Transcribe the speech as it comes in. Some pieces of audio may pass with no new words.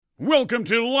Welcome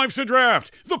to Life's a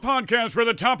Draft, the podcast where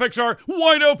the topics are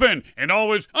wide open and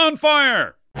always on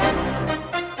fire.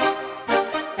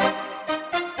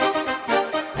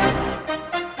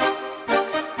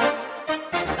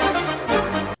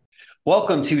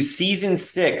 Welcome to Season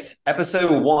 6,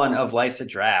 Episode 1 of Life's a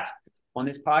Draft. On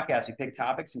this podcast, we pick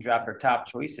topics and draft our top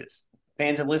choices.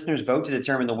 Fans and listeners vote to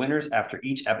determine the winners after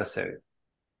each episode.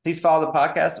 Please follow the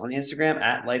podcast on Instagram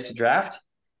at Life's a Draft.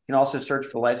 You can also search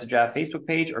for the Life's a Draft Facebook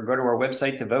page or go to our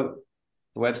website to vote.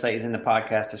 The website is in the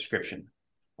podcast description.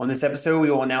 On this episode,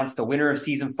 we will announce the winner of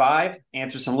Season 5,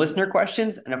 answer some listener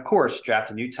questions, and of course,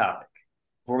 draft a new topic.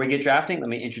 Before we get drafting, let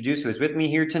me introduce who is with me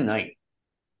here tonight.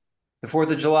 The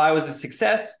 4th of July was a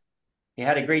success. He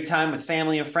had a great time with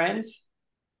family and friends.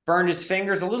 Burned his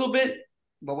fingers a little bit,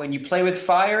 but when you play with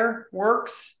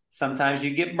fireworks, sometimes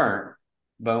you get burnt.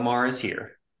 Bomar is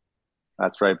here.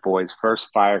 That's right, boys. First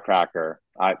firecracker.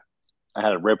 I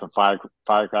had a rip of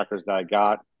firecrackers that I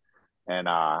got, and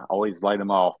always light them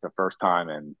off the first time.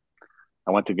 And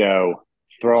I went to go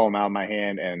throw them out of my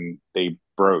hand, and they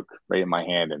broke right in my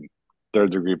hand, and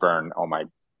third-degree burn on my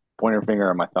pointer finger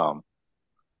and my thumb.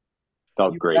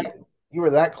 Felt great. You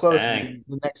were that close to Dang.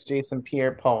 the next Jason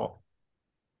Pierre-Paul.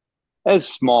 It's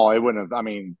small. It wouldn't have. I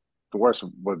mean, the worst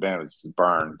would have been it was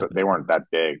burned, but they weren't that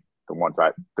big.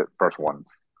 The first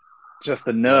ones. Just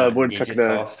the nub would have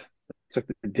Digits took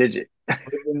the digit. I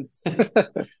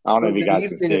don't know if you guys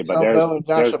can see, but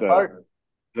there's the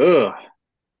Ugh.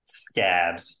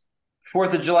 Scabs.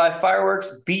 4th of July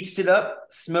fireworks, beached it up,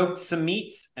 smoked some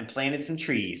meats, and planted some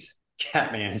trees.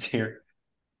 Catman is here.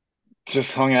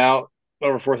 Just hung out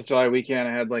over 4th of July weekend.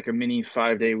 I had like a mini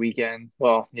 5-day weekend.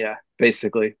 Well, yeah,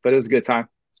 basically. But it was a good time.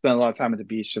 Spent a lot of time at the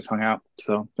beach, just hung out.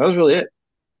 So that was really it.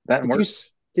 That worked.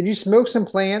 Did you smoke some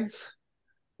plants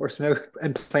or smoke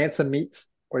and plant some meats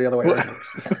or the other way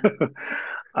around?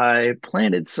 I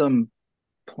planted some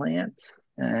plants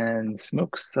and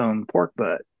smoked some pork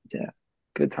butt. Yeah,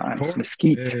 good times.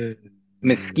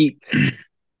 Mesquite.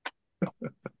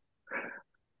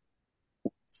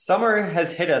 Summer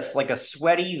has hit us like a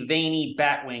sweaty, veiny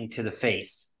batwing to the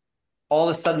face. All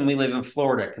of a sudden, we live in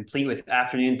Florida, complete with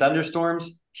afternoon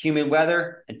thunderstorms, humid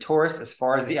weather, and tourists as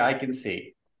far as the eye can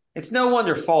see. It's no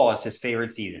wonder fall is his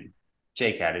favorite season.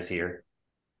 J-Cat is here.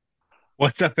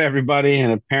 What's up, everybody?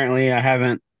 And apparently I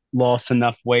haven't lost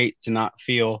enough weight to not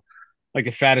feel like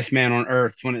the fattest man on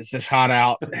earth when it's this hot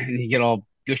out and you get all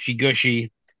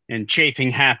gushy and chafing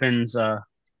happens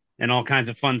and all kinds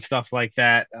of fun stuff like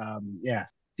that.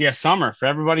 Yeah, summer. For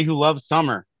everybody who loves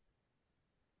summer,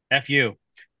 F you.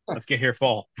 Let's get here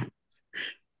fall.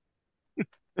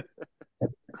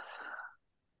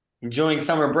 Enjoying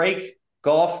summer break,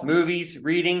 golf, movies,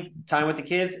 reading, time with the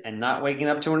kids, and not waking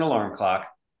up to an alarm clock.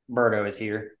 Berto is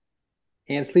here.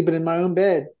 And sleeping in my own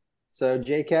bed. So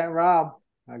J-Cat and Rob,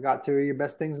 I got two of your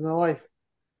best things in the life.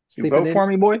 You vote for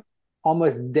me, boy?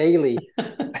 Almost daily.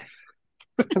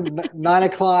 9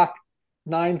 o'clock,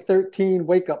 9:13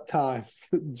 wake up times.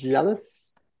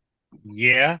 Jealous?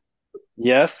 Yeah.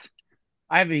 Yes.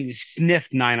 I haven't even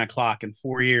sniffed 9 o'clock in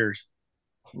 4 years.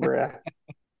 Bruh.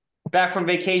 Back from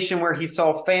vacation where he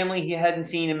saw family he hadn't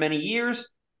seen in many years,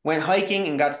 went hiking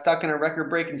and got stuck in a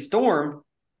record-breaking storm,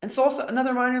 and saw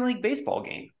another minor league baseball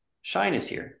game. Shine is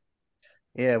here.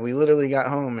 Yeah, we literally got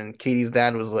home and Katie's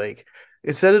dad was like,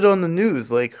 it said it on the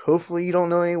news, like, hopefully you don't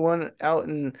know anyone out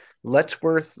in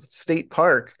Letchworth State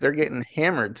Park. They're getting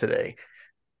hammered today.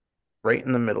 Right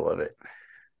in the middle of it.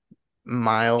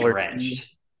 Mile Drenched. or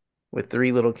two with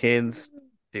 3 little kids.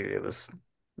 Dude, it was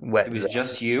wet. It was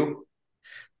just you?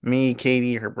 Me,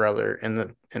 Katie, her brother,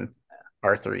 and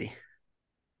our 3.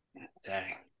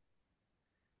 Dang.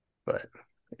 But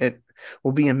it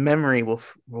will be a memory we'll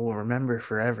remember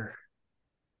forever.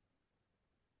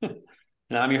 And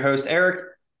I'm your host, Eric.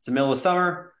 It's the middle of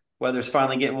summer. Weather's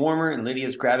finally getting warmer, and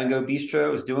Lydia's Grab-and-Go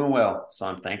Bistro is doing well, so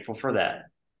I'm thankful for that.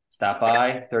 Stop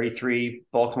by 33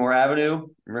 Baltimore Avenue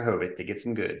in Rehoboth to get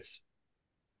some goods.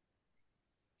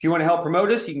 If you want to help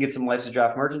promote us, you can get some Life's a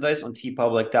Draft merchandise on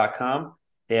tpublic.com.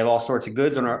 They have all sorts of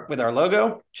goods with our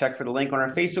logo. Check for the link on our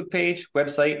Facebook page,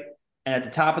 website, and at the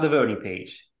top of the voting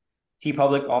page.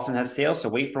 TeePublic often has sales, so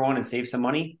wait for one and save some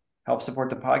money. Help support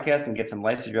the podcast and get some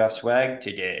Life's a Draft swag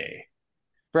today.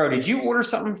 Bro, did you order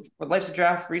something with Life's a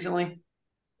Draft recently?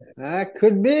 That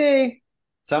could be.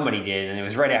 Somebody did, and it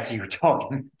was right after you were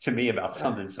talking to me about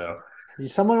something. So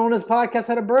Someone on this podcast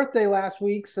had a birthday last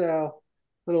week, so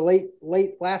a little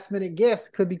late last minute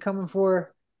gift could be coming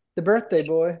for the birthday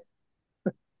boy.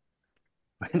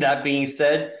 that being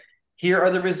said, here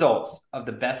are the results of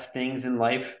the best things in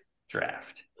life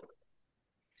draft.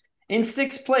 In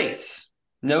 6th place,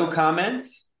 no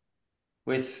comments,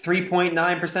 with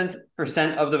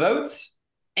 3.9% of the votes.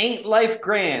 Ain't Life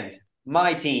Grand,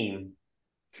 my team.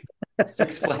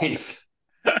 6th place.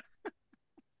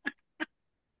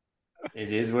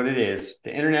 It is what it is.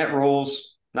 The internet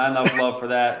rules. Not enough love for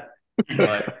that.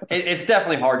 But it's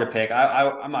definitely hard to pick.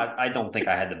 I don't think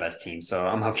I had the best team, so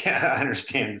I'm okay. I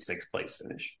understand the 6th place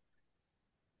finish.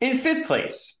 In 5th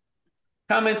place,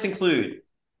 comments include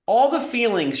all the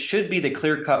feelings should be the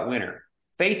clear-cut winner.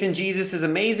 Faith in Jesus is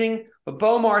amazing, but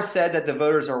Bomar said that the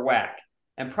voters are whack.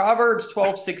 And Proverbs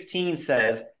 12:16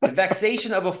 says, the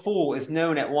vexation of a fool is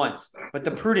known at once, but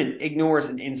the prudent ignores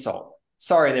an insult.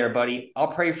 Sorry there, buddy. I'll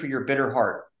pray for your bitter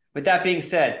heart. With that being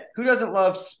said, who doesn't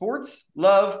love sports,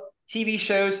 love, TV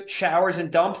shows, showers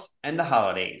and dumps, and the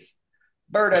holidays?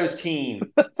 Birdo's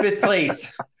team, 5th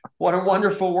place. What a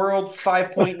wonderful world,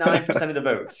 5.9% of the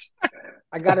votes.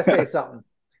 I got to say something.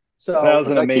 So that was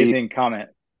an amazing comment.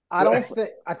 I don't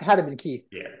think – I had to be Keith.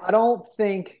 Yeah. I don't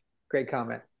think – great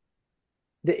comment.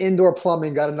 The indoor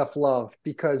plumbing got enough love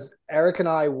because Eric and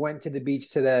I went to the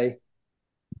beach today.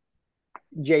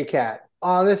 J-Cat,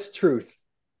 honest truth.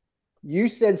 You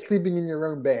said sleeping in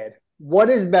your own bed. What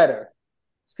is better?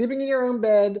 Sleeping in your own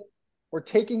bed or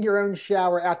taking your own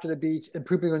shower after the beach and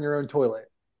pooping on your own toilet?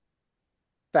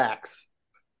 Facts.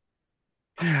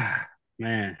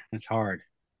 Man, that's hard.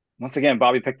 Once again,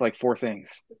 Bobby picked like 4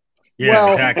 things.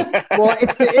 Yeah, exactly. Well,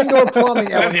 it's the indoor plumbing.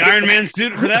 You have the Iron Man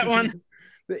suit for that one.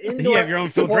 You have your own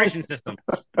filtration system.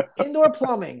 Indoor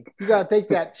plumbing. You got to take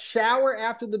that shower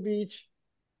after the beach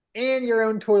and your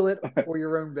own toilet or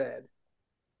your own bed.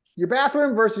 Your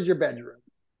bathroom versus your bedroom.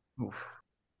 Oof.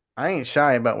 I ain't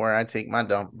shy about where I take my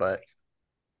dump, but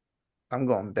I'm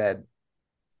going bed.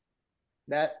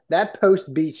 That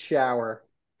post-beach shower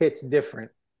hits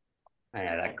different.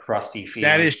 Yeah, that crusty feeling.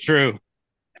 That is true.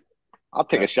 I'll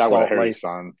take a shower with a hairy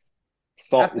son.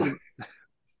 Salt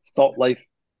life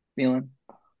feeling.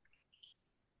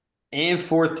 In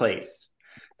 4th place,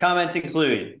 comments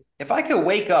include, if I could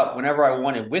wake up whenever I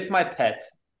wanted with my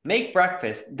pets, make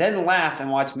breakfast, then laugh and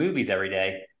watch movies every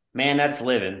day, man, that's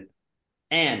living.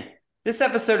 And this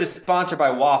episode is sponsored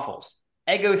by Waffles.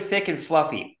 Eggo thick and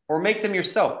fluffy, or make them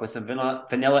yourself with some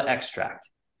vanilla extract.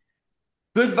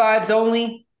 Good vibes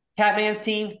only. Catman's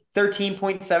team,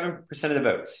 13.7% of the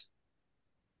votes.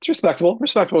 It's respectable.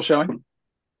 Respectable showing.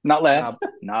 Not last.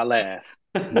 Not last.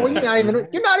 Well, you're not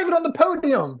even on the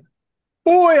podium.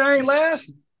 Boy, I ain't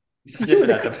last.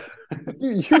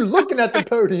 You're looking at the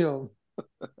podium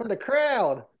from the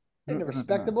crowd. Ain't it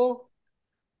respectable?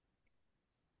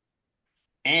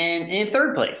 And in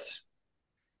 3rd place,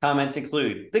 comments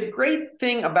include, the great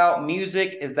thing about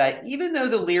music is that even though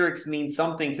the lyrics mean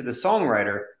something to the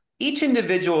songwriter, each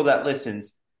individual that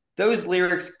listens, those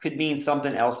lyrics could mean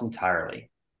something else entirely.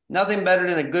 Nothing better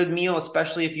than a good meal,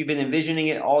 especially if you've been envisioning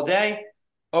it all day.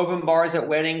 Open bars at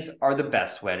weddings are the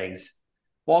best weddings.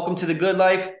 Welcome to the good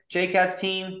life. J-Cat's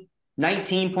team,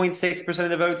 19.6% of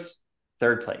the votes.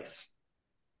 3rd place.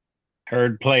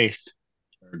 Third place.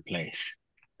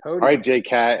 All right,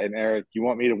 J-Cat and Eric, you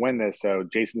want me to win this so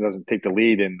Jason doesn't take the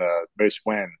lead in the most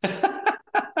wins.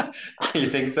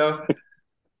 You think so?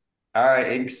 All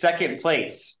right, in 2nd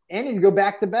place. And you can go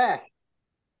back to back.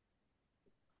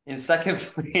 In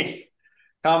 2nd place,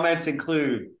 comments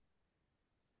include,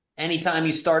 anytime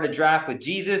you start a draft with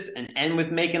Jesus and end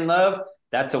with making love,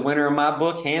 that's a winner in my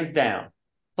book, hands down.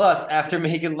 Plus, after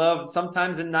making love,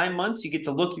 sometimes in 9 months, you get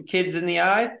to look your kids in the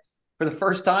eye for the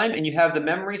first time, and you have the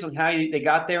memories on how they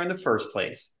got there in the first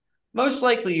place. Most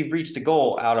likely, you've reached a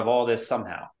goal out of all this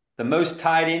somehow. The most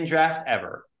tied-in draft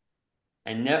ever.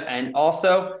 And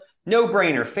also,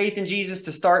 no-brainer. Faith in Jesus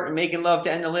to start and making love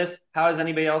to end the list. How does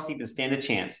anybody else even stand a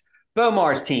chance?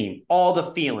 Bomar's team, all the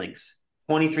feelings.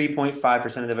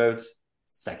 23.5% of the votes.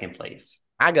 2nd place.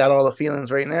 I got all the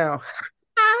feelings right now.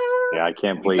 Yeah, I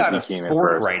can't believe he came in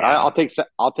first. Right now. I'll take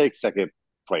 2nd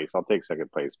place. I'll take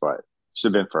 2nd place, but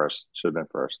should have been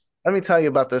first. Let me tell you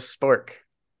about this spork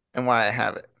and why I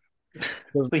have it.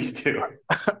 Please do.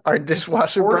 Our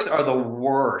dishwasher Sporks are the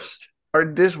worst. Our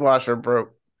dishwasher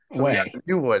broke. So we Way. got a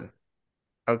new one.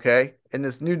 Okay? And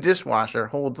this new dishwasher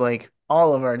holds like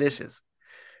all of our dishes.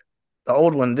 The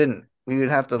old one didn't. We would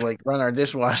have to like run our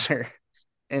dishwasher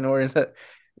in order to.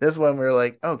 This one we were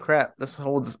like, oh crap, this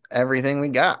holds everything we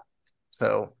got.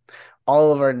 So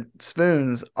all of our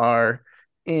spoons are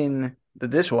in the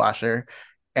dishwasher.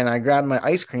 And I grabbed my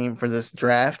ice cream for this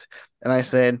draft and I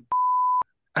said,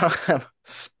 I don't have a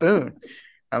spoon.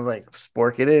 I was like,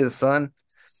 spork it is, son.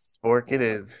 Spork it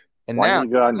is. And Why now,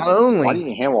 didn't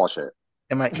you hand wash it?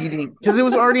 am I eating? Because it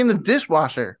was already in the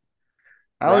dishwasher.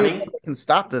 I don't even know if I can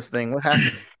stop this thing. What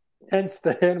happened? Hence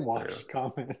the hand wash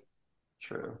comment.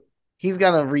 True. he's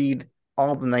gonna read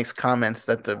all the nice comments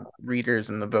that the readers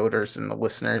and the voters and the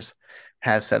listeners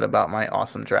have said about my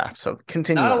awesome draft. So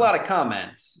continue. Not a on. lot of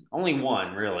comments. Only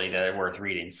one, really, that are worth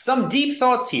reading. Some deep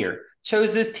thoughts here.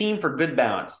 Chose this team for good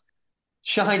balance.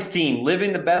 Shine's team,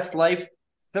 living the best life,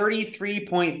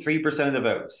 33.3% of the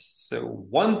votes. So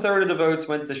 1/3 of the votes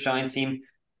went to the Shine's team.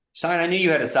 Shine, I knew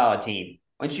you had a solid team.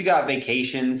 Once you got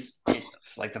vacations,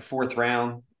 like the 4th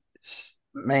round,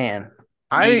 Man,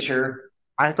 nature.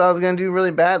 I thought I was gonna do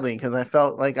really badly because I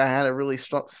felt like I had a really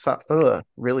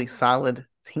really solid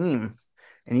team.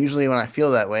 And usually when I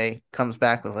feel that way, it comes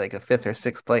back with like a 5th or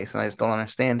 6th place, and I just don't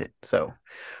understand it. So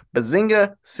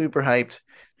Bazinga, super hyped.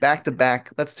 Back to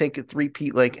back. Let's take a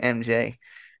three-peat like MJ.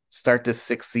 Start this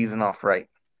 6th season off right.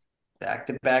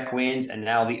 Back-to-back wins, and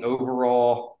now the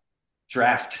overall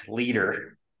draft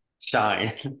leader,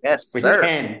 Shine. Yes, with sir.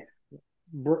 10.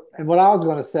 And what I was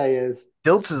going to say is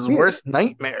Diltz's worst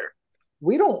nightmare.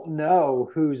 We don't know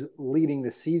who's leading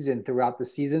the season throughout the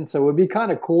season, so it would be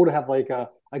kind of cool to have like a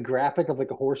graphic of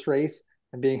like a horse race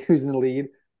and being who's in the lead.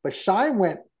 But Shine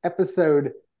went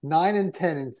episode 9 and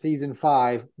 10 in season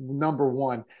 5, number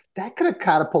 1. That could have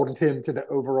catapulted him to the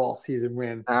overall season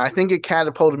win. I think it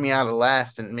catapulted me out of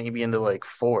last and maybe into like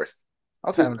 4th. I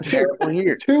was having a terrible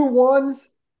year. 2 1s.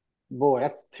 Boy,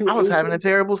 that's 2 I was aces. having a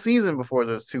terrible season before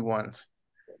those 2 1s.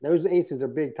 Those aces are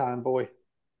big time, boy.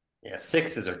 Yeah,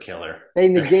 6s are killer. They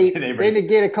negate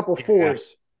a couple 4s.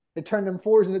 They turn them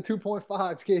 4s into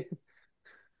 2.5s, kid.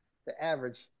 The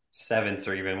average. 7s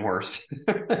are even worse.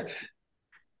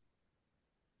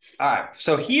 All right.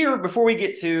 So here, before we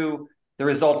get to the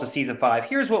results of season 5,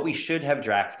 here's what we should have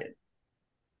drafted.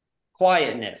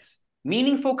 Quietness,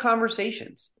 meaningful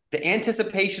conversations, the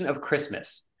anticipation of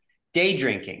Christmas, day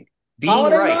drinking, being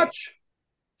Holiday right, much?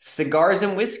 cigars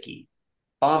and whiskey,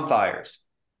 bonfires,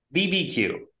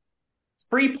 BBQ,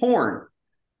 free porn,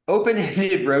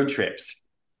 open-ended road trips,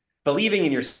 believing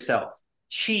in yourself,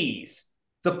 cheese,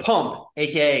 the pump,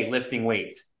 aka lifting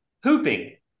weights,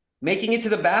 hooping, making it to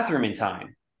the bathroom in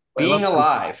time, being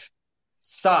alive,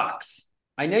 socks.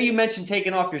 I know you mentioned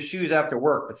taking off your shoes after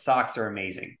work, but socks are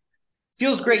amazing.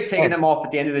 Feels great taking them off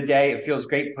at the end of the day. It feels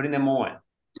great putting them on.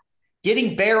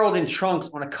 Getting barreled in trunks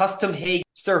on a custom Hague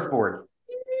surfboard.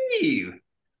 Ew.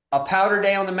 A powder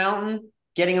day on the mountain,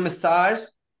 getting a massage,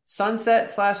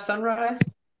 sunset/sunrise,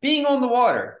 being on the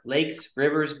water, lakes,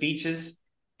 rivers, beaches,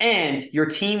 and your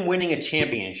team winning a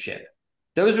championship.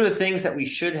 Those are the things that we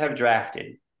should have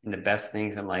drafted in the best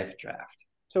things in life draft.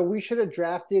 So we should have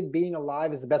drafted being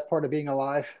alive is the best part of being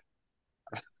alive.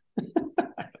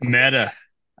 Meta.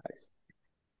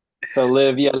 So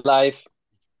live your life.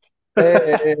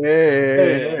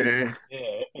 Hey.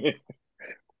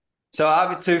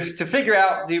 So to figure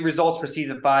out the results for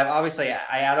season 5, obviously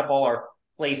I add up all our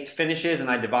placed finishes and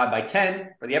I divide by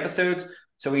 10 for the episodes.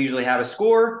 So we usually have a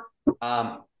score.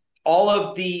 All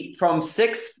of the from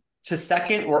 6th to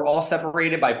 2nd were all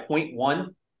separated by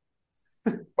 0.1.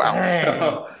 Wow.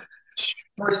 So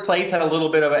first place had a little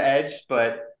bit of an edge,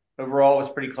 but overall it was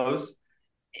pretty close.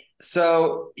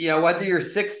 So, whether you're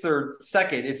 6th or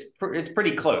 2nd, it's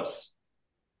pretty close.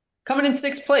 Coming in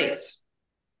 6th place,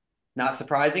 not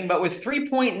surprising, but with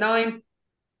 3.9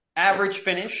 average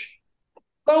finish,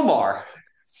 Bomar.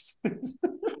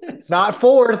 Not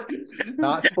 4th.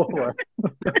 Not 4th.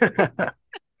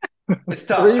 It's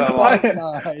tough, Bomar. I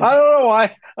don't know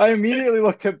why. I immediately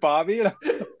looked at Bobby and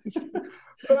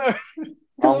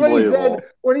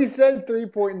when he said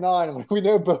 3.9, we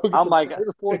know Bo gets I'm like,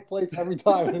 3rd or 4th place every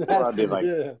time. I'd be like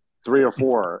 3 or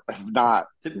 4, not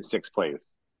in 6th place.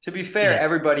 To be fair,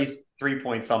 everybody's 3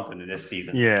 point something this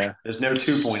season. Yeah. There's no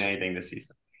 2 point anything this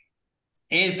season.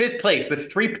 In 5th place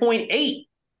with 3.8,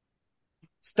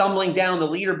 stumbling down the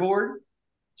leaderboard.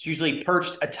 It's usually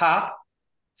perched atop.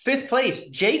 5th place,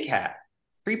 J-Cat,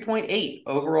 3.8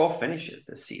 overall finishes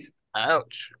this season.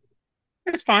 Ouch.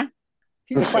 It's fine.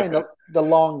 He's playing the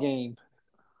long game.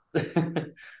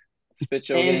 spit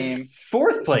your And game.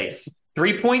 4th place,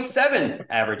 3.7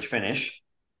 average finish,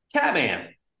 Catman.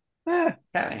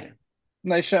 Catman.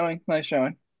 Nice showing. Nice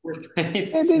showing.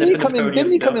 Didn't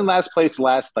he come in last place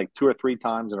last like 2 or 3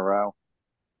 times in a row?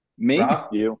 Me?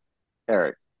 Rob? You?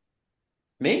 Eric?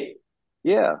 Me?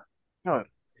 Yeah. No,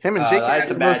 him and Jake.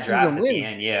 That's a bad draft at the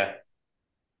end, yeah.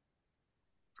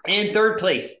 And 3rd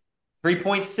place,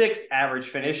 3.6 average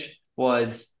finish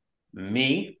was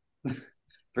me.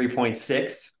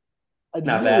 3.6.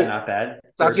 Not bad.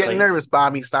 Stop getting nervous,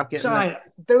 Bobby. Stop getting nervous.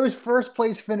 Those first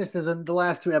place finishes in the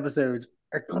last 2 episodes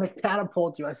are going to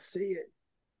catapult you. I see it.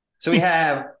 So we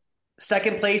have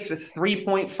 2nd place with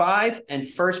 3.5 and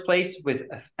 1st place with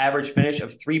an average finish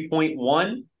of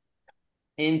 3.1.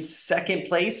 In second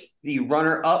place, the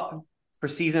runner-up for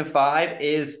season 5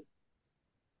 is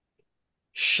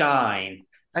Shine.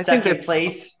 I think Second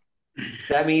place,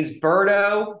 that means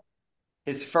Birdo,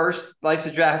 his first Life's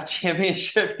a Draft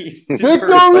championship. He's super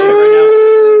excited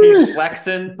right now. He's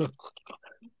flexing.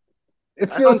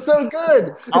 It feels so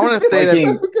good. I want to say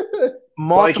Viking- so good.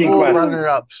 multiple Quest.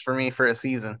 runner-ups for me for a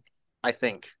season. I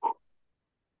think.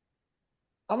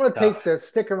 I'm gonna take the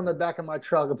sticker on the back of my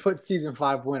truck and put season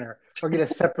 5 winner, or get a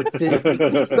separate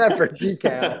separate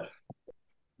decal.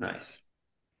 Nice.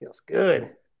 Feels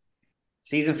good.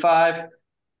 Season 5,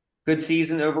 good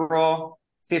season overall.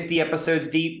 50 episodes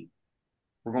deep.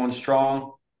 We're going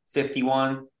strong.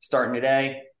 51 starting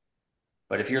today.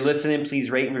 But if you're listening, please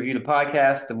rate and review the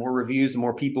podcast. The more reviews, the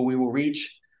more people we will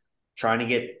reach. Trying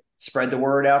to spread the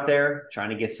word out there.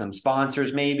 Trying to get some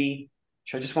sponsors maybe.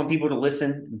 I just want people to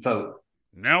listen and vote.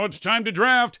 Now it's time to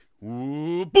draft.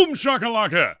 Ooh, boom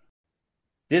shakalaka.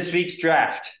 This week's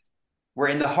draft. We're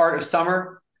in the heart of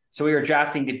summer, so we are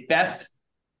drafting the best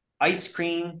ice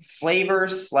cream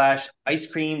flavors / ice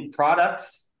cream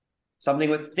products. Something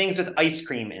with things with ice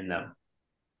cream in them.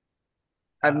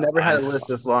 I've never had I'm a list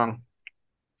this long.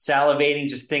 Salivating,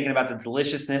 just thinking about the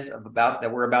deliciousness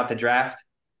that we're about to draft.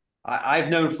 I've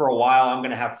known for a while I'm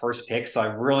going to have first pick, so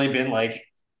I've really been like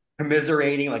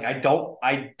commiserating. Like I don't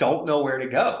know where to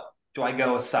go. Do I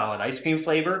go a solid ice cream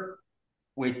flavor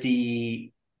with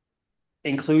the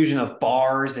inclusion of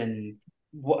bars and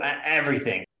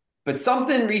everything? But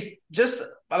something just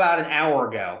about an hour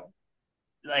ago,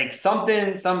 like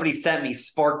somebody sent me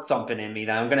sparked something in me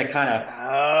that I'm going to kind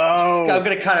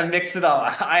of mix it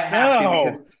up. I have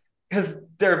to because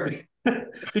they're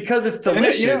because it's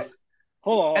delicious.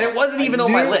 Hold on. And it wasn't even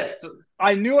on my list.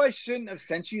 I knew I shouldn't have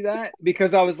sent you that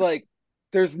because I was like,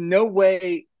 there's no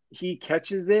way he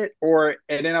catches it.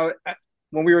 And then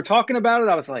when we were talking about it,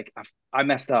 I was like, I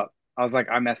messed up. I was like,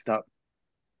 I messed up.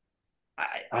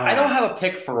 I don't have a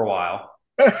pick for a while.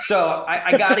 So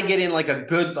I got to get in like a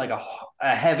good, like a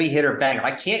heavy hitter banger. I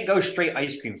can't go straight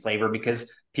ice cream flavor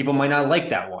because people might not like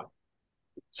that one.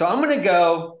 So I'm going to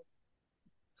go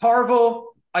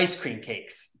Carvel ice cream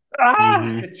cakes.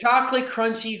 The chocolate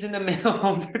crunchies in the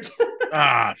middle.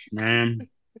 Man.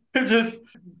 They're just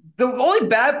the only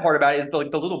bad part about it is the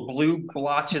little blue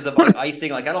blotches of like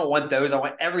icing. Like I don't want those. I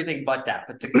want everything but that.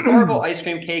 But the Carvel ice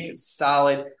cream cake is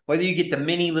solid. Whether you get the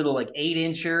mini little like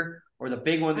 8-incher or the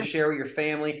big one to share with your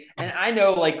family. And I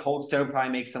know like Cold Stone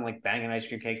probably makes some like banging ice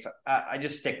cream cakes. But I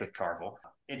just stick with Carvel.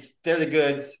 They're the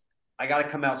goods. I got to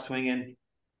come out swinging.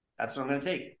 That's what I'm going to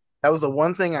take. That was the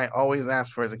one thing I always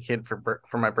asked for as a kid for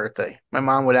my birthday. My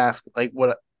mom would ask like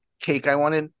what cake I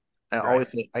wanted. I always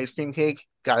say ice cream cake.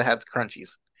 Gotta have the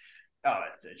crunchies. Oh,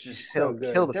 it's just So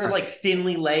good. They're like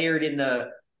thinly layered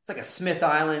it's like a Smith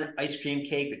Island ice cream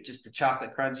cake with just the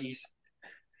chocolate crunchies.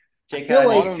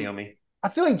 J-Cat, you feel me? I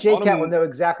feel like J-Cat will know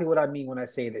exactly what I mean when I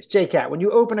say this. J-Cat, when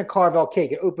you open a Carvel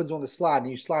cake, it opens on the slide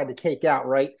and you slide the cake out,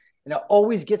 right? And it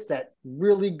always gets that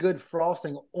really good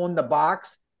frosting on the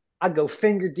box. I go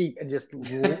finger deep and just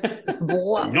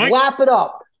lap it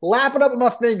up with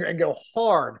my finger and go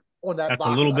hard on that box. That's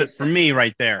a little bit for me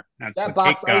right there. That's that the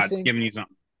box cake god icing, giving you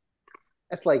something.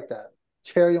 That's like the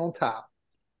cherry on top.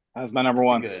 That's my number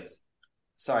one. Goods.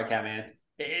 Sorry, Catman.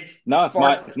 It's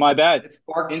my bad. It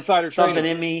sparked Insider something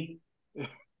trading. in me.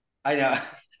 I know.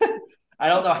 I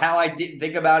don't know how I didn't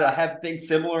think about it. I have things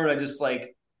similar, and I was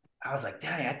like,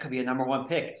 dang, that could be a number one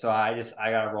pick. So I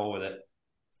gotta roll with it.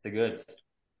 It's the goods.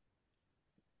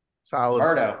 Solid.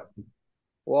 Murdo.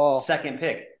 Well, second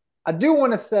pick. I do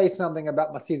want to say something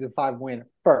about my season 5 win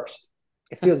first.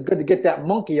 It feels good to get that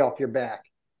monkey off your back.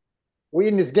 We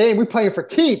in this game, we playing for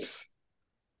keeps.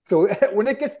 So when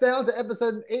it gets down to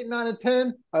episode 8, 9, and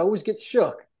 10, I always get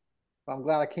shook. But I'm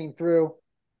glad I came through.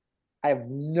 I have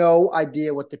no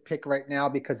idea what to pick right now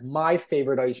because my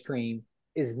favorite ice cream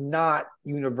is not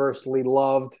universally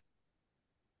loved.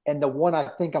 And the one I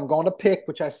think I'm going to pick,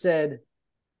 which I said,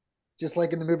 just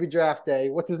like in the movie Draft Day,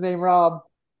 what's his name, Rob?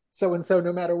 So-and-so,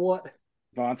 no matter what.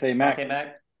 Vontae Mac.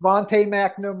 Vontae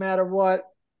Mac, no matter what.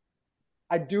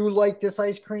 I do like this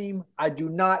ice cream. I do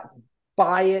not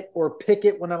buy it or pick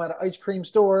it when I'm at an ice cream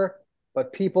store,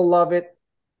 but people love it.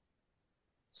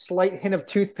 Slight hint of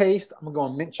toothpaste. I'm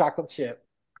going mint chocolate chip.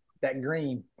 That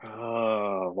green.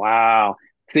 Oh, wow.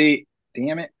 See,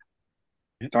 damn it.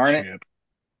 Darn it.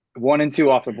 1 and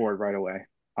 2 off the board right away.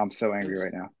 I'm so angry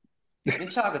right now.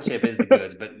 Mint chocolate chip is the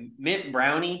goods, but mint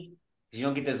brownie, you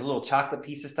don't get those little chocolate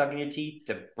pieces stuck in your teeth.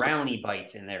 The brownie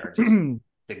bites in there are just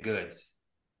the goods.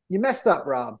 You messed up,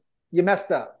 Rob. You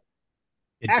messed up.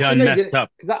 It Actually, done no, you messed didn't.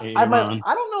 up. Because I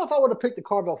don't know if I would have picked the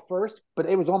Carvel first, but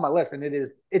it was on my list, and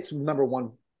it's number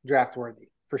one draft worthy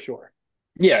for sure.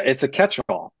 Yeah, it's a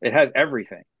catch-all. It has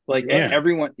everything. Like Yeah.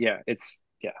 everyone, it's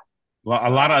Well, a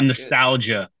lot of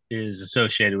nostalgia is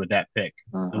associated with that pick.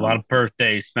 A lot of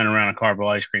birthdays spent around a Carvel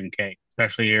ice cream cake,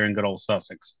 especially here in good old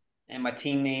Sussex. And my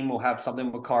team name will have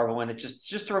something with Carvel in it,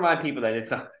 just to remind people that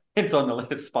it's on the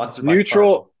list, sponsored by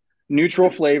Carvel. Neutral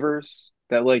flavors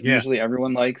that usually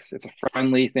everyone likes. It's a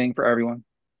friendly thing for everyone.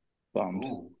 Bummed.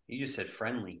 Ooh, you just said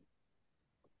friendly.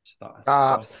 Just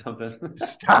thought of something.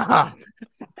 Stop.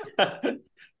 All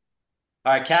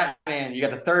right, Catman, you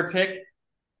got the third pick.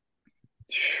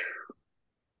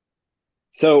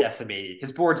 So decimated.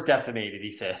 His board's decimated.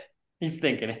 He said he's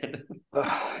thinking it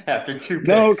after 2 picks.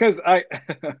 No, because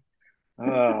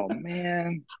oh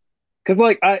man, because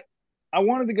I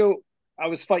wanted to go. I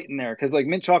was fighting there because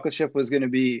mint chocolate chip was going to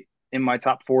be in my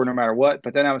top 4 no matter what.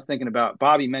 But then I was thinking about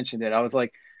Bobby mentioned it. I was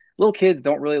like, little kids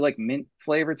don't really like mint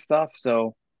flavored stuff,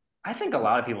 so. I think a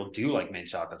lot of people do like mint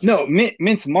chocolate chip. No,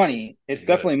 mint's money. It's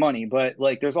definitely money, but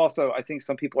there's also I think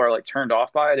some people are turned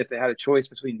off by it. If they had a choice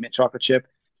between mint chocolate chip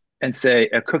and say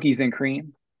a cookies and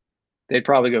cream, they'd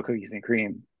probably go cookies and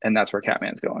cream, and that's where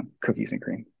Catman's going. Cookies and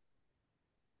cream.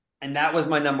 And that was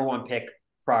my number 1 pick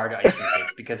prior to ice cream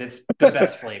cakes because it's the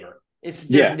best flavor. There's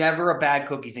never a bad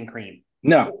cookies and cream.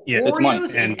 No, it's money.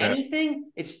 And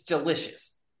anything, it's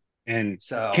delicious. And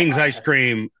so King's ice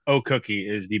cream cookie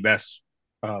is the best.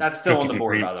 That's still on the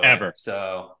board, by the way. Ever.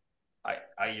 So I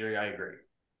agree.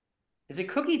 Is it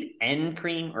cookies and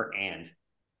cream or and?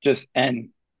 Just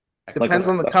N. Depends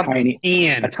on the company.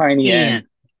 A tiny N.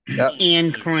 Yep.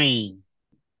 And cream.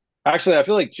 Actually, I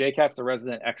feel like J-Cat's the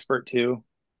resident expert too.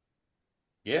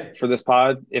 Yeah. For this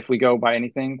pod, if we go by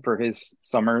anything for his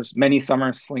many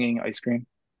summers slinging ice cream.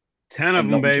 10 of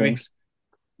them, baby.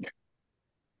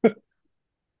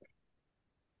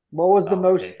 What was the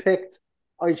most picked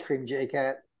ice cream,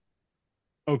 J-Cat?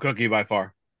 Cookie by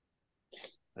far.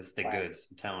 That's the goods.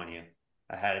 I'm telling you.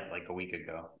 I had it a week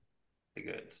ago. The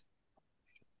goods.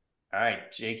 All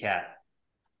right, J-Cat.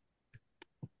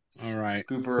 All right.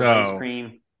 Scooper of ice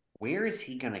cream. Where is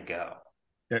he going to go?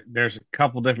 There's a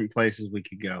couple different places we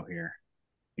could go here.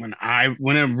 When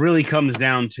it really comes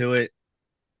down to it,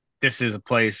 this is a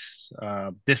place,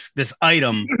 this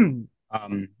item,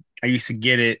 I used to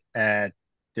get it at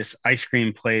this ice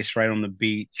cream place right on the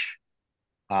beach.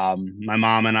 My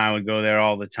mom and I would go there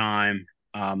all the time.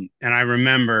 And I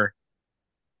remember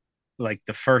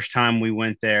the first time we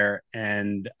went there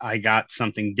and I got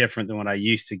something different than what I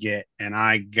used to get. And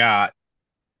I got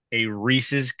a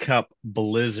Reese's Cup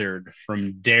Blizzard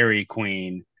from Dairy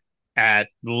Queen at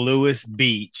Lewis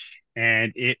Beach.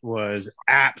 And it was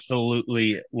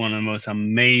absolutely one of the most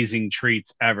amazing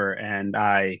treats ever. And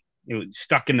it was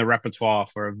stuck in the repertoire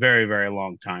for a very, very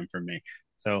long time for me.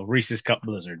 So Reese's Cup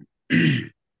Blizzard.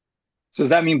 So does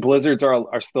that mean Blizzards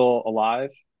are still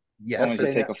alive? Yes, they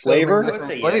take a flavor. I would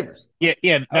say flavors.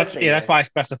 Yeah. That's why I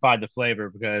specified the flavor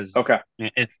because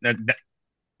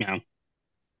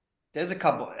There's a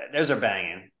couple. Those are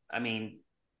banging. I mean,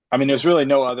 there's really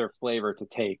no other flavor to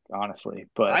take, honestly.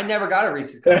 But I never got a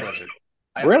Reese's Cup Blizzard.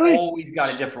 I always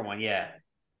got a different one. Yeah,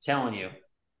 telling you,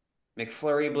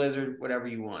 McFlurry Blizzard, whatever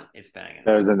you want, it's banging.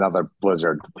 There's another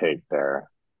Blizzard to take there.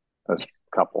 There's a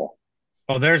couple.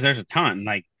 Oh, there's a ton.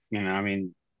 I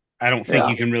don't think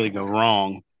you can really go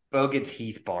wrong. Bogut's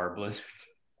Heath Bar Blizzards.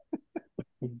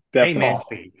 That's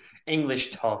toffee,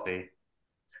 English toffee.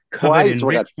 Covered in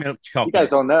rich milk chocolate. You guys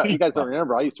don't know. You guys don't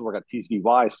remember. I used to work at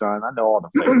TCBY, son. I know all the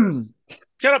flavors.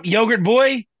 Shut up, yogurt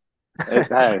boy. Hey,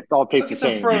 it's all tasty.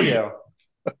 Some Froyo.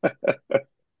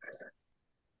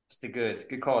 It's the goods.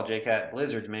 Good call, J-Cat.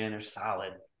 Blizzards, man, they're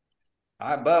solid. All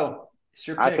right, Bo, it's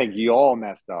your pick. I think you all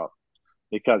messed up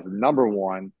because number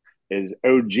 1 is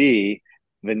OG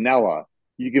vanilla.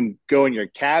 You can go in your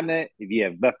cabinet if you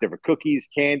have leftover cookies,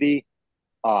 candy,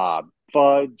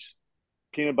 fudge,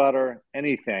 peanut butter,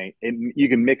 anything. You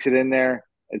can mix it in there.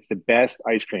 It's the best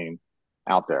ice cream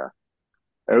out there.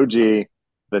 OG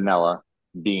vanilla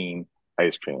bean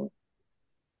ice cream.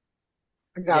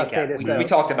 I gotta say this. We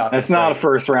talked about this. That's not a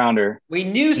first rounder. We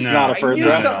knew it's not a first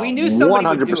rounder. We knew somebody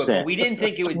would do it, but we didn't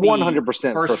think it would be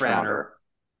 100% first rounder.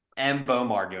 And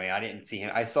Bomar doing. I didn't see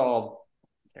him.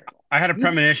 I had a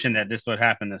premonition that this would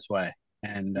happen this way,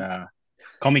 and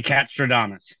call me Cat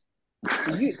Stradamus.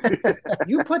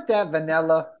 You put that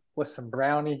vanilla with some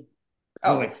brownie.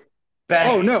 Oh, it's bang.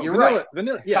 Oh no, you're vanilla,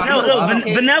 right. Vanilla.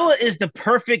 Vanilla is the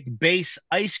perfect base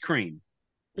ice cream,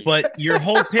 but your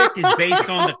whole pick is based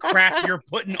on the crap you're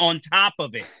putting on top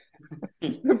of it.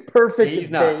 The perfect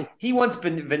He's not. base. He wants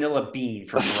vanilla bean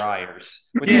from Breyers.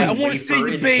 With Yeah, I one want to see wafer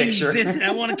the in the beans. picture.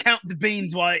 I want to count the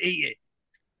beans while I eat it.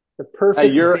 The Hey,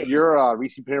 perfect your base.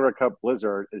 Reese Peanut Butter Cup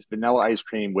Blizzard is vanilla ice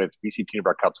cream with Reese Peanut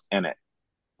Butter Cups in it.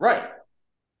 Right.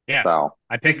 Yeah, So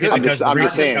I picked Good. it I'm because just of the Not I'm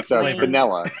just Reese's just saying. Cup So it's plain. flavor.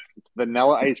 vanilla. It's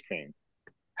vanilla ice cream.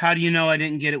 How do you know I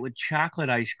didn't get it with chocolate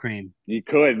ice cream? You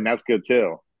could, and that's good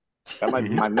too. That might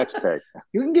be my next pick.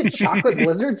 You can get chocolate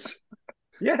blizzards.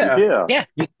 Yeah.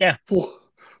 Yeah.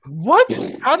 What?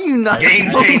 How do you not? Game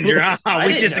know changer. this? I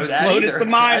We didn't just know that exploded either. some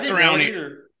I minds didn't know around it here.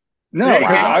 either. No, There you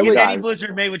because go. I Get would any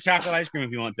blizzard made with chocolate ice cream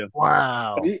if you want to.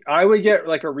 Wow. get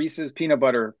like a Reese's peanut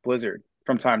butter blizzard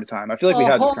from time to time. I feel like we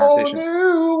A had this whole conversation.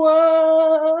 new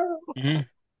world. Mhm.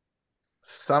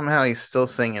 Somehow he's still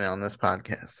singing on this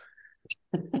podcast.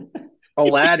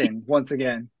 Aladdin once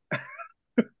again.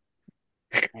 Man,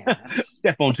 that's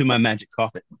Step onto my magic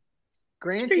carpet.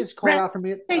 Grant just called out for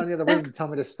me on the other room to tell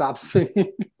me to stop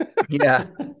singing. Yeah.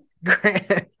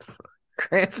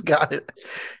 Grant's got it.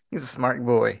 He's a smart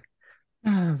boy.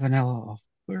 Vanilla.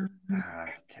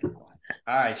 that's terrible.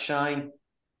 All right, Shine.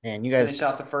 And you guys, Finish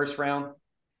out the first round.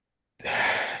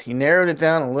 you narrowed it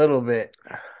down a little bit.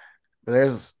 But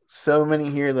there's so many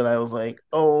here that I was like,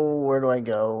 oh, where do I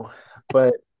go?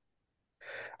 But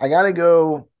I got to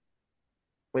go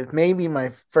with maybe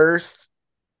my first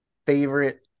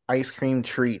favorite ice cream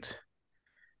treat.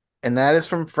 And that is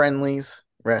from Friendly's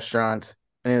restaurant.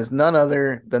 And it is none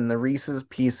other than the Reese's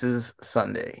Pieces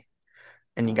Sundae.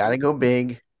 And you got to go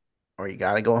big or you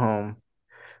got to go home.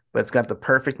 But it's got the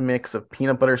perfect mix of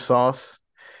peanut butter sauce.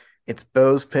 It's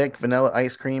Bo's pick, vanilla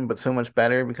ice cream, but so much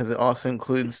better because it also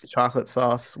includes chocolate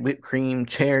sauce, whipped cream,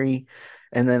 cherry,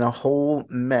 and then a whole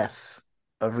mess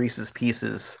of Reese's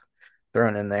Pieces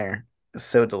thrown in there. It's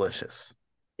so delicious.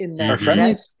 In Are that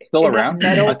Friendly's still in that around?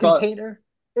 metal I thought container.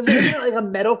 Isn't it like a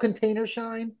metal container,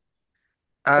 Shine?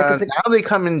 Like it's Now they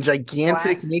come in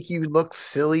gigantic, glass? make you look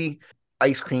silly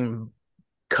ice cream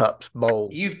cups,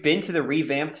 bowls. You've been to the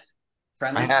revamped I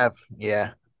Friendlies? have,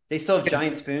 yeah. They still have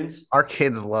giant spoons? Our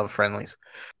kids love Friendlies.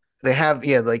 They have,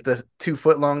 yeah, like the 2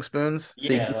 foot long spoons.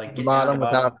 So you Yeah, can like get the getting down at bottom the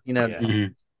without, bottom. Yeah.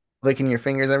 licking your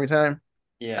fingers every time.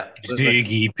 Yeah.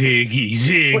 Ziggy piggy,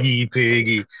 ziggy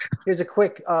piggy. Here's a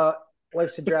quick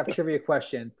Life's a Draft trivia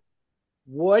question.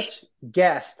 Which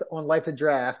guest on Life of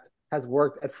Draft has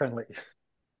worked at Friendly's?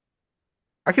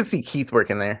 I could see Keith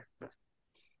working there,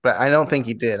 but I don't think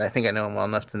he did. I think I know him well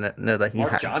enough to know that he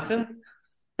Mark had. Johnson?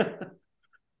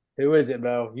 Who is it,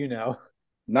 Bo? You know.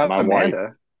 not My wife.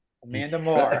 Amanda. Amanda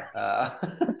Moore.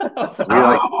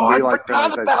 We like forgot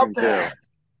Friendly's ice about cream too. that.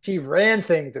 She ran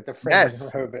things at the Friendly's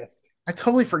Yes. in Rehoboth. I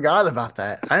totally forgot about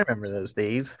that. I remember those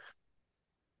days.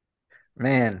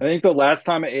 Man, I think the last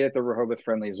time I ate at the Rehoboth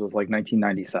Friendlies was like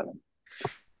 1997.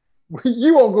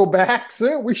 You won't go back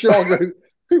soon. We should all go.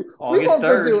 We August won't go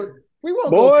 3rd. do it. We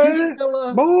won't Boy, go Pizza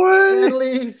Villa, boy.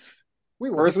 Friendly's. We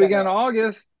will First hit that weekend up.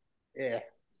 August. Yeah.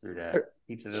 Through that.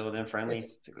 Pizza Villa and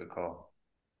Friendlies. It's a good call.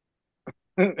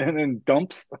 And then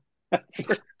dumps. At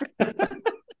And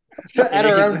our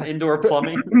get own, some indoor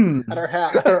plumbing. at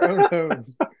our own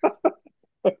homes.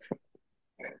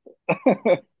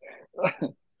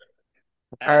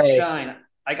 All right. Shine.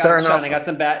 Starting off- I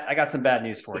got some bad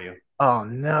news for you. oh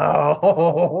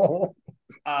no.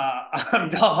 I'm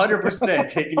 100%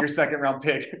 taking your second round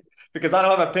pick because I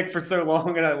don't have a pick for so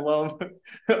long and I love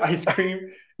ice cream.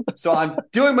 So I'm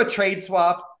doing my trade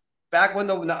swap. Back when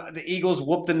the Eagles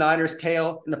whooped the Niners'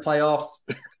 tail in the playoffs,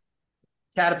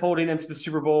 catapulting them to the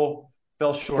Super Bowl,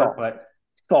 fell short. Salt. But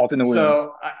Salt in the wound.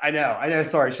 so I know.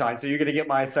 Sorry, Shine. So you're gonna get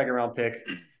my second round pick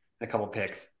and a couple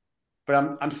picks.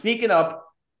 But I'm sneaking up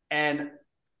and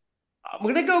I'm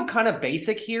gonna go kind of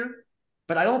basic here,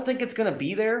 but I don't think it's gonna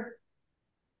be there.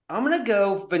 I'm gonna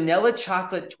go vanilla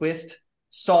chocolate twist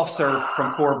soft serve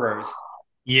from Kohr Bros.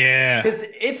 Yeah. Because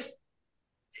it's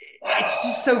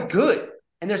just so good.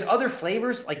 And there's other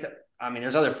flavors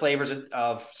there's other flavors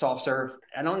of soft serve.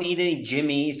 I don't need any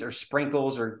jimmies or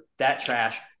sprinkles or that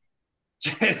trash.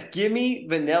 Just give me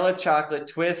vanilla chocolate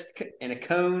twist in a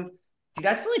cone. See,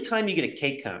 that's the only time you get a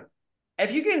cake cone.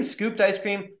 If you're getting scooped ice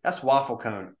cream, that's waffle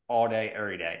cone all day,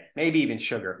 every day. Maybe even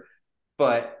sugar.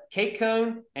 But cake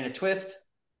cone and a twist,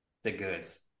 the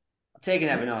goods. I'm taking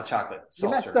that vanilla chocolate You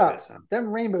soft messed serve up. twist. Them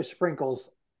rainbow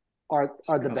sprinkles are the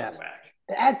Sprinkles best. whack.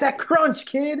 It adds that crunch,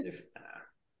 kid. If-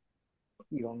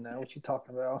 You don't know what you're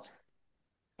talking about.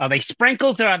 Are they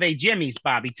sprinkles or are they jimmies,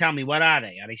 Bobby? Tell me, what are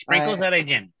they? Are they sprinkles or are they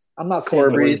jimmies? I'm not saying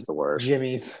Kohr the Breeze. the worst.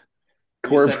 Jimmy's.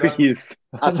 Kohr You said what? Breeze.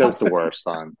 I said it's the worst,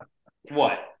 son.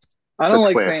 What? I don't The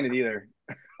like twist. saying it either.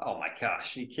 Oh my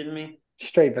gosh, are you kidding me?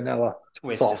 Straight vanilla.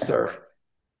 Twist Soft is serve. hard.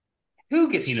 Who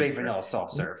gets straight vanilla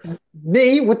soft serve?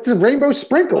 Me with the rainbow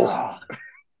sprinkles. Oh,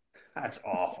 that's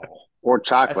awful. Or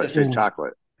chocolate. That's Good just-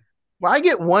 chocolate. Well, I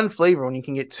get one flavor when you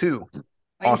can get two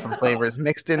I awesome know. flavors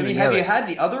mixed in I mean, together. have you had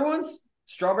the other ones?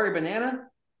 Strawberry banana,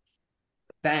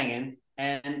 banging,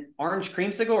 and orange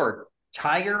creamsicle or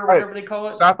tiger or whatever they call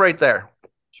it. Stop right there.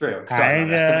 True. Sorry about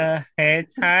that. Hey,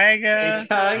 Tiger. Hey,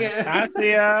 Tiger. I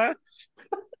see ya.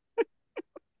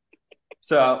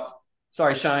 So,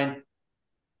 sorry, Shine.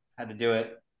 Had to do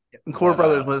it. Kohr But,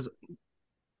 Brothers was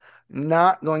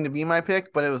not going to be my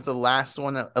pick, but it was the last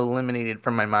one eliminated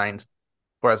from my mind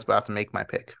before I was about to make my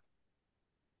pick.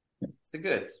 It's the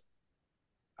goods.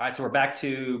 All right, so we're back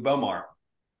to Bomar.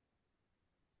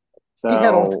 So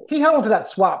He held on to that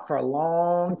swap for a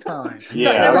long time.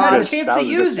 yeah, Never that had a was good. chance That to was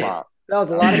a good use it. swap. That was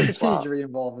a lot of Good swap. strategery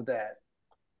involved with that.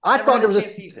 I Never thought had there a was a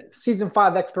chance to use it. season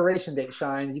 5 expiration date,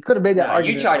 Shine. You could have made that No,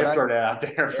 argument. you tried to but throw that out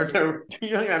there for no. You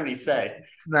don't even have any say.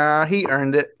 Nah, he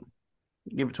earned it.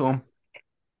 Give it to him.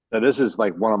 So this is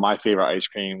like one of my favorite ice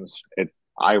creams.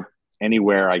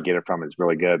 Anywhere I get it from is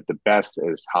really good. The best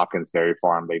is Hopkins Dairy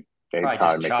Farm. They Probably probably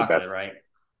just make chocolate, the best. right?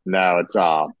 No, it's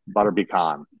butter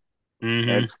pecan.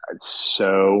 Mhm. It's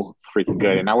so freaking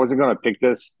good. And I wasn't gonna pick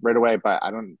this right away, but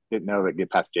I didn't know if it get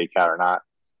past JCat or not.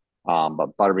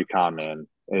 But butter pecan, man,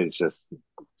 is just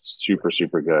super,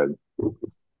 super good.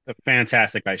 A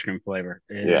fantastic ice cream flavor.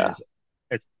 Yeah.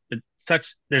 It's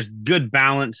such there's good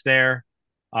balance there.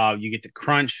 You get the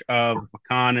crunch of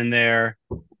pecan in there,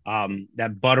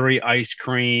 that buttery ice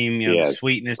cream, the Yeah.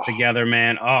 sweetness together,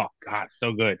 man. Oh God,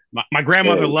 so good. My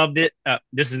grandmother loved it.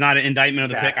 This is not an indictment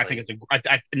of the pick. I think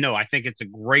I think it's a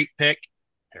great pick.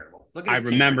 Terrible. Look at I his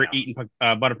team remember right now. eating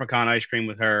butter pecan ice cream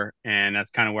with her, and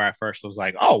that's kind of where I first was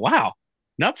like, oh wow,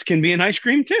 nuts can be an ice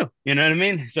cream too. You know what I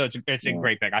mean? So it's a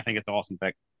great pick. I think it's an awesome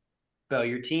pick. Bill,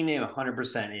 your team name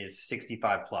 100% is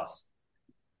 65 plus.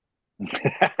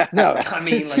 No, I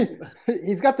mean, like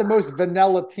he's got the most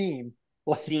vanilla team.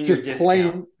 Like, senior just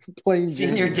discount. plain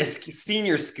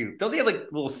Senior scoop. Don't they have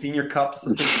like little senior cups?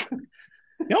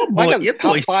 Yo, I got your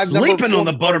top boy's five number sleeping on four-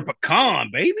 the butter pecan,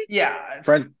 baby. Yeah.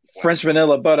 French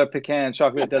vanilla, butter, pecan,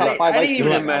 chocolate. That's I, like 5 I ice didn't even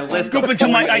cream have my right now, list son. of Scoop into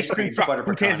 40 my ice ice cream creams, truck. butter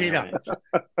Who pecan can't on eat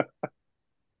it.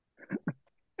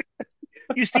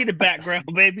 You see the background,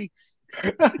 baby.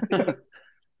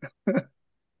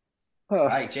 All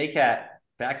right, JCat,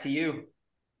 back to you.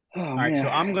 Oh, All right, man. so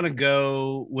I'm gonna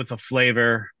go with a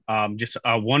flavor, just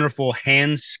a wonderful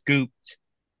hand scooped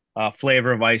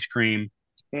flavor of ice cream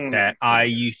that I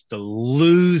used to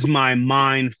lose my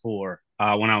mind for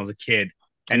when I was a kid.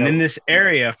 And in this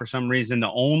area, for some reason,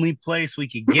 the only place we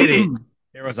could get it,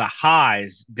 there was a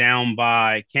Highs down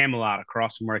by Camelot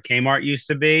across from where Kmart used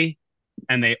to be.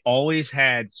 And they always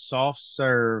had soft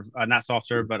serve, not soft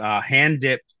serve, but hand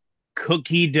dipped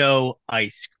cookie dough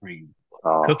ice cream.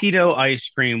 Oh, Cookie dough ice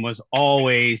cream was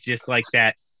always just like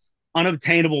that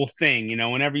unobtainable thing.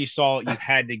 Whenever you saw it, you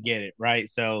had to get it, right?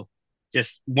 So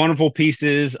just wonderful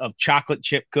pieces of chocolate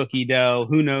chip cookie dough.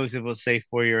 Who knows if it was safe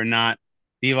for you or not?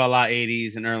 Viva la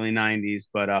 80s and early 90s.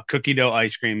 But cookie dough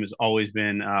ice cream has always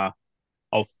been a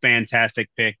fantastic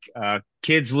pick.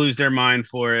 Kids lose their mind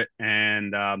for it,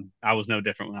 and I was no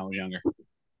different when I was younger.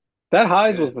 That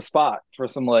Highs was the spot for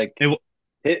some like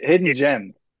hidden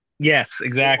gems. Yes,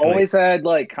 exactly. They always had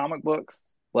like comic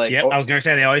books. Like, I was gonna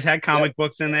say they always had comic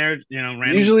books in there.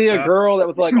 Random usually stuff. a girl that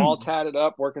was like all tatted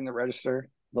up working the register.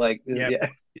 Like, yeah.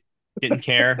 Didn't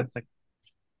care. It's like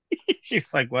she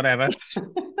was like, whatever. All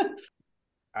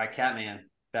right, Catman,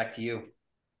 back to you.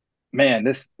 Man,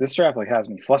 this draft like has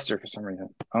me flustered for some reason.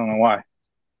 I don't know why.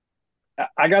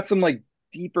 I got some like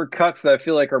deeper cuts that I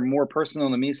feel like are more personal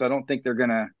to me, so I don't think they're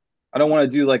gonna. I don't want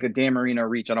to do like a Dan Marino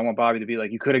reach. I don't want Bobby to be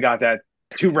like, you could have got that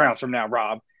 2 rounds from now,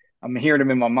 Rob. I'm hearing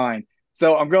him in my mind,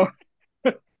 so I'm going.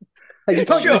 Hey, you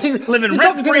talking living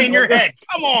rent free in your head.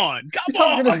 Come on.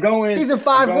 I'm going season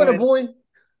 5 winner, boy.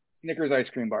 Snickers ice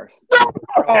cream bars.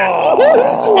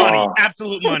 That's money.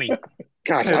 Absolute money.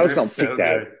 Gosh, Those I was are going to so pick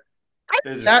that.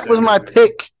 good. That was my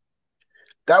pick.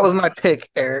 That was my pick,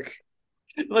 Eric.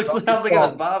 Sounds like it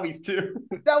was Bobby's too.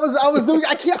 I was doing.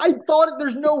 I thought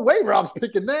there's no way Rob's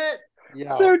picking that.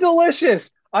 Yeah, They're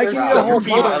delicious. I can eat a whole box.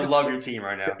 I love your team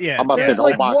right now. Yeah, I'm about to say the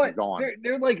whole box is gone.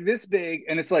 They're like this big,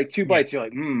 and it's like 2 bites. You're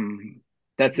like,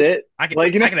 that's it. I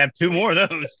could have 2 more of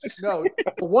those. No,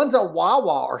 the ones at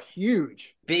Wawa are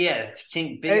huge. Big ass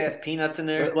peanuts in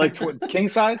there, like king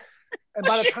size. And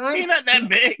by the time not that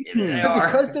big, they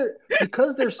are.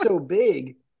 because they're so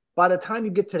big. By the time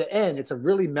you get to the end, it's a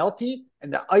really melty,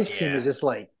 and the ice cream is just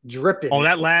like dripping. Oh,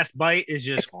 that last bite is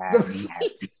just.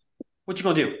 What you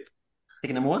gonna do?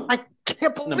 Taking number 1? I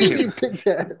can't believe you picked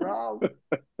that, Rob.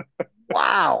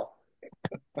 Wow.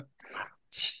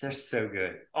 They're so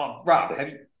good. Oh, Rob, have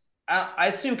you? I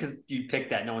assume because you picked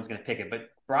that, no one's going to pick it. But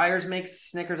Breyers makes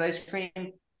Snickers ice cream.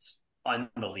 It's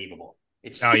unbelievable.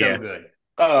 It's so good.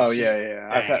 Oh It's just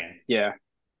I've had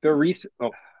the recent.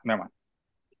 Oh, never mind.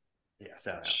 Yeah,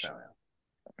 settle down.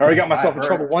 I already got myself in Bird.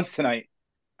 trouble once tonight.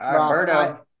 All right, Rob,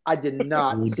 Birdo. I did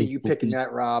not see you picking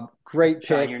that, Rob. Great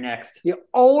Shine, pick. you're next. The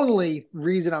only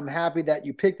reason I'm happy that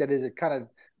you picked that is it kind of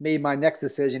made my next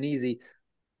decision easy.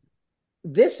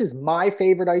 This is my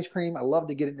favorite ice cream. I love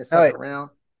to get it in the second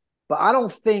round, but I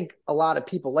don't think a lot of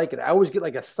people like it. I always get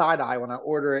like a side eye when I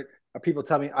order it, or people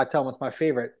I tell them it's my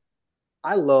favorite.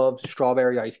 I love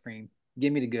strawberry ice cream.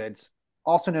 Give me the goods.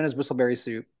 Also known as whistleberry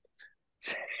soup.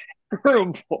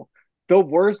 Terrible. The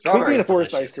worst cookie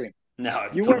horse ice cream. No,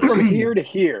 it's you went from here to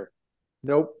here.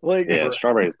 Nope.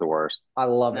 Strawberry is the worst. I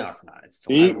love it. No, it's not. It's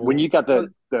delicious. When you got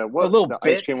the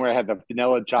ice cream where it had the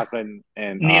vanilla, chocolate,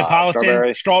 and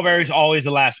Neapolitan, strawberry's always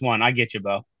the last one. I get you,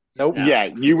 Bo. Nope. No. Yeah,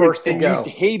 you First would. You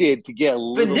hated to get a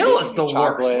little Vanilla's bit the of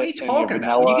worst. What are you talking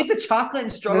about? When you get the chocolate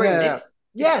and strawberry mixed,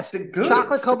 yes, the goods.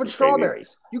 Chocolate covered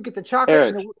strawberries. You get the chocolate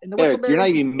Eric, and the whistleberry. You're not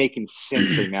even making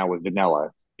sense right now with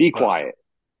vanilla. Be quiet.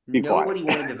 Nobody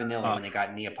wanted the vanilla when they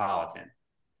got Neapolitan.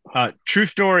 True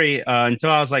story. Until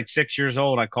I was like 6 years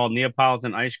old, I called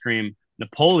Neapolitan ice cream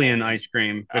Napoleon ice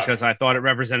cream because I thought it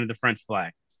represented the French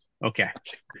flag. Okay.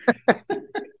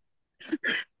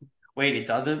 Wait, it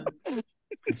doesn't?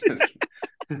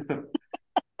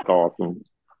 Awesome.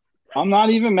 I'm not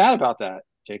even mad about that,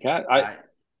 J-Cat.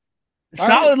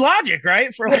 Solid logic,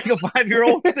 right? For like a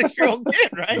 5-year-old, 6-year-old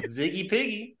kid, right? Ziggy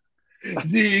Piggy.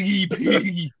 Ziggy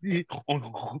Piggy.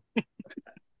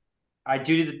 I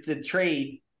do the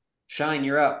trade. Shine,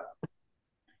 you're up.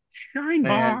 Shine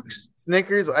box.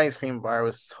 Snickers ice cream bar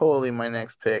was totally my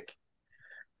next pick.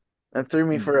 That threw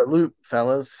me for a loop,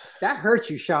 fellas. That hurt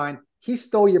you, Shine. He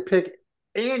stole your pick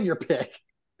and your pick.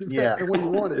 Yeah. And what you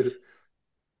wanted.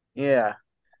 Yeah.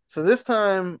 So this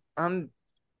time I'm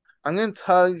gonna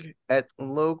tug at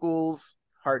locals'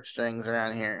 heartstrings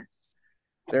around here.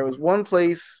 There was one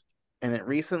place, and it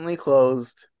recently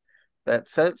closed, that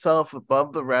set itself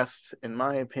above the rest, in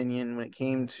my opinion, when it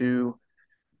came to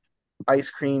ice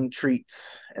cream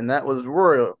treats, and that was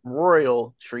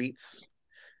Royal Treats,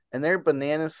 and their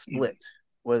banana split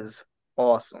was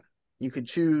awesome. You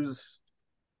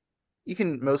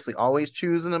can mostly always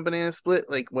choose in a banana split,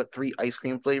 like what 3 ice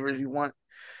cream flavors you want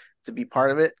to be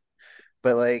part of it,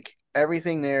 but like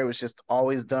everything there was just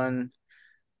always done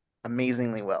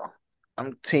amazingly well.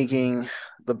 I'm taking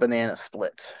the banana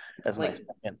split as my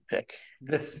second pick.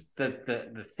 The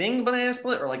thing banana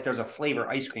split, or like there's a flavor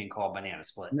ice cream called banana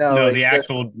split? No, like the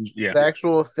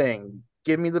actual thing.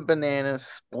 Give me the banana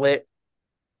split.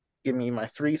 Give me my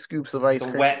 3 scoops of ice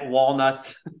cream. Wet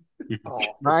walnuts.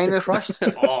 Minus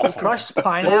the crushed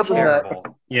pineapple.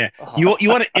 Terrible. Yeah. You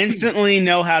want to instantly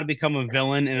know how to become a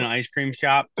villain in an ice cream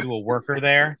shop to a worker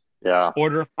there? Yeah.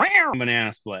 Order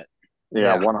banana split.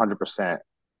 Yeah, 100%.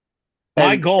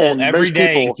 My goal every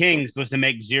day in Kings was to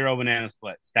make 0 banana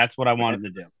splits. That's what I wanted to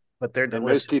do. But they're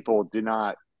delicious. Most people do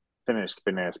not finish the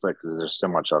banana split because there's so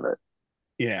much of it.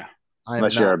 Yeah.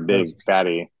 Unless you're a big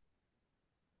fatty.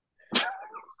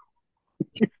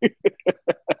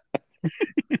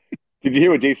 Did you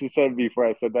hear what Jason said before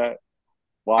I said that?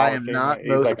 I am not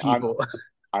most people.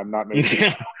 I'm not most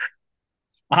people.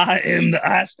 I am the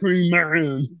ice cream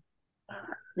man.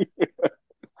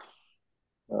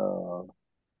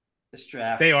 This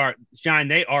draft. They are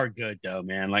good though,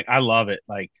 man. Like I love it.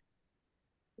 Like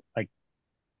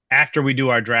after we do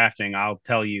our drafting, I'll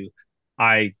tell you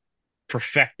I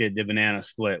perfected the banana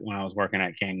split when I was working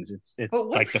at Kings. It's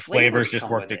like the flavors just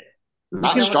worked.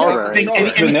 Not strawberry.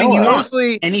 It's vanilla.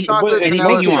 Mostly chocolate, it's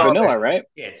vanilla, mostly vanilla, right?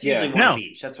 Yeah, it's usually one of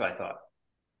each. That's what I thought.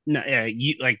 No, yeah,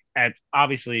 you like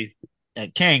obviously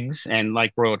at Kings and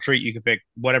like Royal Treat, you could pick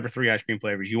whatever 3 ice cream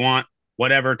flavors you want,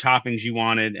 whatever toppings you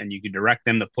wanted, and you could direct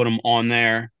them to put them on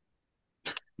there.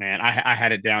 Man, I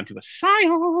had it down to a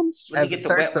science. Let me get the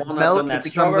wet walnuts on that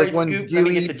strawberry scoop. Let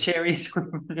me get the cherries.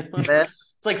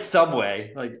 It's like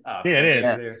Subway. Like, it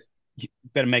is. You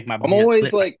better make my. I'm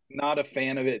always like not a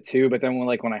fan of it too, but then when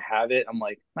I have it, I'm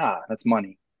like, that's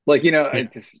money. Like I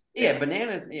just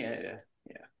bananas. Yeah.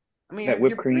 I mean,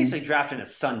 you're basically drafting a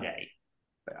sundae.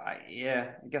 But I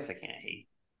guess I can't hate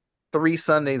 3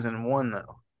 Sundays in one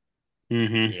though.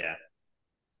 Mm-hmm. Yeah.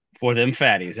 For them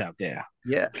fatties out there.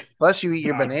 Yeah. Plus you eat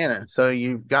your banana, so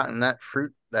you've gotten that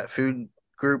food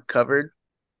group covered.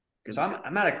 So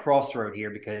I'm at a crossroad here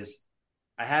because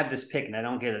I have this pick and I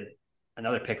don't get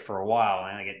another pick for a while,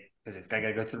 and I get because I got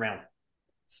to go through round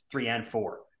 3 and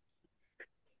 4.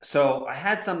 So I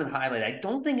had something highlighted. I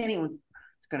don't think anyone's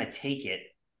going to take it,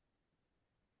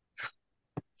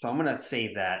 So I'm gonna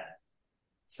save that.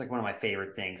 It's like one of my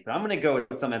favorite things, but I'm gonna go with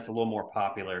something that's a little more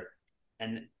popular.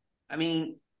 And I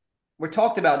mean, we're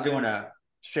talked about doing a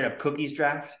straight up cookies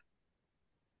draft,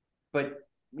 but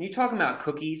when you're talking about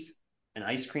cookies and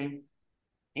ice cream,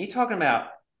 and you're talking about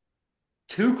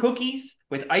 2 cookies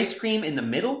with ice cream in the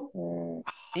middle,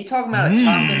 and you're talking about a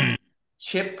chocolate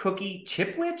chip cookie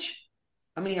chipwich.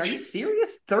 I mean, are you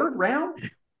serious? 3rd round?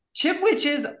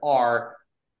 Chipwiches are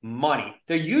money.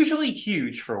 They're usually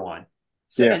huge for one.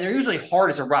 So and they're usually hard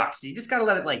as a rock. So you just gotta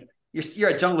let it like you're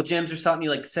at Jungle Gyms or something.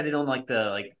 You like set it on like the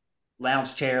like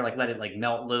lounge chair, like let it like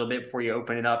melt a little bit before you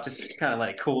open it up. Just kind of let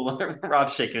it cool.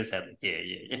 Rob's shaking his head like,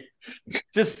 yeah.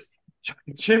 Just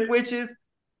chipwiches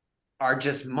are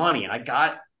just money.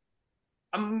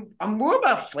 I'm more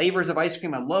about flavors of ice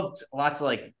cream. I love lots of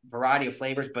like variety of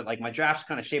flavors, but like my draft's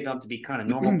kind of shaping up to be kind of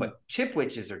normal. But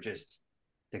chipwiches are just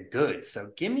the good. So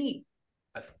give me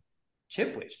a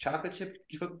chipwich, chocolate chip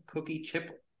cookie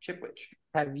chipwich.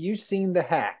 Have you seen the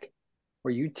hack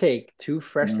where you take 2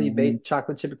 freshly baked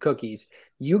chocolate chip cookies,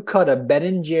 you cut a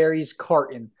Ben & Jerry's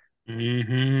carton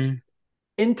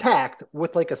intact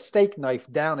with like a steak knife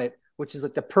down it, which is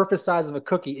like the perfect size of a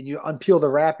cookie, and you unpeel the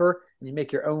wrapper and you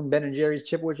make your own Ben & Jerry's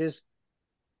chipwiches?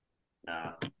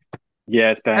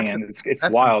 Yeah, it's banging. It's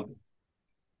wild.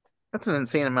 That's an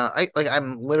insane amount.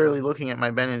 I'm literally looking at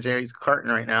my Ben & Jerry's carton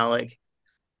right now. Like,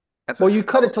 you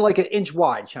cut it to like an inch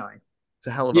wide, Shine. It's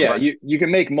a hell of a Yeah, you can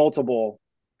make multiple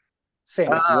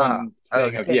sandwiches. One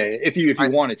thing of if you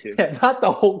wanted to. Yeah, not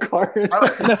the whole carton. I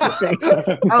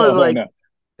was like,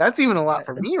 that's even a lot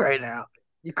for me right now.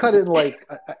 You cut it in like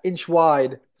an inch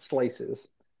wide slices.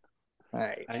 All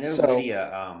right. I know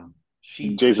Lydia.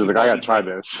 Jason's like, I gotta try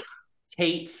this.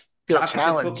 Tate's chocolate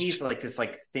chip cookies, like this,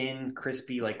 like thin,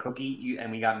 crispy, like cookie.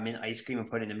 And we got mint ice cream and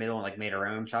put it in the middle and like made our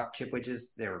own chocolate chip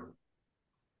widgets. They were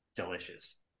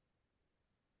delicious.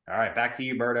 All right, back to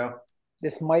you, Berto.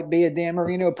 This might be a Dan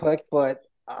Marino pick, but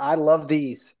I love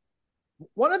these.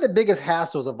 One of the biggest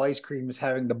hassles of ice cream is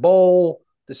having the bowl,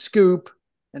 the scoop,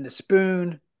 and the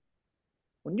spoon.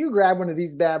 When you grab one of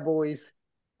these bad boys,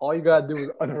 all you gotta do is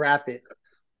unwrap it.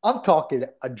 I'm talking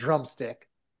a drumstick,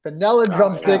 vanilla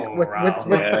drumstick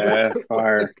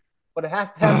but it has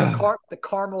to have the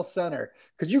caramel center,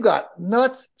 because you got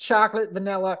nuts, chocolate,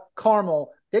 vanilla,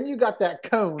 caramel. Then you got that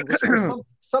cone, which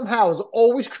somehow is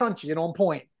always crunchy and on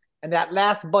point. And that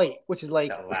last bite, which is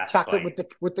like chocolate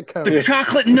with the cone. The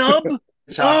chocolate nub?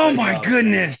 Oh my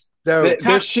goodness.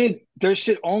 There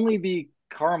should only be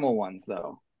caramel ones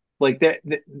though. Like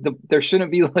there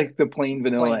shouldn't be like the plain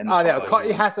vanilla. And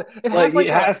it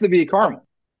has to be caramel.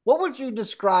 What would you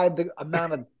describe the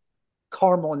amount of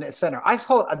caramel in the center? I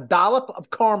call it a dollop of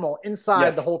caramel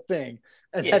inside the whole thing.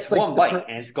 And it's like one bite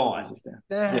and it's gone.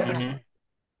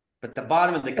 But the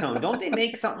bottom of the cone, don't they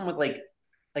make something with like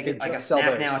a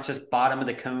snack now? It's just bottom of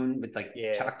the cone with like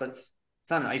chocolates. It's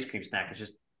not an ice cream snack. It's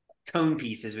just cone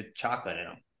pieces with chocolate in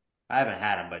them. I haven't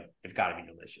had them, but they've got to be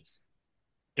delicious.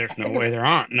 There's no way they're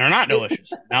not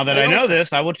delicious. Now that I know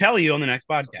this, I will tell you on the next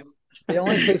podcast. They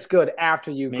only taste good after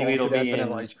you go into that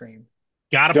vanilla ice cream.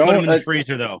 Got to put them in the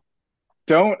freezer though.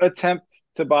 Don't attempt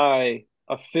to buy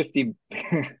a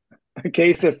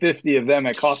case of 50 of them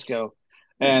at Costco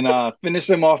and finish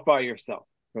them off by yourself,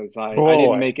 because I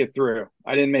didn't make it through.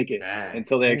 I didn't make it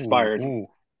until they expired.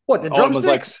 What, the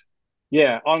drumsticks?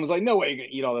 Autumn was like, no way you're going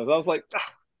to eat all those. I was like,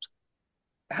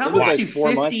 how much do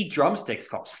 50 drumsticks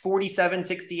cost?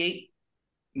 $47.68?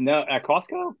 No, at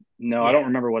Costco? No, I don't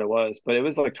remember what it was, but it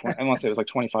was like I want to say it was like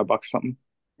 $25 or something.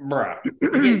 Bruh.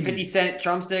 You get 50-cent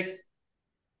drumsticks?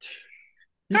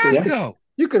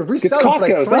 You could resell it for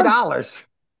like $3.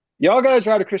 Y'all got to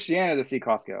drive to Christiana to see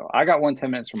Costco. I got 10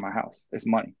 minutes from my house. It's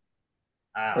money.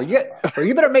 Or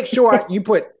you better make sure you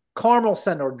put caramel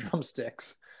center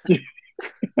drumsticks.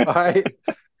 All right.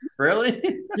 Really?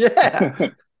 Yeah.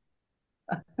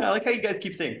 I like how you guys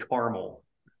keep saying caramel.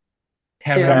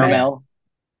 Caramel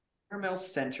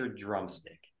centered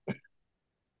drumstick.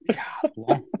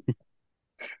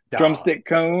 Drumstick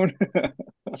cone.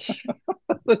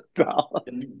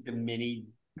 the mini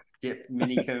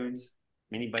cones,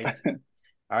 mini bites.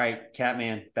 All right,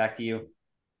 Catman, back to you.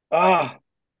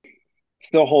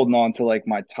 Still holding on to like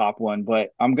my top one, but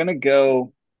I'm gonna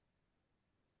go.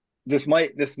 This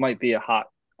might be a hot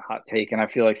take, and I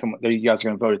feel like you guys are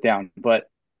gonna vote it down, but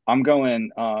I'm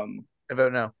going. I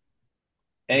vote no.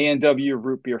 A&W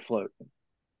root beer float.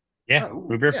 Yeah,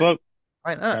 root beer float.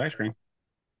 Why not? Ice cream.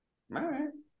 All right.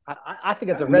 I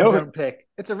think it's a red zone pick.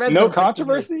 It's a red zone. No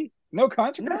controversy. No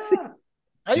controversy.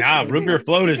 Nah, root beer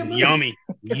float is yummy.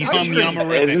 Yum.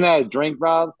 Isn't that a drink,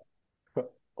 Rob?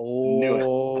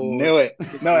 Oh, Knew it.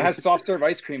 No, it has soft serve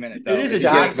ice cream in it, though. It is a if you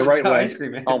get drink. it the It's right got way. ice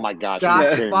cream in it. Oh my gosh, Shots you're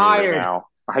kidding me fired. right now.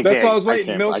 That's all I was I waiting.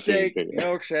 can't Milkshake, do it.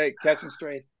 milkshake, catching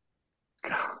straight.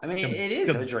 I mean, it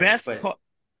is a drink, but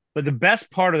But the best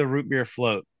part of the root beer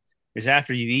float is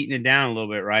after you've eaten it down a little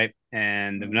bit, right?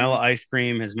 And the vanilla ice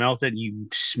cream has melted. You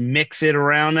mix it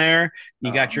around there.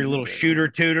 You got your it's little the best. shooter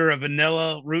tooter of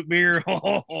vanilla root beer.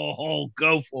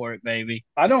 Go for it, baby.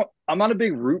 I'm not a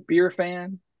big root beer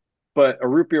fan, but a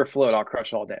root beer float I'll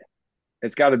crush all day.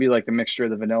 It's got to be like the mixture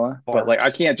of the vanilla, but like I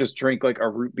Barks. can't just drink like a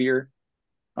root beer.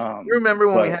 You remember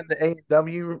when we but had the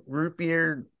A&W root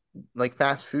beer like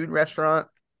fast food restaurant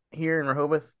here in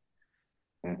Rehoboth?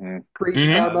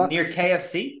 Pre-Starbucks. Near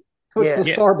KFC? What's the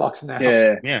Yeah. Starbucks now?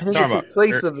 yeah, Yeah, I think it's Starbucks. the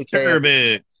place of the KFC.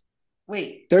 Starbucks.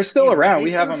 Wait, they're still around. they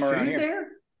We have serve them around food here. there?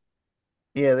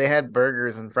 Yeah, they had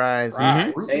burgers and fries.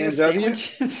 Fries. Root beer A&W?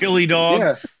 sandwiches? Chili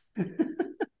dogs. Yeah,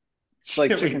 it's like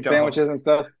Chili chicken dogs. sandwiches and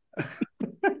stuff.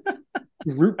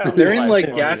 Root I don't beer They're know in why like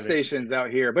it's gas funny to me. stations out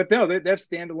here, but no, they have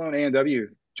standalone A&W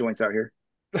joints out here.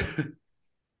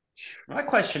 My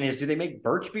question is, do they make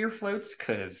birch beer floats?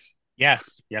 Because Yes,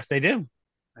 they do.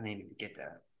 I need to get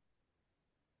that.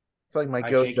 It's like my All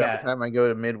right, go-to J-Cat. every time I go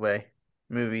to Midway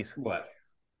movies. What?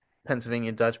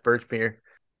 Pennsylvania Dutch birch beer.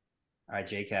 All right,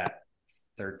 J-Cat,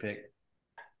 third pick.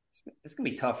 It's going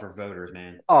to be tough for voters,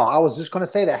 man. Oh, I was just going to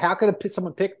say that. How could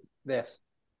someone pick this?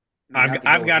 I've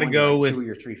got to go with two of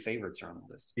your three favorites are on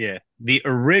the list. Yeah, the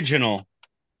original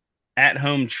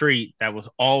at-home treat that was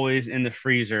always in the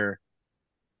freezer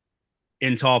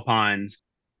in Tall Pines.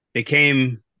 They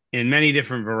came in many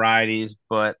different varieties,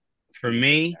 but for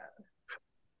me,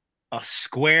 a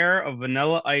square of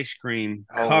vanilla ice cream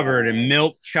covered in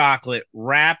milk chocolate,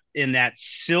 wrapped in that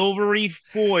silvery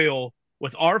foil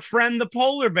with our friend the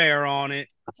polar bear on it.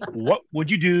 What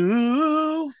would you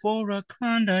do for a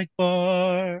Klondike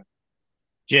bar?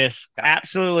 Just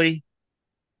absolutely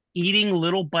eating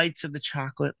little bites of the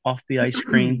chocolate off the ice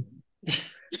cream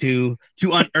to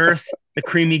unearth the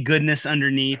creamy goodness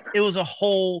underneath. It was a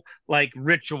whole like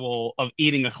ritual of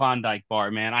eating a Klondike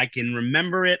bar, man. I can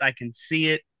remember it. I can see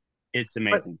it. It's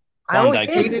amazing. I always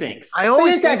Two hated, things. I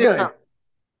always ain't that hated good. how,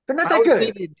 They're not I that always good.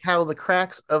 hated how the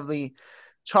cracks of the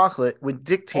chocolate would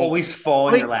dictate. Always fall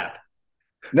in your Wait. lap.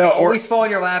 No, or Always fall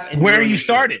in your lap. And Where ruin you your shirt.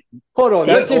 started. Hold on.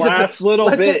 that Let Jason, last little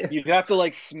let bit, Ja- you'd have to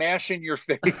like smash in your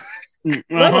face. let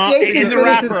Jason In the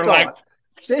finish his wrapper, thought. like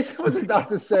Jason was about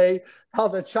to say how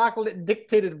the chocolate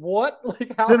dictated what?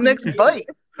 Like how the he next ate bite.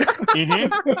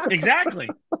 exactly.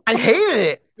 I hated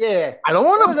it. Yeah. I don't It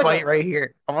want was to like bite a- right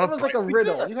here. I It want to was like a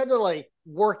riddle. You had to like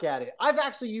work at it. I've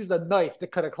actually used a knife to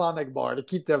cut a Klondike bar to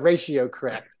keep the ratio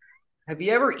correct. Have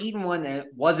you ever eaten one that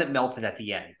wasn't melted at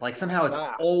the end? Like somehow it's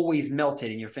Wow. always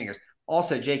melted in your fingers.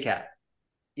 Also, J-Cat,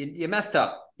 you messed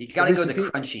up. You got to go with the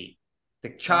Reese's crunchy, the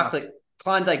chocolate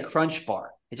Klondike Crunch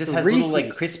Bar. It just The has little like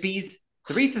Reese's. Crispies.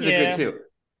 The Reese's are Yeah. good too.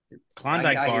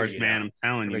 Klondike I hear bars, you man. now. I'm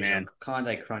telling you, Original man.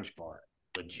 Klondike Crunch Bar,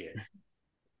 legit.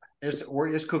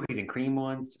 There's cookies and cream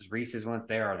ones. There's Reese's ones.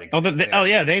 They are the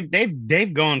Yeah,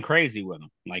 they've gone crazy with them.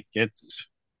 Like it's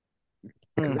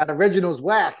Because that original's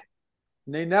whack.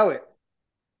 And they know it.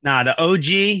 the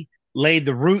OG laid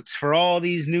the roots for all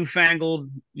these newfangled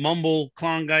mumble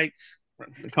Klondikes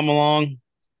to come along.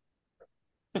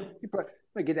 You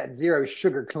probably get that zero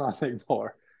sugar Klondike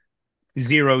bar.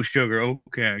 Zero sugar.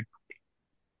 Okay.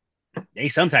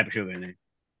 There's some type of sugar in there.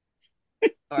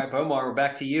 All right, Bomar, we're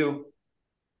back to you.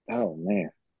 Oh man,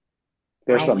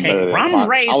 there's something Okay, better than rum I'll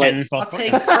raisins. I'll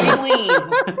take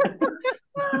praline.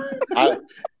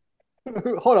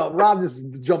 Hold on. Rob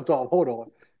just jumped off. Hold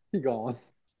on. Keep going.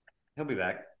 He'll be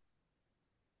back.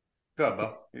 Go ahead,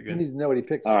 Bo. You're He good. needs to know what he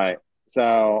picks. All right,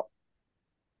 so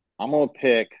I'm gonna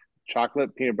pick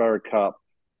chocolate peanut butter cup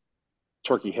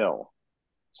Turkey Hill.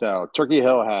 So Turkey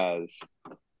Hill has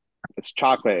it's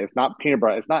chocolate. It's not peanut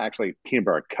butter. It's not actually peanut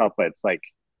butter cup, but it's like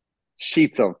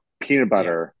sheets of peanut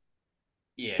butter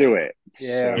Yeah. through it. It's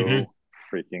Yeah. so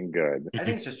freaking good. I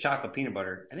think it's just chocolate peanut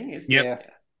butter. I think it's Yep.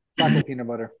 Yeah. Chocolate peanut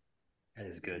butter. That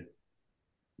is good.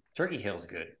 Turkey Hill's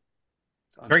good.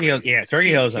 It's Turkey Hill, underrated. yeah, It's Turkey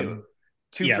cheap, Hill's too.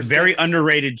 Two yeah, for very $6.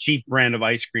 underrated cheap brand of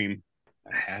ice cream.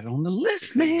 I had it on the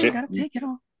list, man. Ja- Gotta take it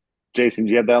off. Jason,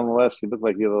 do you have that on the list? You look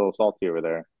like you're a little salty over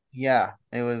there. Yeah,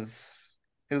 it was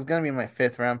gonna be my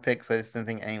 5th round pick, so I just didn't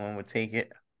think anyone would take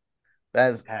it.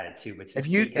 That's Had it too, but if since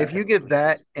you J-Cat if you picked get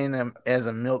that Reese's. in as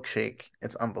a milkshake,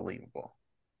 it's unbelievable.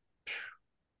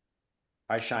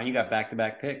 All right, Sean, you got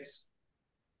back-to-back picks.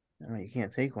 I mean, you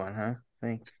can't take one, huh?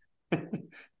 Thanks.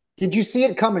 Did you see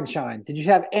it coming, Shine? Did you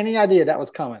have any idea that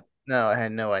was coming? No, I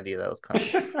had no idea that was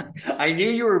coming. I knew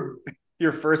you were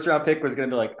Your first round pick was going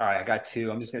to be like, all right, I got 2.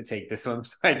 I'm just going to take this one.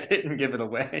 So I didn't give it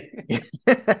away.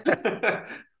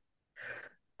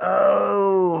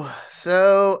 Oh,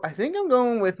 so I think I'm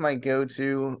going with my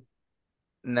go-to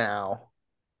now.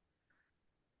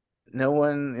 No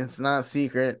one, it's not a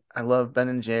secret. I love Ben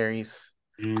and Jerry's,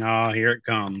 No, here it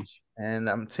comes. and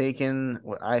I'm taking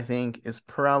what I think is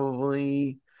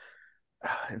probably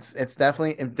it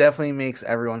definitely makes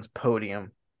everyone's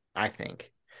podium, I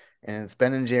think. And it's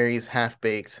Ben and Jerry's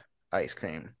half-baked ice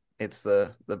cream. It's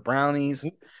the brownies,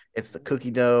 it's the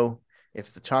cookie dough,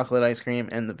 it's the chocolate ice cream,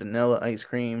 and the vanilla ice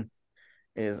cream.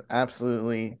 It is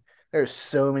absolutely there's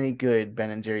so many good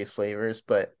Ben and Jerry's flavors,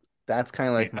 but that's kind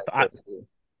of like my go-to.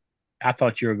 I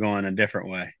thought you were going a different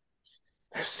way.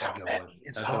 There's so Good many. one.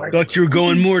 It's That's a hard. really Thought you were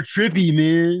going more trippy,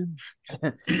 man.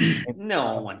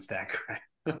 No one wants that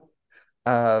crap.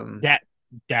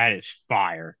 That is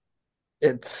fire.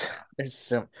 It's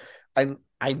so I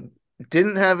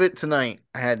didn't have it tonight.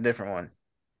 I had a different one,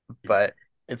 but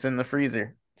it's in the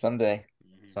freezer someday.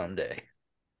 Someday.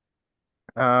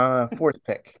 Fourth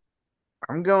pick.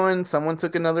 Someone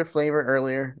took another flavor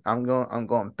earlier. I'm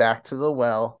going back to the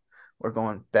well. We're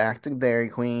going back to Dairy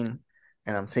Queen,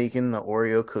 and I'm taking the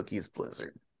Oreo cookies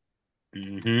blizzard.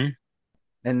 Mm-hmm.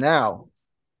 And now,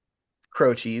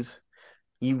 Crochies,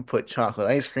 you put chocolate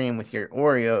ice cream with your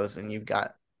Oreos, and you've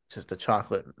got just a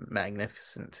chocolate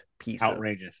magnificent piece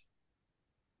Outrageous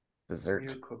of dessert.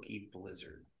 Oreo cookie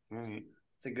blizzard. All right.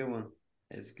 It's a good one.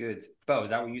 It's good. Bo, is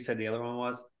that what you said the other one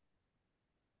was?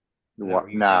 What?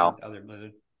 No. Other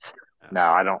blizzard? No,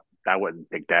 I don't. I wouldn't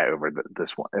pick that over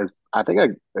this one. I think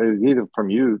it was either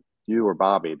from you or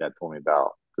Bobby that told me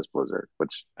about this blizzard.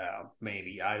 Which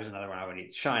maybe there's another one I would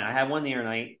eat. Shine. I had one the other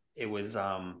night. It was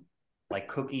like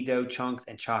cookie dough chunks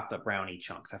and chocolate brownie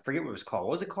chunks. I forget what it was called.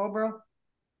 What was it called, bro?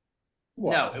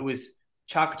 What? No, it was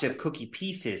chocolate chip cookie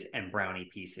pieces and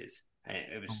brownie pieces. And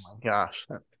it was oh my gosh,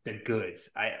 the goods.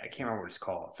 I can't remember what it's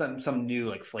called. Some new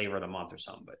like flavor of the month or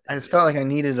something. But I just felt like I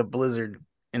needed a blizzard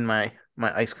in my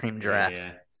ice cream draft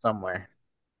somewhere.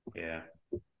 Yeah.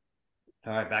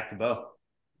 All right, back to Bo.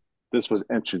 This was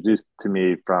introduced to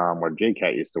me from where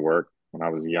J-Cat used to work when I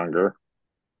was younger.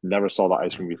 Never saw the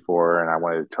ice cream before, and I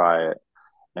wanted to try it.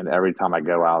 And every time I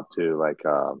go out to like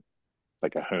a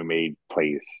homemade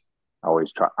place, I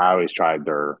always tried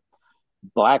their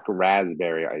black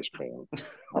raspberry ice cream.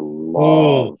 I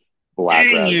love black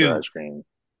raspberry ice cream.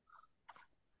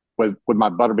 With my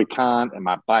butter pecan and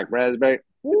my black raspberry,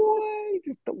 I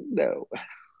just don't know.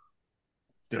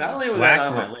 Not only was that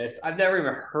on my list, I've never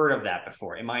even heard of that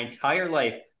before. In my entire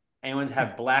life, anyone's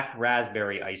had black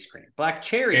raspberry ice cream. Black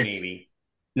cherry, maybe.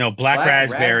 No, black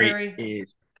raspberry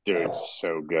is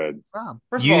so good.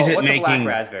 First of all, what's a black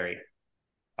raspberry?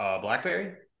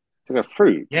 Blackberry? It's like a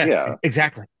fruit. Yeah.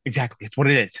 Exactly. It's what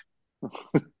it is.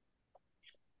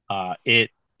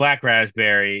 Black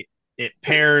raspberry. It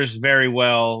pairs very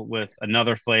well with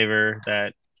another flavor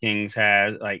that King's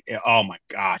has. Oh my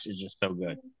gosh, it's just so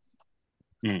good.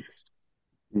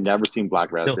 Never seen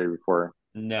black raspberry before.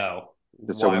 No.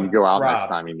 So when you go out next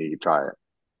time, you need to try it.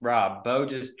 Rob, Bo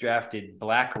just drafted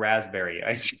black raspberry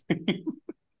ice cream.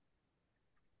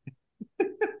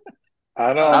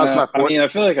 I don't know. I mean, I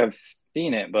feel like I've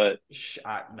seen it, but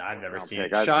I've never seen it.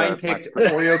 Shine picked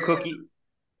Oreo cookie.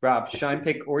 Rob, Shine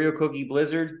picked Oreo cookie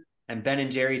blizzard and Ben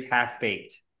and Jerry's half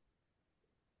baked.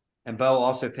 And Bo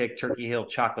also picked Turkey Hill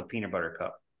chocolate peanut butter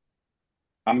cup.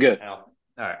 I'm good. All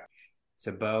right.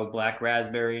 So Bo, black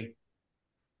raspberry.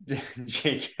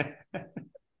 Jake.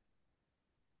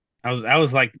 That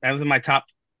was in my top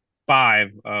 5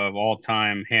 of all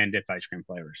time hand dipped ice cream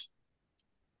flavors.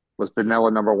 Was vanilla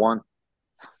number 1?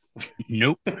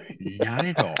 Nope, not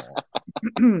at all.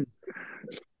 Getting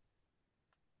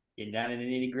down in the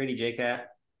nitty gritty, J-Cat.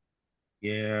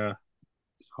 Yeah,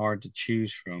 it's hard to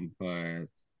choose from, but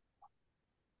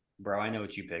bro, I know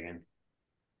what you're picking.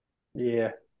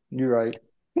 Yeah, you're right.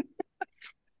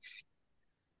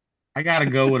 I gotta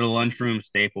go with a lunchroom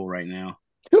staple right now.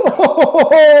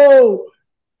 Oh!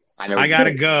 I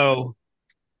gotta go.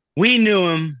 We knew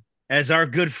him as our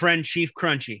good friend Chief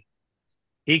Crunchy.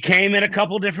 He came in a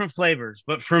couple different flavors,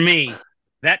 but for me,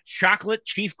 that chocolate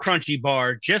Chief Crunchy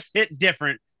bar just hit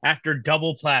different after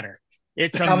double platter.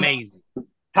 It's amazing.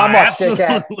 How much,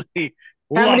 J-Cat?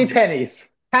 How many pennies?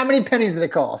 How many pennies did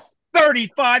it cost?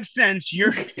 35 cents.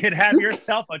 You could have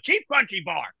yourself a Chief Crunchy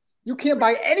bar. You can't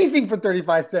buy anything for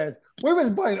 35 cents. Where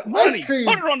was buying ice cream?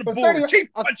 Put it on the board. Chief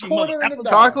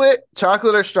Crunchy.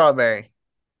 Chocolate or strawberry?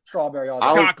 Strawberry.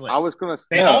 Chocolate. I was going to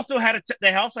say. They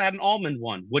also had an almond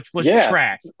one, which was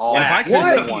trash. If I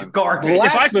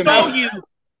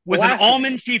with an last one.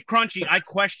 almond chief crunchy, I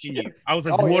question you. I was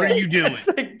like, Oh, what yeah. are you doing? It's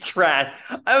like trash.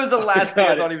 That was the last thing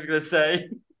I thought he was going to say.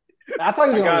 I thought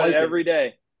he I was gonna got like it every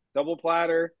day. Double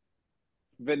platter,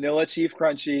 vanilla chief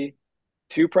crunchy,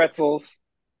 2 pretzels.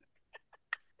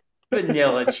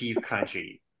 Vanilla Chief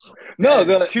Country. No,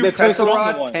 That is the 2 toasted pretzel almond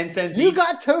rods, one. 10 cents You each.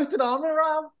 got toasted almond,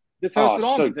 Rob? The toasted so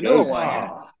almond, vanilla good, one. man.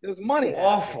 Yeah. It was money.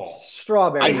 Awful.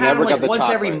 Strawberry. I I had them never got like the once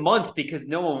every chocolate. month because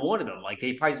no one wanted them. Like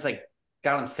they probably just like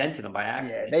got them sent to them by Yeah,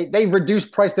 accident. they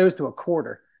reduced price those to a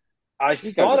quarter. I You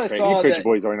guys thought are I crazy. You saw crazy that.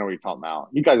 boys don't know what you're talking about.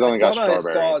 You guys I only got thought I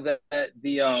strawberry. saw that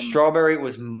the Strawberry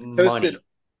was toasted money.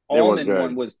 almond good.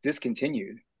 one was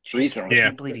discontinued Jake, recently. I Yeah.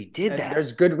 can't believe you did And that.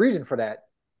 there's good reason for that.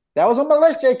 That was on my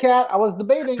list, J Cat. I was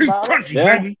debating Chief about it. crunchy,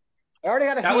 Yeah. baby. I already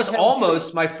had a That was handheld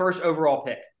almost my first overall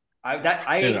pick.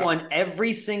 I ate Yeah. one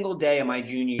every single day of my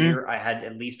junior year. I had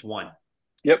at least one.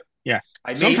 Yep. Yeah.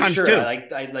 I made Sometimes sure. two. I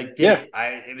did. Yeah.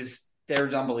 It was they were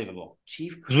unbelievable.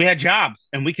 Chief, Because we had jobs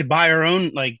and we could buy our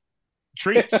own like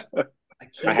treats. I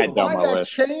can't had You done find my that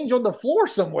list. change on the floor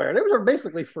somewhere. Those are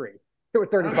basically free. They were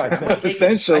 35 I might cents. take it.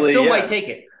 I Essentially, still yeah. might take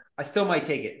it. I still might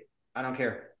take it. I don't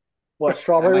care. What, I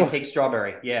strawberry? might take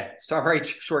strawberry. Yeah, strawberry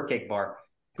shortcake bar.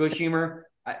 Good humor.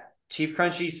 Chief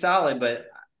Crunchy's solid, but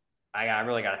I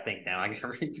really got to think now. I got to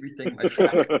rethink my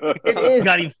draft. It is.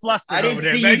 Got him flustered I didn't over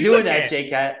there, see baby. you doing Look that, at it.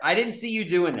 J-Cat. I didn't see you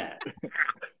doing that.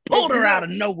 Pulled You her know- out of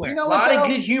nowhere. You A know lot what, of though?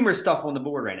 good humor stuff on the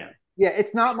board right now. Yeah,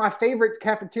 it's not my favorite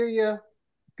cafeteria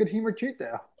good humor treat,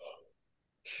 though.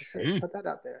 Just put that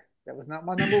out there. That was not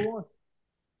my number one.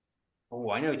 Oh,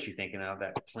 I know what you're thinking of.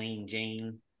 That plain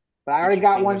Jane. But I already Get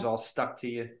your got one. fingers all stuck to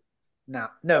you. No.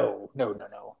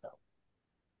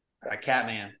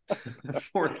 Catman.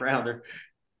 4th rounder.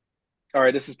 All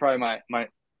right, this is probably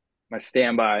my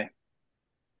standby.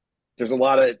 There's a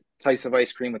lot of types of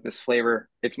ice cream with this flavor.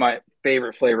 It's my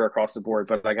favorite flavor across the board,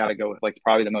 but I got to go with like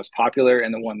probably the most popular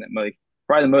and the one that like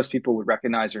probably the most people would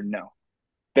recognize or know.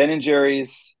 Ben and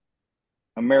Jerry's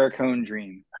Americone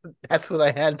Dream. That's what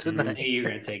I had I tonight. knew you were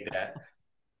going to take that.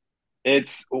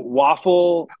 It's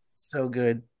waffle So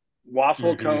good.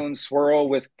 cone swirl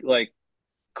with like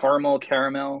caramel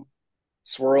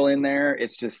swirl in there.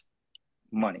 It's just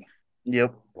money.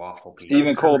 Yep. Waffle pizza.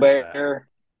 Stephen What's that? Colbert.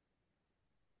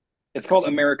 It's called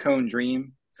Americone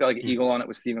Dream. It's got like an eagle on it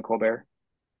with Stephen Colbert.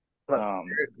 Look,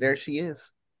 there she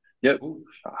is. Yep. Ooh.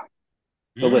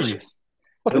 Delicious.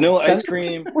 What's Vanilla it, ice censor-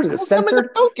 cream. What is it, Come into censored?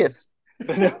 focus.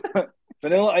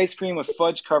 Vanilla ice cream with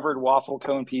fudge covered waffle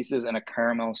cone pieces and a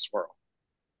caramel swirl.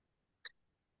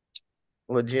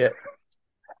 Legit.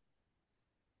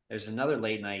 There's another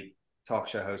late night talk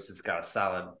show host that's got a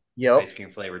solid Yep. ice cream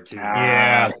flavor too.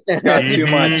 Yeah. It's got too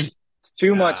Mhm. much. It's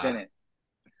too much in it.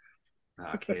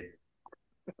 Nah, kid.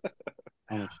 I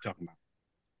don't know what you're talking about.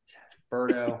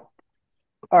 Birdo.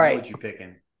 All right. What you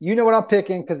picking? You know what I'm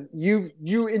picking because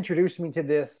you introduced me to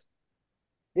this.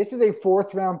 This is a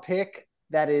 4th round pick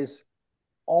that is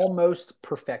almost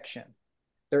perfection.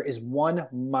 There is one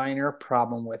minor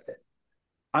problem with it.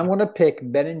 I'm going to pick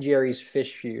Ben and Jerry's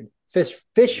fish food.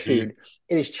 Fish food.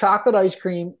 It is chocolate ice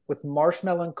cream with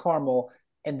marshmallow and caramel,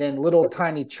 and then little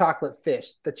tiny chocolate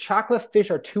fish. The chocolate fish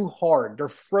are too hard; they're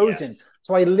frozen. Yes.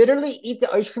 So I literally eat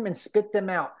the ice cream and spit them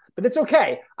out. But it's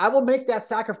okay. I will make that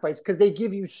sacrifice because they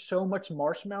give you so much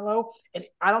marshmallow, and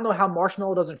I don't know how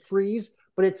marshmallow doesn't freeze,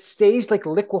 but it stays like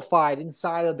liquefied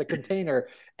inside of the container.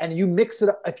 And you mix it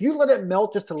up. If you let it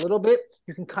melt just a little bit,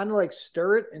 you can kind of like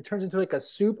stir it and it turns into like a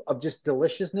soup of just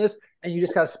deliciousness. And you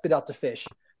just got to spit out the fish.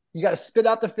 You got to spit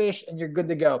out the fish and you're good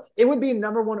to go. It would be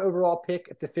number 1 overall pick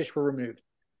if the fish were removed.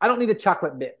 I don't need the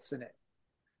chocolate bits in it.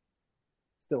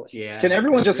 It's delicious. Yeah. Can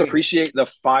everyone just Agreed. appreciate the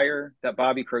fire that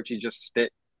Bobby Croce just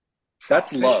spit?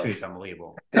 That's fish love. food's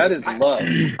unbelievable. That is love.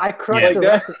 I crushed Like the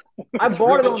that- rest. I It's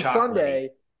bought it real on chocolatey. Sunday.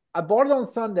 I bought it on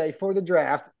Sunday for the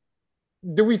draft.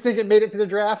 Do we think it made it to the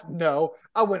draft? No.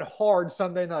 I went hard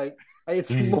Sunday night. I ate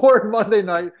some more Monday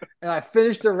night, and I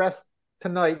finished the rest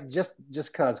tonight just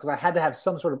because I had to have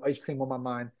some sort of ice cream on my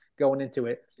mind going into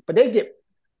it. But they get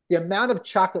the amount of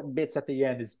chocolate bits at the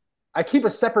end is. I keep a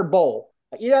separate bowl.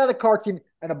 I eat out of the carton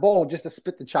and a bowl just to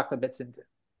spit the chocolate bits into.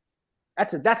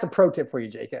 That's a pro tip for you,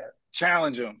 JK.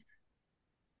 Challenge them.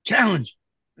 Challenge.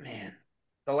 Man,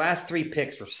 the last 3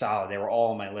 picks were solid. They were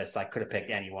all on my list. I could have picked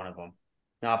any one of them.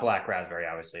 Not black raspberry,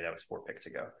 obviously. That was 4 picks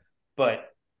ago. But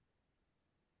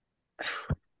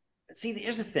see,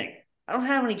 here's the thing. I don't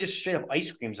have any just straight up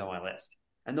ice creams on my list.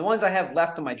 And the ones I have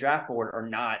left on my draft board are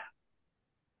not,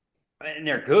 and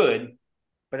they're good,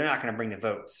 but they're not going to bring the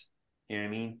votes. You know what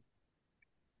I mean?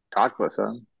 Chocolate,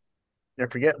 son. Yeah,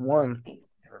 forget one.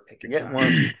 Never pick Forget chocolate.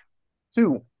 one.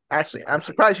 2. Actually, I'm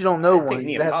surprised you don't know Pick one.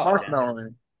 It has Neapolitan. marshmallow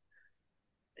in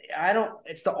it. I don't.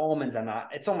 It's the almonds. I'm not.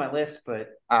 It's on my list, but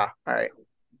all right.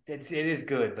 it is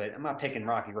good. But I'm not picking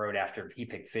Rocky Road after he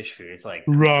picked fish food. It's like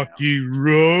Rocky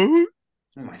Road.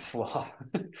 my sloth.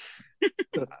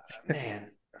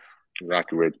 Man,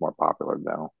 Rocky Road's more popular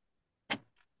now.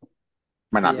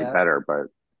 Might not be better, but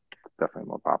definitely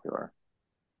more popular.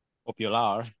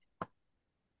 Popular.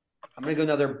 I'm gonna go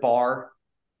another bar.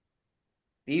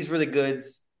 These were the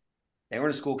goods. They were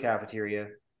in a school cafeteria.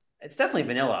 It's definitely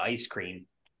vanilla ice cream,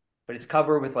 but it's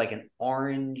covered with like an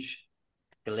orange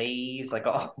glaze, like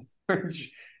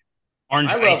orange. Orange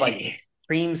I love icy. like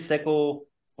creamsicle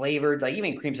flavored, like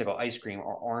even creamsicle ice cream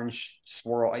or orange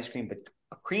swirl ice cream. But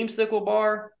a creamsicle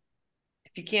bar,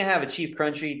 if you can't have a cheap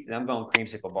crunchy, then I'm going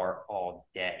creamsicle bar all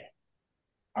day.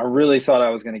 I really thought I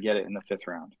was going to get it in the 5th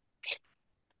round.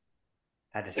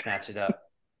 Had to snatch it up.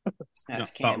 Snatch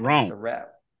Not Cam. wrong. It's a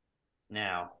wrap.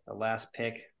 Now, the last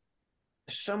pick.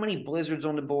 There's so many Blizzards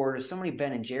on the board. There's so many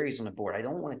Ben and Jerry's on the board. I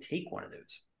don't want to take one of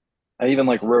those. I even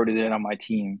wrote it in on my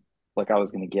team like I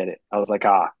was going to get it. I was like,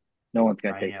 no one's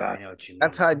going to take that. I know what you mean.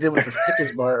 That's how I did with the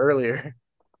Snickers bar earlier.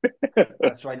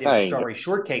 That's what I did with strawberry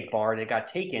shortcake bar that got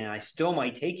taken, and I still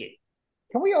might take it.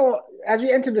 Can we all, as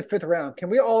we enter the 5th round,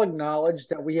 can we all acknowledge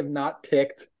that we have not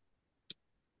picked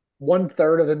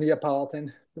 1/3 of the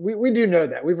Neapolitan? We do know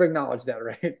that. We've acknowledged that,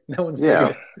 right? No one's picked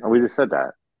it. We just said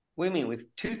that. What do you mean?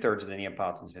 With 2/3 of the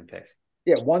Neapolitan's been picked.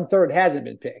 Yeah, 1/3 hasn't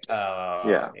been picked.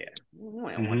 Yeah.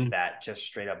 What's that? Just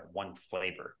straight up one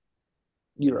flavor.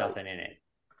 You're nothing in it.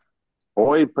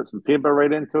 Boy, put some peanut butter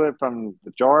right into it from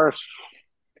the jar.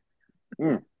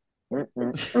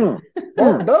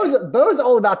 Bo's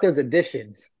all about those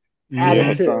additions.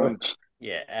 Added to.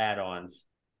 Yeah, add-ons.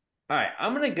 All right,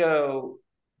 I'm gonna go.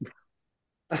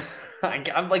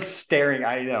 I'm like staring.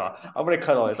 I know. I'm gonna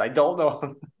cut all this. I don't know.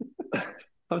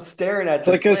 I'm staring at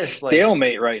this like a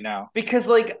stalemate right now. Because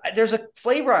there's a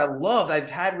flavor I love I've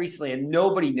had recently and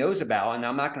nobody knows about, and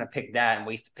I'm not gonna pick that and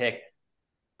waste a pick.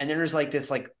 And then there's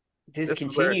this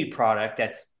discontinued product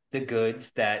that's the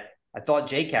goods that I thought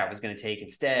JCat was gonna take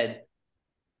instead.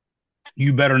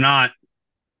 You better not.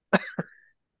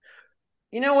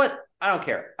 You know what? I don't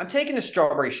care. I'm taking the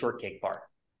strawberry shortcake bar.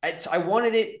 I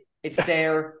wanted it. It's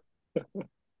there.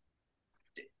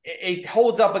 It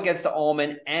holds up against the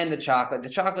almond and the chocolate. The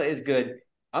chocolate is good.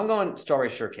 I'm going strawberry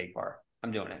shortcake bar.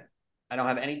 I'm doing it. I don't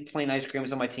have any plain ice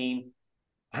creams on my team.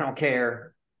 I don't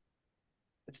care.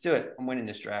 Let's do it. I'm winning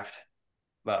this draft.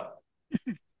 Bo,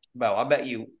 I'll bet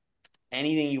you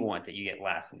anything you want that you get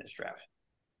last in this draft.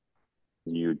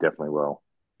 You definitely will.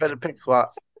 Better pick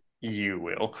flop. You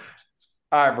will.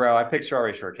 All right, bro. I picked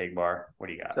strawberry shortcake bar. What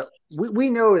do you got? So we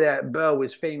know that Bo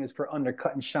is famous for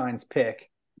undercutting Shine's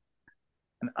pick.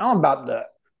 And I'm about to.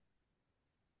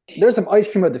 There's some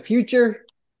ice cream of the future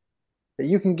that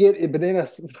you can get in banana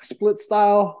split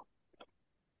style.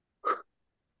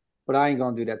 But I ain't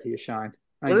going to do that to you, Shine.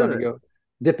 I ain't going to go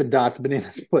Dippin' Dots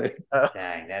banana split.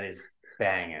 Dang, that is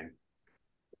banging.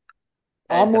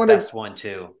 That's the best one,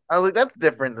 too. I was like, that's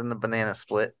different than the banana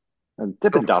split. And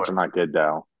Dippin' Dots are not good,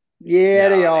 though. Yeah,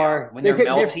 they are. When they're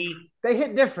melty. They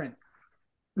hit different.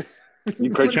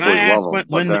 Can I ask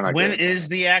when is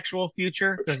the actual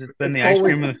future? Because it's been the ice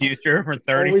cream of the future for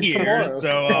 30 years. Tomorrow.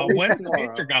 So when's the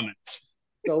future coming?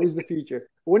 It's always the future.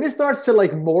 When it starts to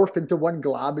morph into one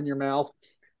glob in your mouth.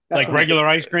 Like regular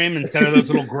ice cream instead of those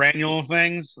little granule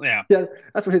things. Yeah. Yeah,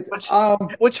 that's what it's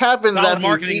which happens after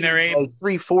marketing there, Abe.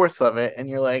 3/4 of it, and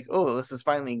you're like, oh, this is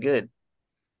finally good.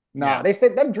 Nah, they stay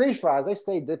them Dreams fries, they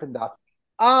stay Dippin' Dots.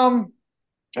 I've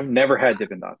never had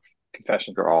Dippin' Dots.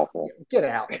 Confession. They're awful. Get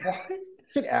out.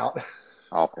 Get out.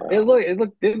 Awful.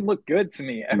 It didn't look good to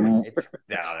me ever. It's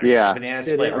banana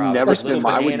split. I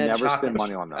would never spend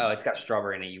money on that. Oh, it's got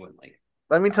strawberry in it. You wouldn't like it.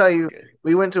 Let me tell you,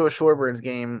 we went to a Shorebirds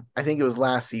game. I think it was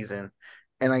last season,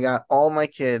 and I got all my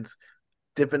kids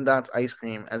Dippin' Dots ice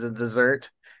cream as a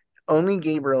dessert. Only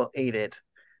Gabriel ate it.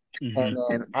 And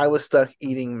then I was stuck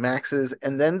eating Max's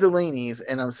and then Delaney's,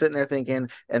 and I'm sitting there thinking,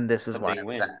 and this is why I'm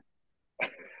fat.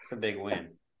 It's a big win.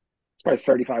 It's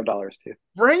probably $35 too.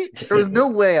 Right? There was no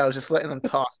way I was just letting them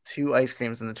toss 2 ice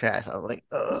creams in the trash. I was like,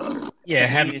 ugh. Yeah,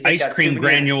 have ice cream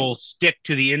granules stick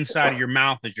to the inside of your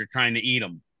mouth as you're trying to eat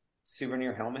them.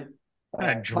 Souvenir helmet? What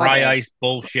kind of dry ice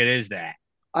bullshit is that?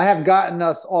 I have gotten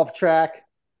us off track.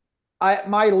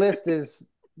 My list is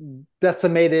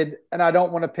decimated, and I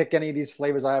don't want to pick any of these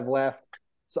flavors I have left.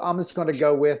 So I'm just going to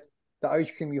go with the ice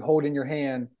cream you hold in your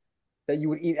hand that you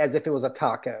would eat as if it was a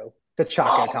taco. The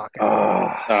Choco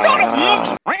Taco.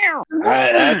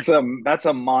 That's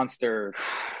a monster.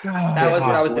 That was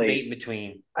what I was debating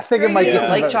between. I think it might be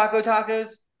like Choco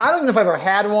Tacos. I don't know if I've ever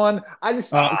had one. I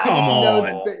just come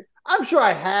on. I'm sure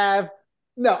I have,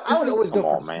 No, I would always go Come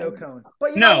for on, the snow man. cone.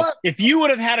 But you know No, what? if you would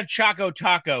have had a Choco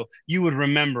Taco, you would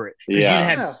remember it because you'd Yeah.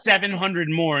 had No. 700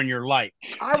 more in your life.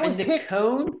 I would And the pick.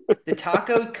 cone, the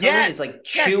taco cone Yes, is like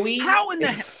yes. chewy. How in the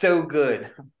It's hell? so good.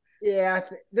 Yeah,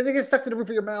 does it get stuck to the roof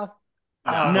of your mouth?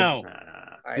 No.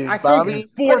 Dude, I Bobby,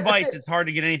 think 4 bites, it's hard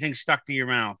to get anything stuck to your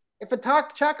mouth. if a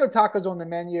Choco Taco's on the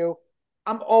menu,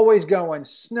 I'm always going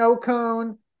snow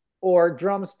cone or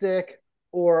drumstick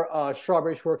or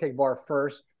strawberry shortcake bar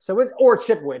first. So it's or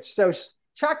chipwich. So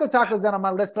Choco Taco's down on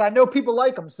my list, but I know people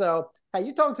like them. So hey,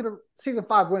 you talking to the season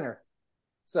 5 winner,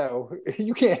 so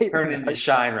you can't hate Turning into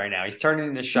shine right now. He's turning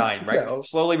into shine right No.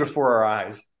 slowly before our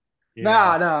eyes.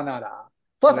 Nah.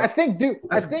 Plus, Yeah. I think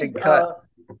That's a big cut.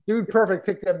 Dude Perfect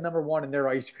picked them number 1 in their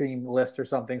ice cream list or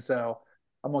something. So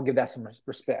I'm gonna give that some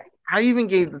respect. I even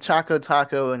gave the Choco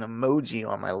Taco an emoji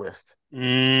on my list.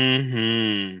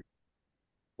 Mm-hmm.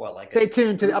 What, like Stay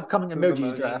tuned to the upcoming poop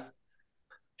emojis draft.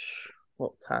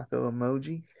 Little taco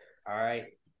emoji. All right.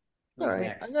 All Who's right,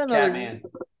 next? I got another- Catman.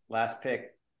 Last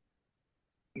pick.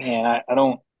 Man, I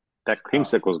don't. That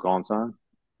creamsicle's gone, son.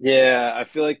 Yeah, Yes. I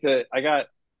feel like I got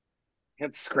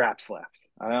scraps left.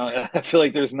 I don't. I feel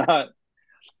like there's not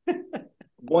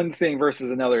one thing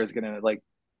versus another is gonna like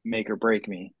make or break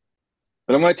me.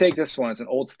 But I'm gonna take this one. It's an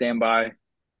old standby.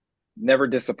 Never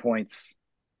disappoints.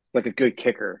 Like a good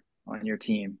kicker on your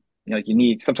team. You know,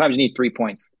 like sometimes you need 3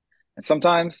 points, and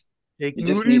sometimes Jake you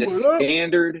just Moody, need a what up?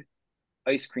 standard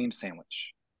ice cream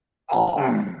sandwich.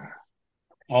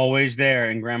 Always there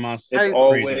in grandma's It's freezer.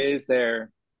 always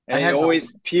there. I And had you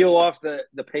always peel off the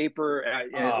paper,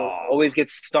 and it always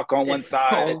gets stuck on one It's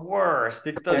side. the worst.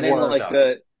 It does And then work. like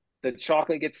the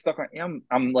chocolate gets stuck on.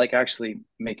 I'm like actually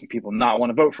making people not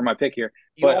want to vote for my pick here.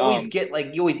 You But always get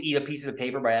like you always eat a piece of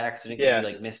paper by accident because Yeah. you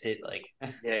like missed it. Like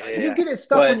yeah. You get it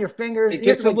stuck But on your fingers. it You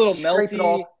have gets to, a like, little scrape it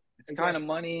melty. off. It's kind of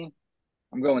money.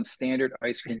 I'm going standard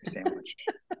ice cream sandwich.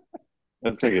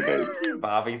 Let's take it big.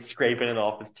 Bobby's scraping it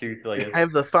off his tooth. Like I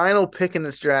have the final pick in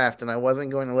this draft, and I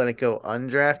wasn't going to let it go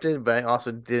undrafted, but I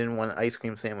also didn't want an ice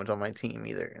cream sandwich on my team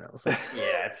either. And I was like,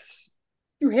 yeah, it's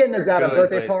You hitting those out at Good,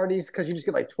 birthday but- parties because you just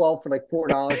get like 12 for like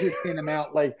 $4. You just hand them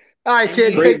out like, all right, And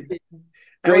kids, you- take these. and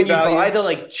when Great you value. buy the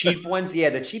like cheap ones,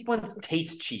 yeah, the cheap ones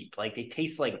taste cheap. Like they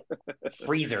taste like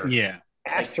freezer. Yeah.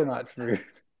 Astronaut food.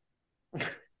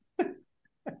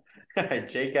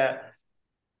 Jacob.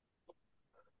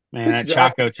 Man, This that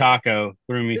draft- Choco Taco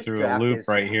threw me this through a draft loop is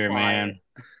right here, fire. man.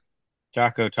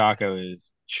 Choco Taco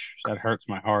that hurts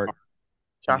my heart.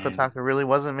 Choco Man. Taco really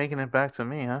wasn't making it back to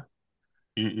me, huh?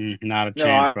 Not a No,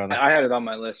 chance, brother. I had it on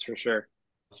my list for sure.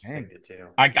 Picked it too.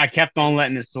 I kept on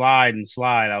letting it slide and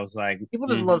slide. I was like, People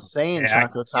just love saying Yeah, I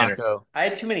Choco get her. Taco. I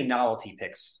had too many novelty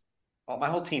picks. Well, my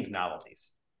whole team's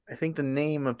novelties. I think the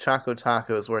name of Choco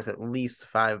Taco is worth at least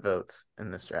 5 votes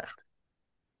in this draft.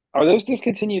 Are those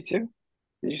discontinued too?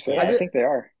 Did you say? Yeah. I think they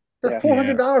are. They're Yeah.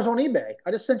 $400 on eBay.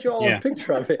 I just sent you all Yeah. a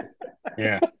picture of it.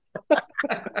 yeah.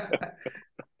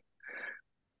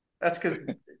 That's because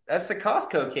that's the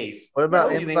Costco case. What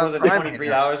about you think it was Amazon Prime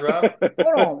 $23, Rob?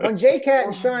 Hold on. When J-Cat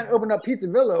and Shine open up Pizza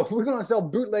Villa, we're going to sell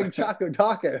bootleg Choco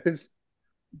Tacos.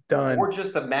 Done. Or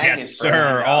just the magnets Yes, for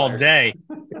sir. $9. All day.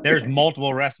 There's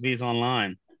multiple recipes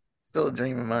online. Still a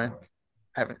dream of mine.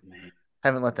 Haven't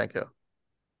let that go. All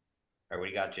right, what do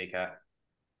you got, Jacob?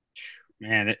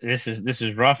 Man, this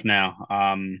is rough now.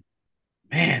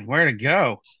 Man, where to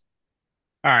go?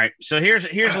 All right, so here's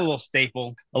a little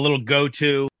staple, a little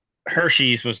go-to.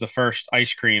 Hershey's was the first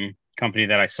ice cream company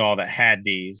that I saw that had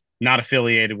these. Not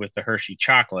affiliated with the Hershey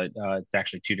chocolate. It's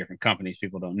actually 2 different companies.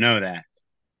 People don't know that.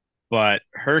 But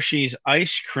Hershey's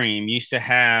ice cream used to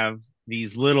have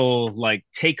these little like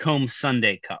take-home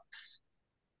sundae cups.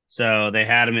 So they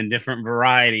had them in different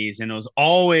varieties, and it was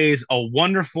always a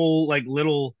wonderful like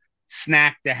little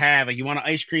snack to have. Like you want an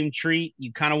ice cream treat,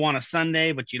 you kind of want a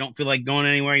sundae, but you don't feel like going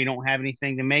anywhere. You don't have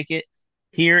anything to make it.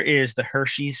 Here is the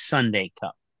Hershey's Sundae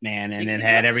cup, man, and Dixie it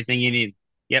had cups? everything you need.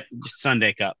 Yep, just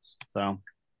Sundae cups. So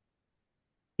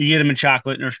you get them in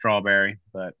chocolate and or strawberry,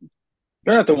 but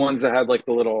They're not the ones that had like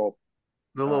the little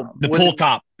The little the wooden- pull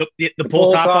top, the the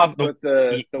pull top off the. with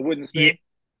the wooden spoon.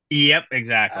 Yep, I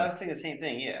exactly. was thinking the same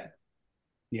thing, yeah.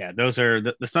 Yeah, those are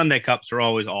the Sundae cups are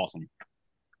always awesome.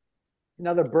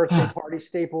 Another birthday party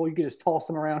staple. You can just toss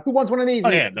them around. Who wants one of these? Oh,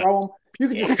 You yeah, can throw them. You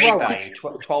can Yeah, just great throw them. value.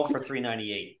 12 for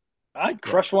 $3.98. I'd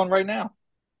crush one right now.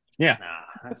 Yeah.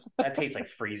 Nah, that tastes like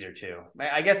freezer too.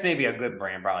 I guess maybe a good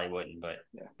brand probably wouldn't, but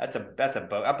Yeah. that's a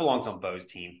Bo. That belongs on Bo's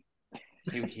team.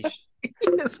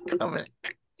 It's coming.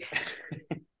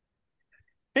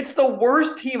 It's the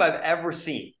worst team I've ever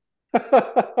seen.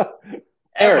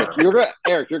 Eric, Ever.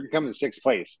 you're gonna come in 6th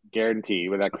place, guarantee,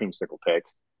 with that creamsicle pick.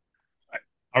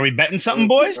 Are we betting something,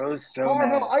 boys? Bro's so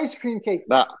Caramel mad. ice cream cake.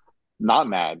 Not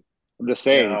mad. I'm just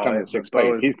saying he's No, coming in but sixth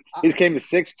Bo place. is- He's came to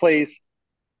sixth place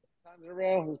times in a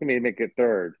row. He's gonna make it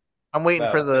third. I'm waiting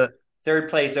for Bo, the third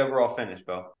place overall finish,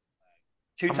 Bo.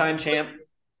 Two-time champ.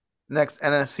 next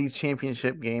NFC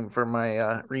Championship game for my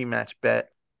rematch bet.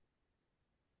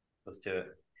 Let's do it.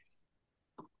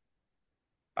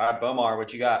 All right, Bomar,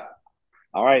 what you got?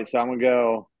 All right, so I'm gonna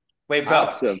go Wait, Bo,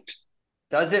 opposite.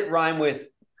 does it rhyme with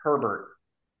Herbert?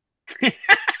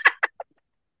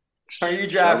 Are you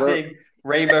drafting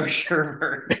Rainbow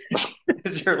Sherbert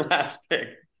as your last pick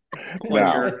on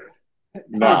No. your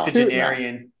No,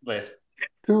 octogenarian list?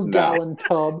 2-gallon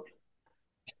tub.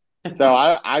 So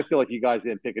I feel like you guys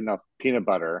didn't pick enough peanut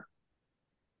butter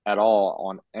at all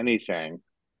on anything.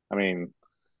 I mean,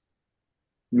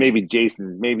 maybe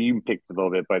Jason, maybe you picked a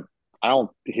little bit, but I don't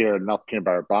hear enough peanut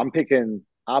butter. But I'm picking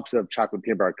opposite of chocolate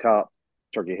peanut butter cup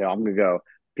Turkey Hill. I'm gonna go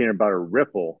peanut butter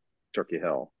ripple Turkey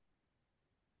Hill.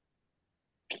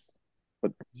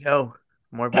 Yo,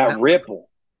 more That vanilla. ripple.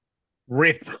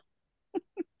 Rip.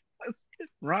 Let's get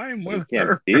rhyme You with can't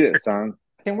her. beat it, son.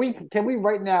 Can we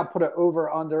right now put an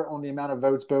over under on the amount of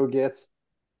votes Bo gets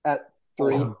at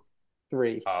 3?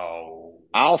 3. Oh.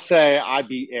 I'll say I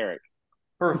beat Eric,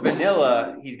 For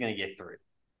vanilla, he's going to get 3.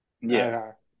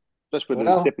 Yeah. especially with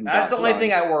Well, his Dippin' That's the Dots only son. thing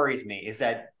that worries me is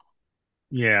that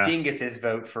Yeah. Dingus's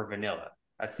vote for vanilla.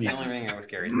 That's the Yeah. only thing that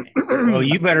scares me. Well,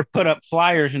 you better put up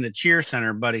flyers in the cheer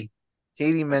center, buddy.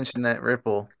 Katie mentioned that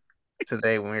Ripple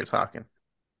today when we were talking.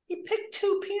 He picked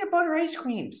 2 peanut butter ice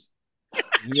creams.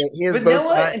 He has both Vanilla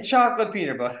sides. and chocolate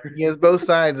peanut butter. He has both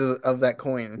sides of that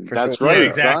coin for That's sure. right, Yeah,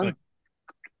 exactly. son.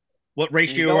 What He's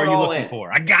ratio going are you all looking in.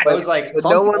 for? I got I you. was like, But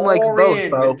no one likes all both,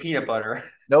 in Bo. with peanut butter.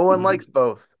 No one likes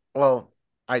both. Well,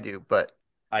 I do, but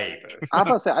I ate both. I'm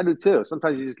about to say I do too.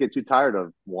 Sometimes you just get too tired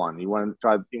of one. You want to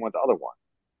try. You want the other one.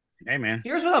 Hey, man.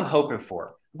 Here's what I'm hoping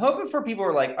for. I'm hoping for people who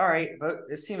are like, all right, but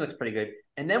this team looks pretty good.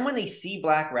 And then when they see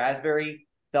black raspberry,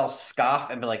 they'll scoff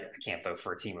and be like, I can't vote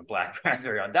for a team with black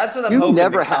raspberry on. That's what I'm You hoping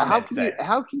never the have. How comments can say. you?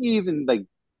 How can you even like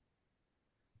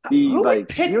be Who would like?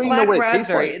 pick You don't even know black what it tastes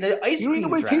raspberry like. in the ice You don't even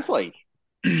know cream what it tastes draft? like.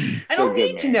 I So don't good,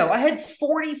 need to man. know. I had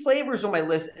 40 flavors on my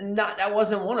list, and that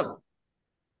wasn't one of them.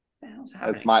 What the hell's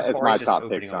happening? It's my Safari's just top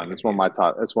pick, opening on son. my It's one of my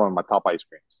computer. top. It's one of my top ice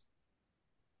creams.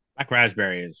 Black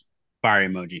raspberry is fire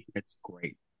emoji. It's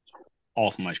great.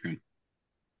 Awesome ice cream.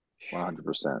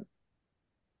 100%.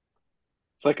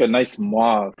 It's like a nice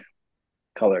mauve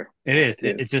color. It is.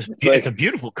 Dude. It's just. It's like- It's a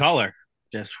beautiful color.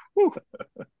 Just. Whew.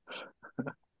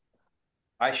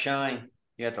 All right, Shine.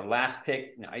 You got the last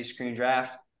pick in the ice cream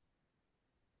draft.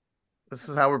 this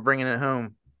is how we're bringing it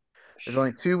home. There's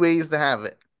only 2 ways to have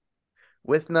it: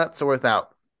 with nuts or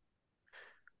without.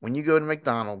 When you go to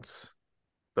McDonald's,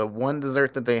 the one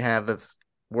dessert that they have that's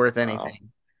worth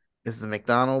anything is the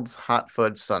McDonald's hot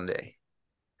fudge sundae.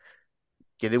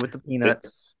 Get it with the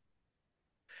peanuts.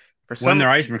 For When some they're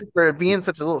ice reason, cream. for it being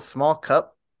such a little small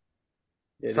cup,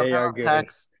 Yeah, they somehow are it good.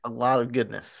 packs a lot of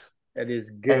goodness. That is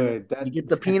And good. you get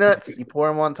the peanuts, you pour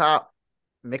them on top,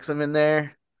 mix them in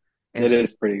there. And It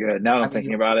it's is pretty good. Now that I I'm mean-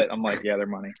 thinking about it, I'm like, yeah, they're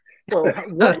money. Well,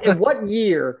 in what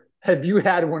year have you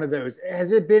had one of those?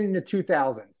 Has it been in the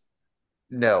 2000s?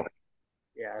 No.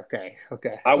 Yeah, okay.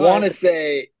 I All want to right.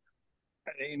 say,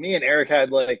 me and Eric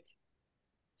had like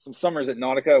some summers at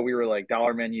Nautica. We were like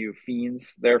dollar menu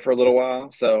fiends there for a little while.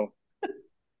 So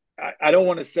I don't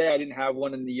want to say I didn't have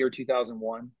one in the year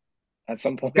 2001 at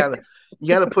some point. You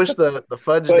gotta push the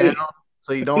fudge But- down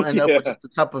so you don't end up with Yeah. just a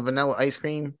cup of vanilla ice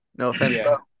cream. No offense, Yeah.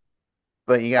 Bo.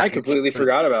 But you got I completely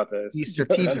forgot about this. be That's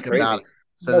strategic crazy. about it.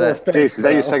 So No that offense, Jason, is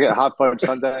that your Bo. second hot fudge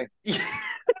sundae?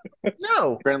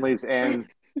 no, Friendlies and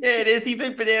Yeah, it is. He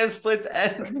picked banana splits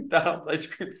and McDonald's ice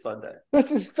cream sundae. That's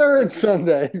his third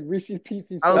Sunday. Reese's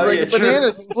Pieces. I was Oh, like, yeah, a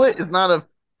banana true. split is not a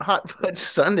hot fudge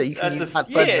sundae. You can That's use a-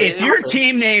 hot fudge. yeah, If it your is.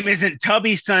 team name isn't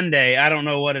Tubby Sunday, I don't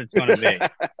know what it's going to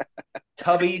be.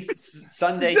 Tubby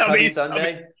Sunday, Tubby Tubby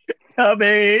Sunday.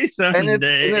 Tubby and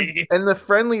Sunday. and the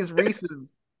Friendly's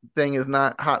Reese's thing is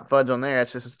not hot fudge on there.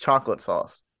 It's just chocolate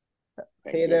sauce.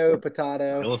 Potato,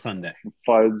 potato. Still a Sunday.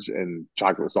 fudge and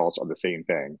chocolate sauce are the same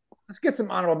thing. Let's get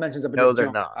some honorable mentions up in No, this they're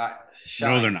jump. not. All right,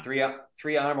 Shine. they're not.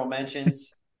 Three honorable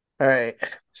mentions. All right,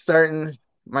 starting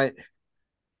my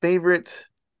favorite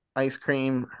ice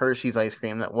cream, Hershey's ice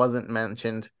cream that wasn't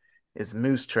mentioned is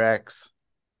Moose Tracks.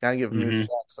 Gotta give Moose Mhm.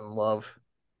 Tracks some love.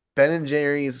 Ben and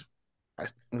Jerry's,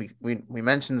 we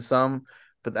mentioned some,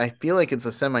 but I feel like it's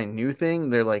a semi new thing.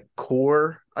 They're like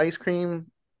core ice cream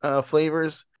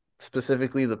flavors,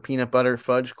 specifically the peanut butter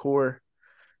fudge core.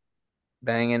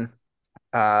 Banging.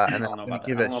 And I then don't I'm know gonna about that.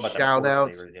 give I a don't know about that shout core out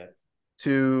flavors yet.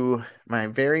 to my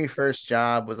very first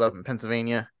job was up in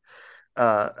Pennsylvania,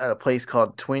 at a place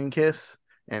called Twin Kiss,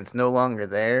 and it's no longer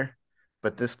there.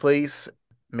 But this place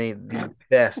made the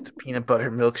best peanut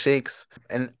butter milkshakes,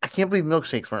 and I can't believe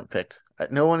milkshakes weren't picked.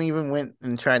 No one even went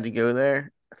and tried to go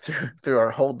there through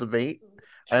our whole debate.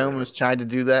 I True. almost tried to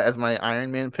do that as my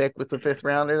Iron Man pick with the fifth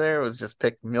rounder. There was just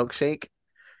pick milkshake,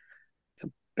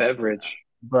 Beverage.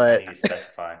 I but need to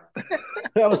specify.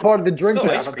 That was part of the drink Still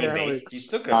draft, ice cream apparently. based. You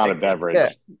still could Not a pick it.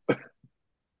 beverage. um,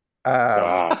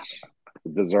 Gosh.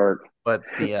 Dessert. but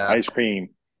the Ice cream.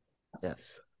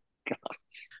 yes,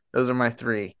 those are my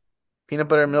three: peanut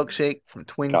butter milkshake from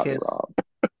Twin Got me, Kiss, Rob.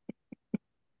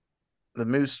 the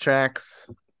Moose Tracks,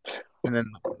 and then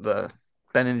the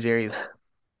Ben and Jerry's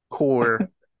core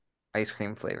ice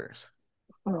cream flavors.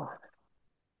 All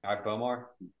right, Bomar.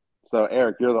 So,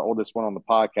 Eric, you're the oldest one on the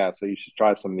podcast, so you should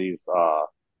try some of these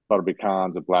butter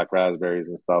pecans and black raspberries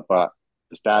and stuff.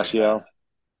 Pistachio, Like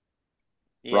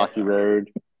yeah, it's Rocky all right.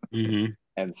 Road, Mm-hmm.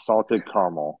 and salted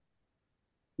caramel.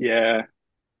 Yeah.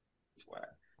 It's whack.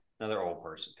 Another old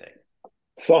person pick.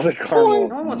 Salted I caramel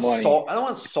don't want is money. salt. I don't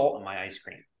want salt in my ice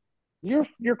cream. You're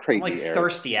I'm crazy, like Eric.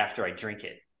 thirsty after I drink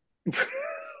it.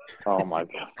 Oh my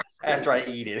god. After I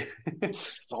eat it.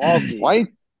 Salty. Why?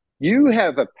 You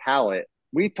have a palate.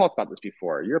 We talked about this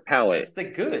before. Your palate. It's the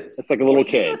goods. It's like a little You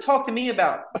kid. gotta talk to me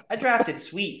about. I drafted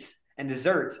sweets and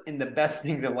desserts in the best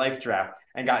things in life draft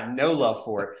and got no love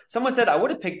for it. Someone said I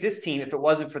would have picked this team if it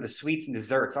wasn't for the sweets and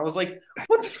desserts. I was like,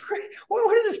 what is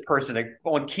this person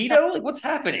on keto? Like, what's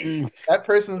happening? That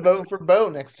person's voting for Bo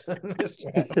next to this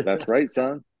draft. That's right,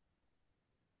 son.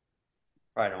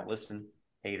 I don't listen,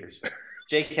 haters.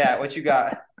 J Cat, what you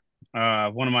got?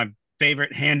 One of my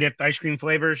favorite hand-dipped ice cream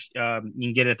flavors. You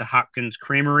can get it at the Hopkins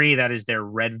Creamery. That is their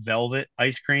red velvet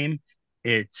ice cream.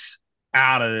 It's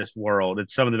out of this world.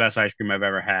 It's some of the best ice cream I've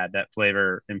ever had, that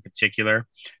flavor in particular.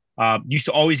 Used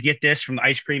to always get this from the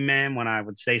ice cream man when I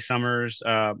would stay summers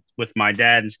with my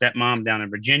dad and stepmom down in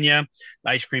Virginia.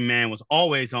 The ice cream man was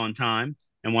always on time.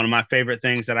 And one of my favorite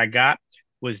things that I got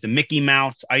was the Mickey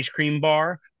Mouse ice cream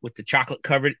bar with the chocolate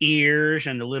covered ears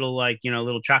and the little,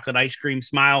 little chocolate ice cream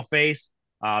smile face.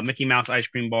 Mickey Mouse ice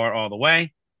cream bar all the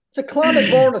way. It's a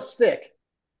Klondike bar on a stick.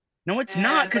 No, it's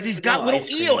not, it's because like he's got vanilla little ice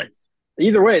cream. eels.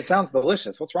 Either way, it sounds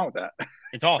delicious. What's wrong with that?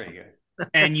 It's awesome. Pretty good.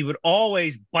 And you would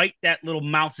always bite that little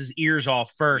mouse's ears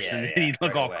off first, Yeah, and then yeah, he'd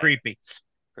look right all away. creepy.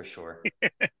 For sure.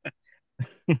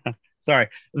 Sorry.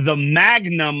 The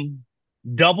Magnum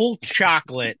double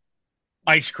chocolate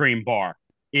ice cream bar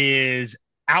is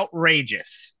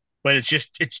outrageous, but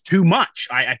it's too much.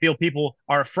 I feel people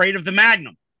are afraid of the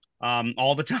Magnum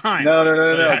all the time. No.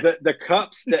 The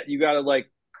cups that you gotta like.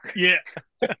 Yeah.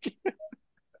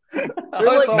 I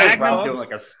was like always Magnum. wrapped in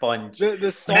like a sponge. The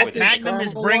That salted Magnum is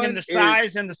caramel bringing one the size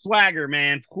is- and the swagger,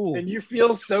 man. Cool. and you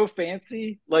feel so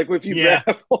fancy. Like if you Yeah.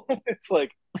 grab one, it's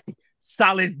like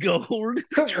Solid gold.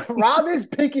 Rob is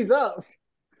pinkies up.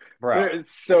 Bro.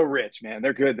 it's so rich, man.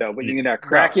 They're good though, but you can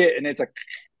crack Bro. it, and it's like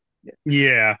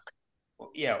Yeah.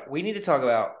 Yeah, we need to talk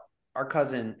about our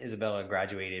cousin Isabella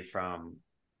graduated from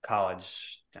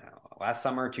college last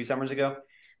summer, 2 summers ago.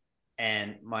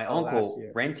 And my uncle last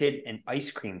year. rented an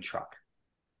ice cream truck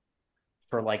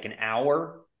for like an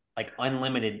hour, like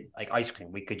unlimited like ice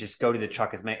cream. We could just go to the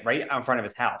truck right out in front of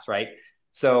his house, right?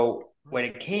 So when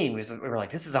it came, we were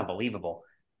like, this is unbelievable.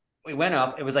 We went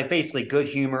up. It was like basically Good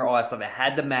Humor, all that stuff. It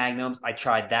had the Magnums. I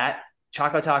tried that.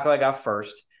 Choco Taco I got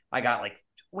first. I got like,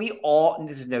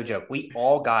 this is no joke, we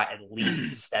all got at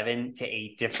least 7 to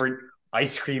 8 different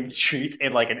ice cream treats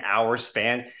in like an hour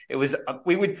span. It was,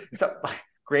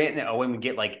 Grant and Owen would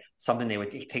get like something, they would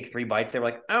take 3 bites. They were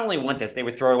like, I only want this. They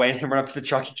would throw it away and then run up to the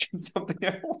truck and get something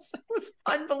else. It was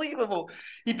unbelievable.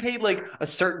 He paid like a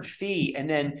certain fee. And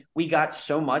then we got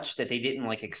so much that they didn't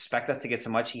like expect us to get so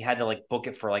much. He had to like book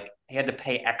it for like, he had to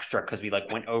pay extra because we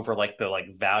like went over like the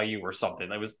like value or something.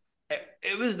 It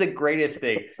was the greatest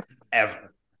thing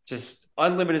ever. Just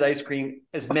unlimited ice cream,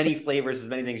 as many flavors, as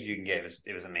many things as you can get.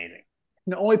 It was amazing.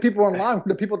 And the only people online were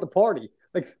the people at the party.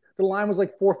 Like the line was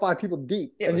like 4 or 5 people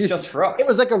deep. Yeah, it was just for us. It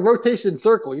was like a rotation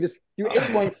circle. You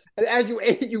ate once, and as you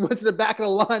ate, you went to the back of the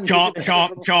line.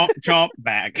 Chomp,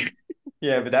 back.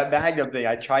 Yeah, but that Magnum thing,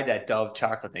 I tried that Dove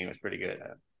chocolate thing. It was pretty good.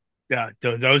 Yeah,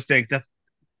 those things.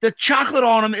 The chocolate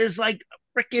on them is like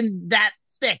freaking that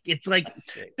thick. It's like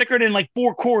thicker than like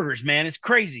 4 quarters, man. It's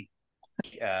crazy.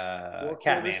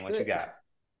 Catman, what you got?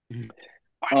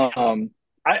 I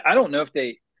don't know if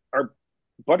they are.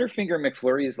 Butterfinger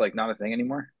McFlurry like not a thing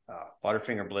anymore.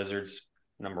 Butterfinger Blizzards,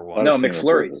 number 1. No,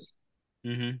 McFlurries.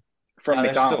 Mm-hmm. From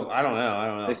McDonald's. I don't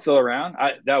know. They still around?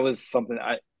 That was something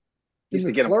I used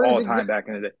to get them all the time back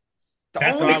in the day. The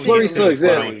That's only what I was thing McFlurry with still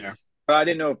exists. McFlurries, But I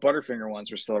didn't know if Butterfinger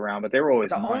ones were still around, but they were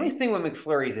always the only money. thing with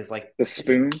McFlurries is like The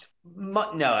spoon? no,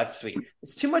 that's sweet.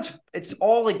 It's too much. It's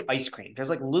all like ice cream. There's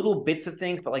like little bits of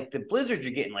things, but like the Blizzards,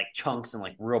 you're getting like chunks and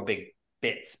like real big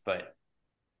bits. But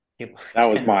That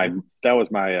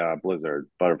was my Blizzard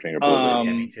Butterfinger Blizzard.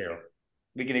 Yeah, me too.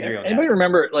 We can agree on Anybody that.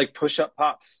 remember like push-up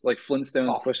pops, like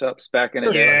Flintstones Oh. push-ups back in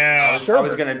the Sure. day? Yeah.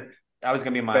 I was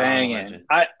gonna be my honorable Banging. mention.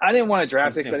 I didn't want to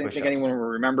draft it because I Instant didn't think push-ups. anyone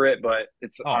would remember it, but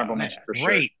it's an Oh, honorable man, mention for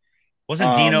great. sure.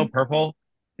 Wasn't Dino purple?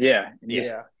 Yeah.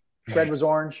 Yeah. Fred was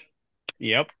orange.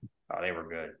 Yep. Oh, they were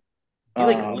good. You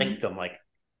like licked them like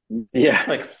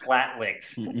flat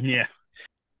licks. Yeah.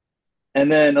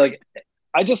 And then like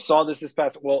I just saw this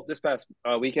past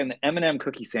weekend, the M&M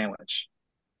cookie sandwich.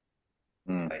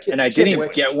 And I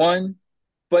didn't get one,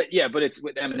 but it's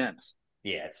with M&Ms.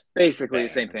 Yeah, it's basically the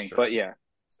same thing. sure. But yeah,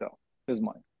 still, it was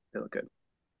money. They look good.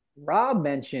 Rob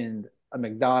mentioned a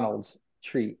McDonald's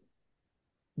treat.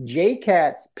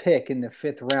 J-Cat's pick in the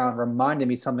 5th round reminded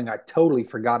me something I totally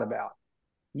forgot about.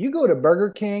 You go to Burger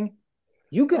King,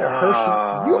 you get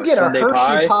a Sunday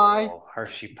Hershey pie. Oh,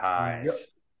 Hershey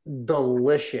pies.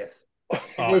 Delicious.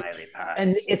 Smiley pies.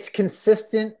 And it's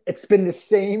consistent. It's been the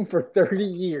same for 30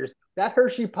 years. That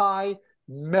Hershey pie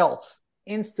melts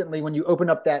instantly when you open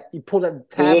up you pull that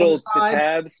tab on the side. The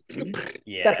tabs.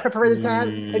 Yeah. That perforated tab,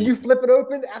 and you flip it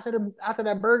open after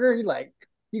that burger,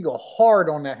 you go hard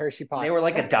on that Hershey pie. They were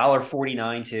like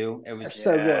 $1.49 too. It was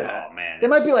so good. Oh man. They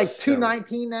might be like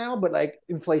 $2.19 now, but like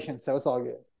inflation, so it's all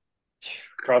good.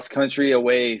 Cross country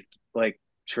away like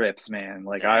trips, man.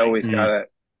 Like I always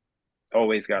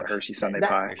got Hershey Sunday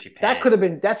pie.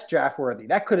 That's draft worthy.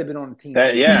 That could have been on the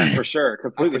team. For sure.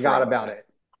 Completely I forgot about it.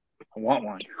 I want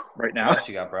one right now. What else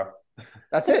you got, bro?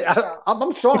 That's it.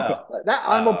 I'm strong. That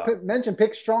honorable mention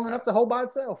pick strong enough to hold by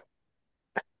itself.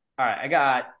 All right, I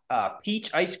got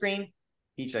peach ice cream.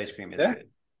 Peach ice cream is good.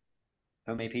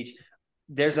 Homemade peach.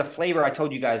 There's a flavor I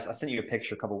told you guys. I sent you a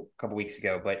picture a couple weeks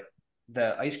ago, but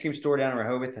the ice cream store down in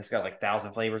Rehoboth has got like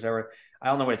 1,000 flavors over. I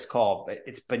don't know what it's called, but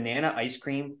it's banana ice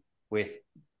cream with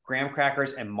graham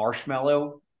crackers and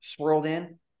marshmallow swirled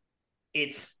in.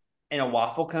 It's in a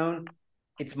waffle cone.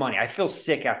 It's money. I feel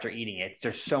sick after eating it.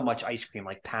 There's so much ice cream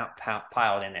like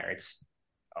piled in there. It's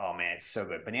so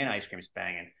good. Banana ice cream is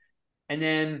banging. And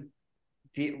then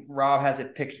Rob had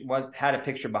a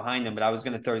picture behind them, but I was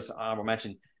going to throw this honorable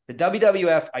mention. The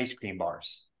WWF ice cream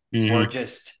bars were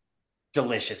just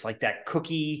delicious, like that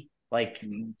cookie, like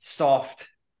soft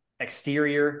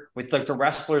exterior with like the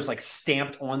wrestlers like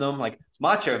stamped on them, like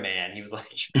Macho Man. He was like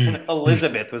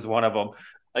Elizabeth was one of them.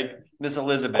 Like Miss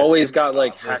Elizabeth always got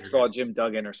like Hacksaw Jim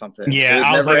Duggan or something. Yeah,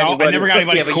 I never got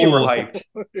anybody yeah, cool. But you were hyped.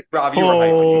 Rob, you were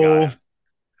hyped when you got him.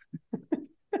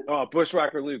 Oh,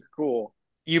 Bushwhacker Luke, cool.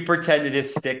 You pretended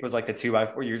his stick was like a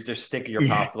 2x4. You just stick your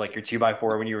pop like your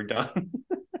 2x4 when you were done.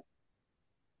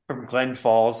 From Glen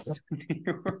Falls, New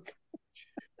York.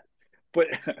 But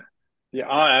yeah,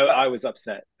 I was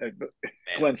upset.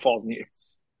 Glen Falls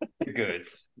news. The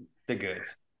goods.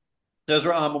 Those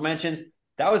were honorable mentions.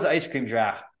 That was the ice cream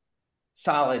draft.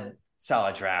 Solid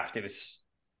draft. It was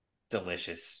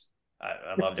delicious.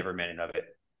 I loved every minute of it.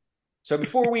 So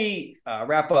before we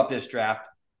wrap up this draft,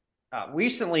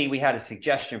 recently we had a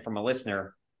suggestion from a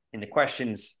listener in the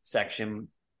questions section,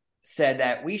 said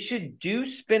that we should do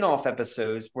spin-off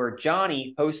episodes where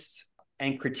Johnny hosts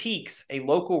and critiques a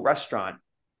local restaurant,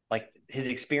 like his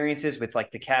experiences with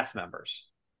like the cast members.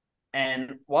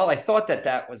 And while I thought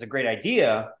that was a great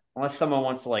idea, unless someone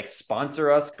wants to like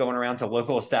sponsor us going around to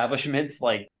local establishments,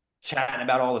 like chatting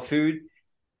about all the food,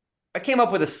 I came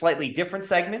up with a slightly different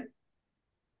segment.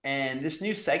 And this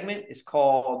new segment is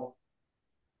called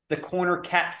The Corner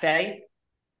Cafe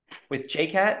with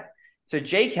J-Cat. So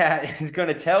J-Cat is going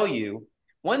to tell you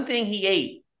one thing he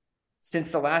ate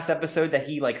since the last episode that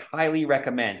he like highly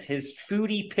recommends, his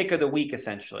foodie pick of the week,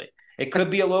 essentially. It could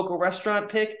be a local restaurant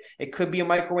pick. It could be a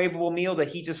microwavable meal that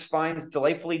he just finds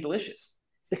delightfully delicious.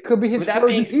 It could be his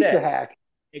frozen pizza hack.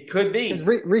 It could be. His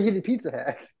reheated pizza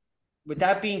hack. With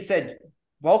that being said,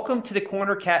 welcome to the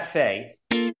Corner Cafe.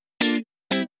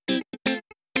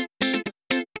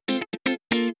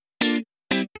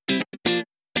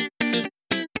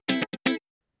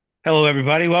 Hello,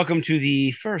 everybody. Welcome to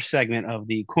the first segment of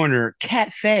the Corner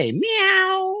Cafe.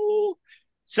 Meow.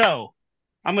 So,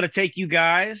 I'm going to take you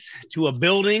guys to a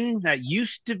building that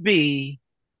used to be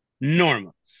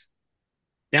Norma's.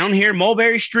 Down here,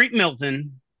 Mulberry Street,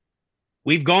 Milton,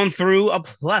 we've gone through a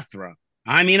plethora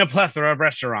of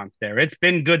restaurants there. It's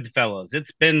been Goodfellas.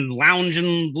 It's been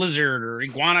Loungin' Blizzard or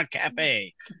Iguana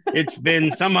Cafe. It's been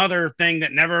some other thing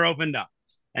that never opened up.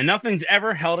 and nothing's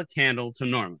ever held a candle to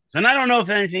Norman's. And I don't know if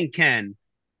anything can,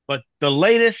 but the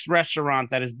latest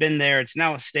restaurant that has been there, it's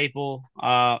now a staple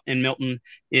in Milton,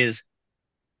 is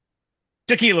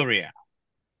C.C.R.E.A.M.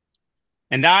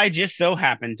 And I just so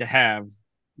happen to have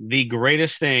the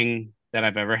greatest thing that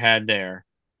I've ever had there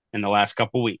in the last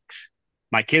couple weeks.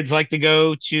 My kids like to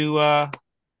go to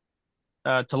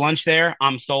lunch there.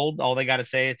 I'm sold. All they got to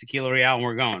say is tequila real and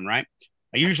we're going, right?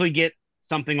 I usually get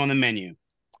something on the menu.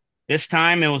 This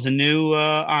time it was a new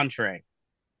entree.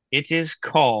 It is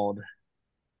called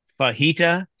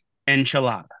fajita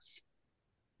enchiladas.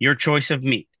 Your choice of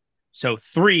meat. So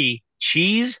 3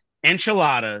 cheese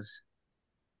enchiladas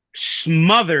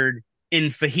smothered in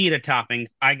fajita toppings.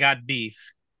 I got beef,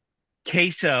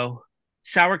 queso,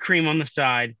 sour cream on the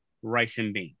side, rice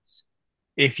and beans.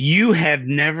 If you have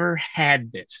never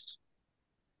had this,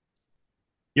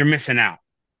 you're missing out.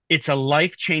 It's a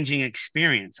life-changing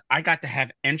experience. I got to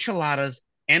have enchiladas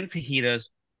and fajitas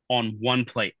on one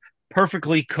plate.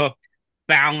 Perfectly cooked,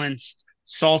 balanced,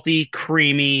 salty,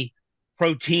 creamy,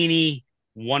 proteiny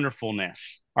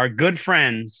wonderfulness. Our good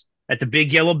friends at the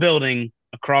big yellow building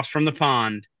across from the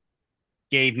pond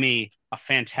gave me a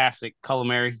fantastic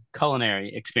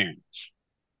culinary experience.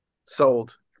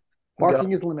 Sold. Parking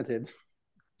Go. is limited.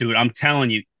 Dude, I'm telling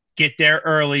you, get there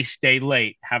early, stay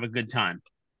late, have a good time.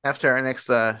 After our next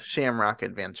Shamrock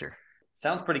adventure.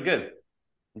 Sounds pretty good.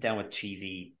 I'm down with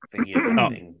cheesy fajita Oh,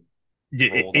 topping.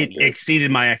 it exceeded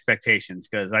my expectations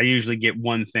because I usually get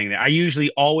one thing that I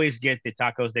usually always get the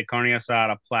tacos de carne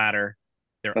asada platter.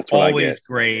 They're That's what I always get.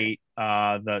 great.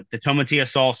 The tomatilla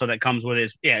salsa that comes with it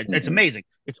is it's amazing.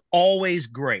 It's always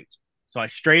great. So I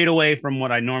strayed away from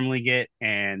what I normally get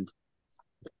and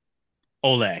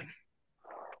ole.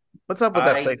 What's up with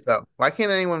that place though? Why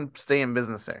can't anyone stay in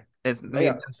business there? It made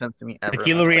no sense to me ever.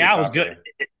 Tequila Real is good.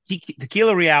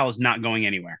 Tequila Real is not going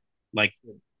anywhere. Like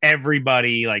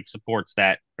everybody like supports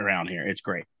that around here. It's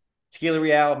great. Tequila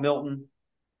Real, Milton,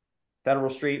 Federal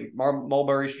Street,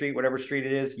 Mulberry Street, whatever street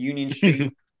it is, Union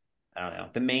Street. I don't know.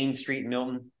 The main street in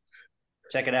Milton.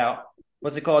 Check it out.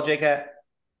 What's it called, J-Cat?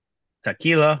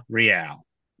 Tequila Real.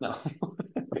 No.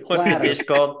 What's the dish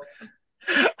called?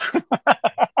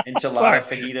 Enchilada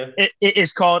fajita. It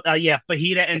is called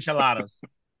fajita enchiladas.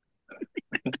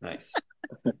 Nice.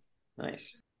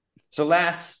 So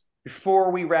last,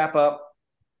 before we wrap up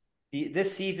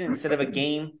this season, instead of a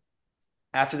game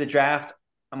after the draft,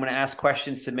 I'm going to ask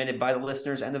questions submitted by the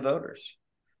listeners and the voters.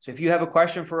 So if you have a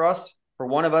question for us, for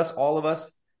one of us, all of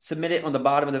us, submit it on the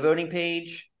bottom of the voting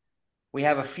page. We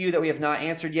have a few that we have not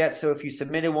answered yet. So if you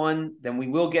submitted one, then we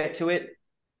will get to it.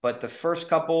 But the first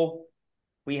couple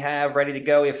we have ready to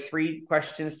go. We have 3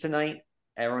 questions tonight.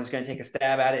 Everyone's going to take a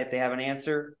stab at it if they have an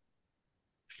answer.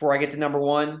 Before I get to number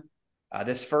 1,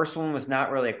 this first one was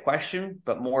not really a question,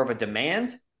 but more of a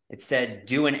demand. It said,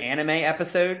 do an anime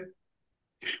episode.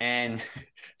 And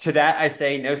to that, I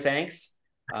say no thanks.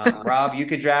 Rob, you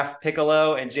could draft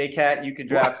Piccolo, and J-Cat, you could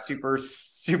draft Super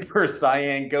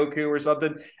Saiyan Goku or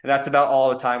something. And that's about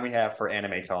all the time we have for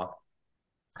anime talk.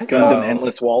 Gundam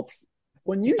Endless Waltz.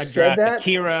 When you I said that,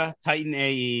 Akira, Titan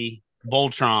AE,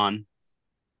 Voltron.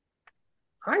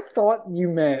 I thought you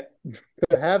meant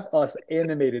to have us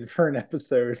animated for an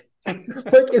episode,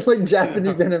 like in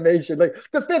Japanese animation, like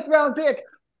the 5th round pick,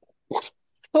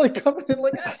 like coming in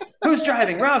like, who's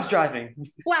driving? Rob's driving.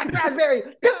 Black raspberry.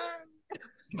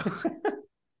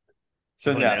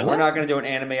 So no, we're not going to do an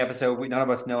anime episode. None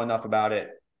of us know enough about it,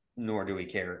 nor do we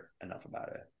care enough about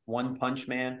it. One Punch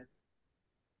Man.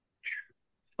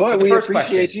 But we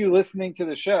appreciate you listening to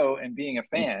the show and being a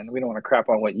fan. We don't want to crap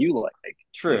on what you like.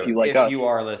 True. If you like us. You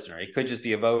are a listener. It could just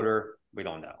be a voter. We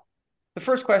don't know. The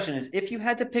first question is, if you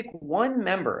had to pick one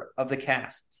member of the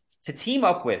cast to team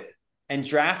up with and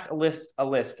draft a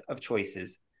list of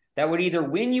choices that would either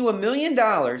win you $1 million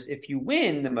if you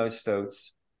win the most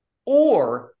votes,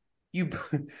 or you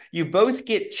both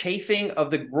get chafing of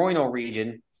the groinal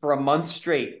region for a month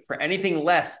straight for anything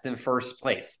less than first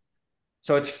place.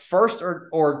 So it's first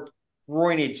or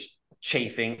groinage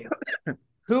chafing.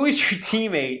 Who is your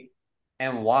teammate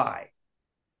and why?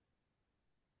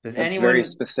 That's very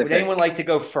specific. Would anyone like to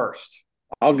go first?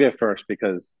 I'll get first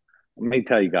because let me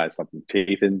tell you guys something.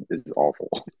 Chafing is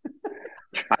awful.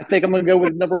 I think I'm going to go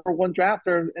with number 1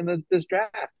 drafter in this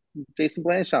draft, Jason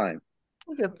Blanchine.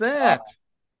 Look at that.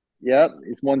 Yep,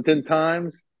 he's won 10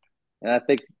 times. And I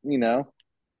think,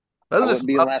 those are some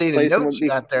updated notes you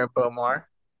got there, Bomar.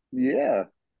 Yeah.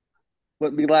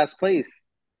 Wouldn't be last place.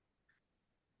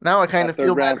 Now I kind of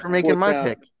feel bad for making my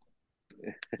pick.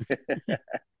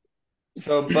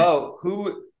 So, Bo,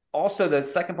 who Also, the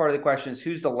second part of the question is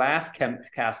who's the last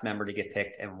cast member to get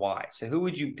picked and why? So who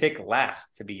would you pick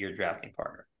last to be your drafting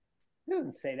partner? It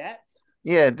doesn't say that.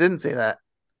 Yeah, it didn't say that.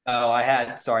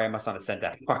 Oh, sorry, I must not have said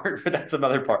that part, but that's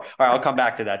another part. All right, I'll come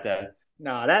back to that then.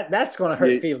 No, that's going to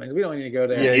hurt feelings. We don't need to go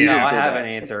there. Yeah, No, I have an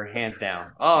answer, hands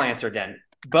down. I'll answer then.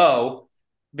 Bo,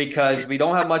 because we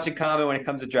don't have much in common when it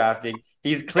comes to drafting.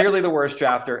 He's clearly the worst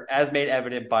drafter, as made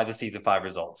evident by the season 5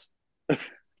 results.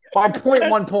 By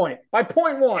 0.1 point. By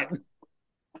 0.1.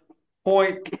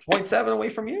 0.7 away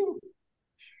from you.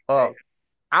 Oh,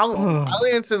 I'll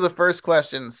answer the first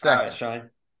question second. All right, Shine.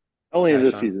 Only Yeah,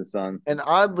 this Sean. season, son. And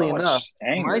oddly Oh, enough,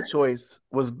 anger. my choice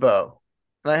was Bo.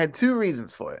 And I had 2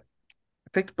 reasons for it. I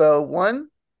picked Bo, one,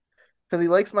 because he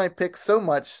likes my picks so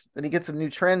much that he gets a new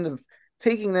trend of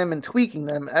taking them and tweaking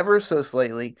them ever so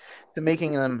slightly to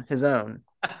making them his own.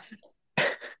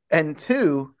 And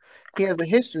 2, he has a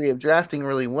history of drafting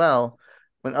really well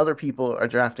when other people are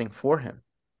drafting for him.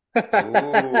 Ooh.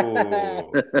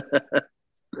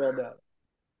 Well done.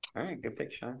 All right, good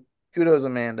pick, Sean. Kudos,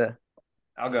 Amanda.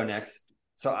 I'll go next.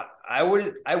 So I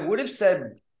would have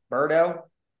said Birdo,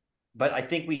 but I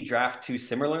think we draft too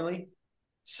similarly.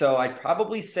 So I'd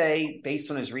probably say,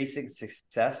 based on his recent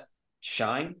success,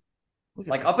 Shine.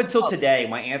 Like up until today,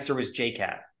 my answer was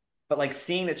J-Cat. But like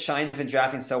seeing that Shine's been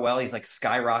drafting so well, he's like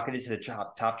skyrocketed to the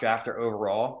top drafter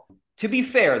overall. To be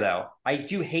fair, though, I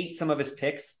do hate some of his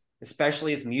picks,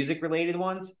 especially his music-related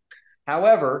ones.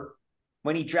 However,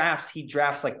 when he drafts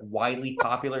like widely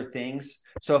popular things.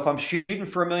 So if I'm shooting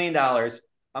for $1 million,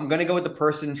 I'm going to go with the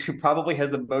person who probably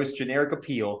has the most generic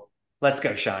appeal. Let's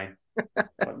go, Shine.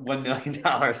 $1 million.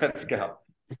 Let's go.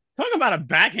 Talk about a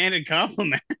backhanded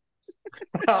compliment.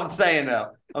 I'm saying,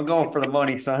 though, I'm going for the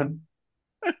money, son.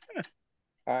 All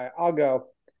right, I'll go.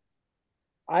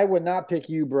 I would not pick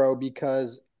you, bro,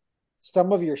 because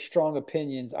some of your strong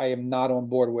opinions I am not on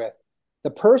board with. The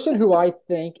person who I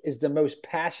think is the most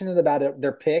passionate about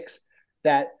their picks,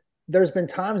 that there's been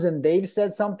times when they've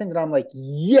said something that I'm like,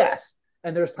 yes.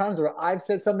 And there's times where I've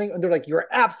said something and they're like, you're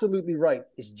absolutely right,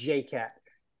 is J-Cat.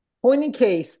 Point in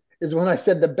case is when I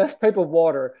said the best type of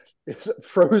water is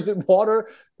frozen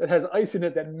water that has ice in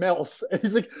it that melts. And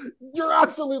he's like, you're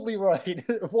absolutely right.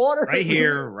 Water. Right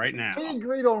here, right now. We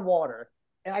agreed on water.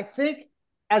 And I think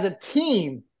as a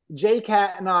team,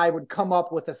 J-Cat and I would come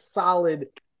up with a solid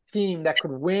team that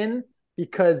could win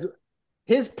because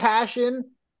his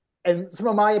passion and some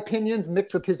of my opinions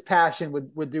mixed with his passion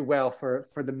would do well for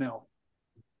the mill.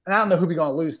 And I don't know who we're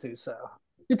going to lose to. So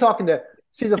you're talking to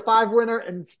season 5 winner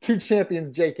and 2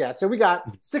 champions, J-Cat. So we got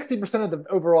 60% of the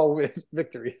overall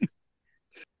victories.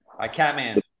 All right,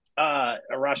 Catman.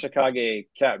 Arashikage,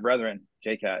 Cat Brethren,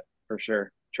 J-Cat, for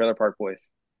sure. Trailer Park Boys,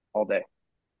 all day.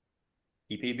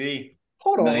 EPB.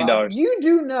 Hold on, $1 million. Rob. You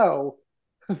do know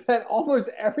that almost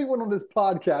everyone on this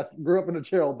podcast grew up in a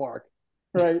trailer park,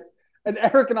 right? And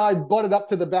Eric and I butted up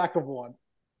to the back of one,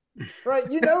 right?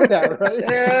 You know that,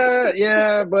 right?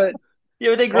 Yeah, but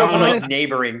Yeah, they grew up in like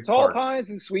neighboring Tall parks. Pines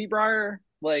and Sweetbriar,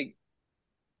 like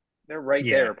they're right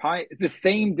Yeah. there. Pine, it's the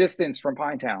same distance from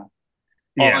Pinetown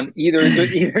Yeah. on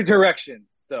either direction.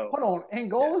 So Hold on,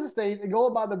 Angola State,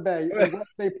 Angola by the Bay, and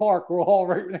West Bay Park were all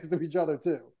right next to each other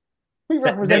too. We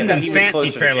represent Yeah, Them he that was fancy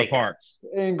closer to trailer J-Cat. parks.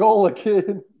 Angola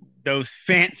kid. Those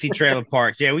fancy trailer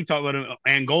parks. Yeah, we talk about them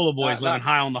Angola boys Not- living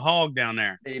high on the hog down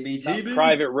there. not ABTB.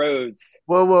 private roads.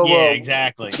 Whoa. Yeah,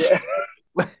 exactly.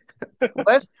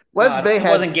 West Bay it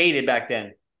wasn't gated back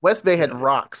then. West Bay had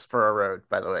rocks for a road,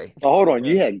 by the way. Oh, hold on.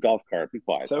 You had golf cart. Be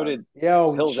quiet. So son. did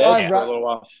Yo, Hill's Sean, Edge for a little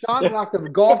while. Sean rocked a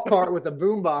golf cart with a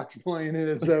boombox playing in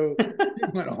it, so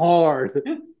it went hard.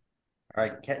 All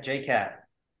right, J-Cat.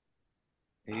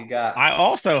 Who you got? I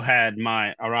also had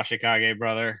my Arashikage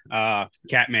brother,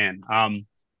 Catman.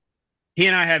 He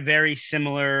and I have very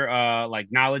similar like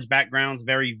knowledge backgrounds,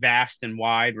 very vast and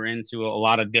wide. We're into a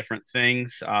lot of different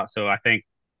things. So I think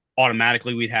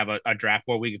automatically we'd have a draft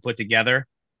board we could put together.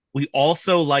 We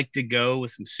also like to go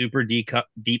with some super deep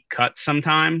cuts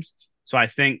sometimes. So I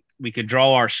think we could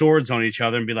draw our swords on each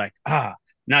other and be like,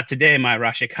 not today, my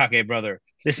Arashikage brother.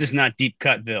 This is not deep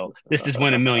cutville. This is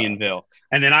win $1 millionville.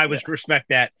 And then I would respect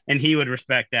that, and he would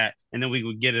respect that, and then we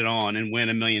would get it on and win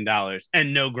 $1 million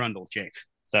and no Grundle chase.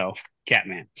 So,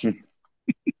 Catman.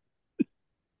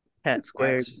 Cat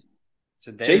squared.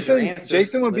 So there's your answers,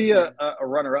 Jason would be listener. a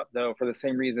runner-up though for the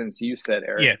same reasons you said,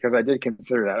 Eric. Yeah. Because I did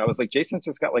consider that. I was like, Jason's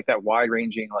just got like that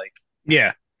wide-ranging, like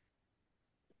Yeah.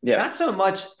 Not so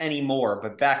much anymore,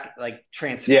 but back like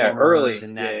Transformers early.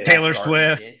 and that. Yeah. Taylor that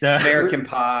Swift, American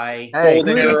Pie. Hey,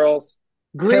 Golden Grease. Girls.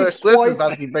 Taylor Grease Swift is twice. about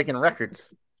to be breaking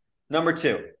records. Number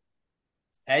 2.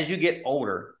 As you get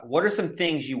older, what are some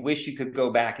things you wish you could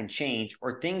go back and change,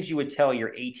 or things you would tell your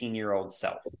 18-year-old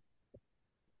self?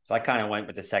 So I kind of went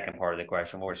with the second part of the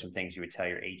question. What are some things you would tell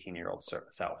your 18-year-old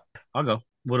self? I'll go.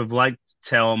 Would have liked to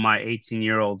tell my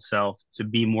 18-year-old self to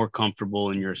be more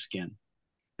comfortable in your skin.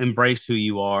 Embrace who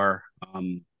you are.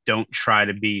 Don't try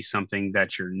to be something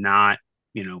that you're not.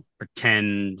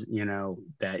 Pretend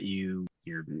that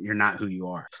you're not who you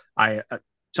are. I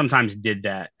sometimes did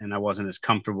that, and I wasn't as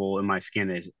comfortable in my skin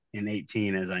as in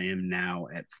 18 as I am now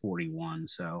at 41.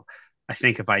 So I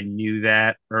think if I knew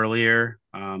that earlier,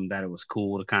 that it was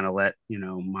cool to kind of let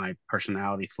my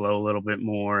personality flow a little bit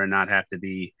more and not have to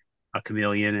be a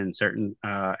chameleon in certain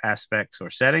aspects or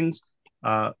settings,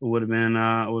 it would have been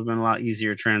a lot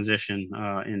easier transition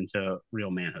into real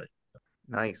manhood.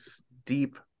 Nice.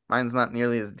 Deep. Mine's not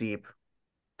nearly as deep.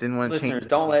 Didn't want to Listeners, change.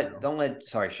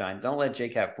 don't let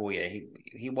J-Cat fool you.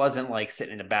 He wasn't like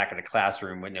sitting in the back of the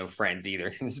classroom with no friends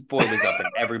either. This boy was up in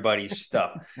everybody's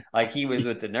stuff. Like he was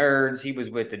with the nerds, he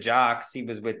was with the jocks, he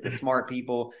was with the smart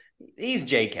people. He's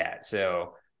J-Cat.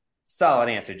 So solid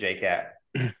answer, J-Cat.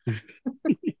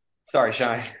 Sorry,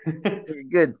 Shine.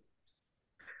 Good.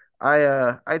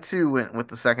 I too went with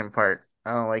the second part.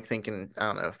 I don't like thinking, I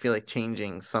don't know, I feel like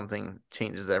changing something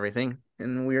changes everything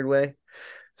in a weird way.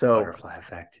 So Butterfly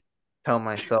effect. tell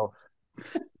myself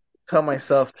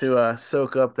to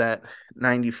soak up that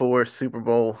 94 Super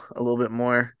Bowl a little bit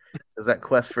more, because that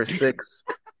quest for six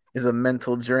is a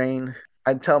mental drain.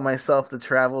 I'd tell myself to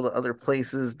travel to other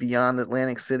places beyond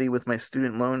Atlantic City with my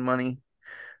student loan money.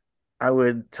 I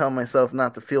would tell myself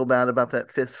not to feel bad about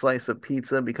that fifth slice of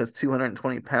pizza because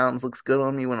 220 pounds looks good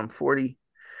on me when I'm 40.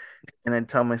 And I'd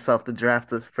tell myself to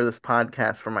draft this for this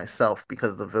podcast for myself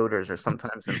because the voters are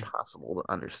sometimes impossible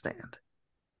to understand.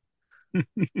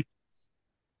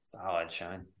 Solid,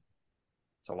 Shine.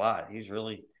 It's a lot. He's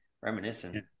really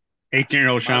reminiscing.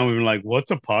 18-year-old Sean would be like, "What's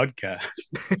a podcast?"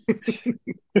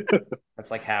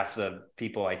 That's like half the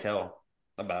people I tell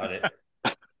about it.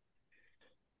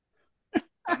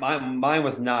 Mine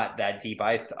was not that deep.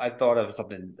 I thought of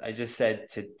something. I just said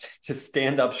to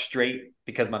stand up straight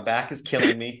because my back is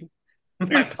killing me.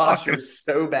 My posture is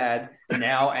so bad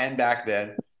now and back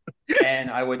then. And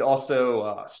I would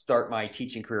also start my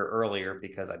teaching career earlier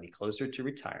because I'd be closer to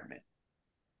retirement.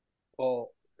 Well,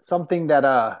 something that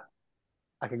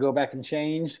I could go back and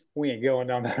change. We ain't going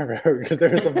down that road because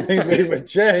there's some things we would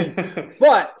change.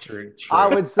 But true. I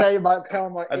would say about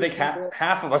telling my. I think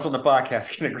half of us on the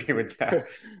podcast can agree with that.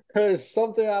 There's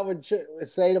something I would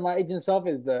say to my 18 self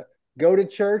is to go to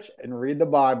church and read the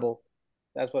Bible.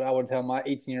 That's what I would tell my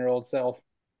 18-year-old self.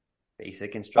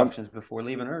 Basic instructions before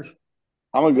leaving Earth.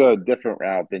 I'm gonna go a different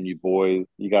route than you boys.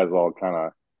 You guys all kind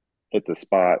of hit the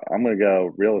spot. I'm gonna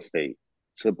go real estate.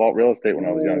 Should have bought real estate when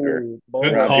I was younger.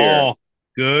 Good call.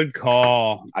 Good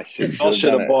call. I should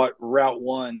have bought Route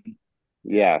 1.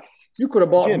 Yes. You could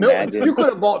have bought You could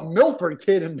have bought Milford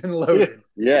Kid and been loaded.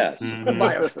 Yes. You could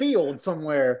buy a field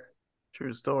somewhere.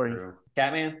 True story.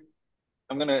 Catman.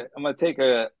 I'm gonna take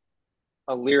a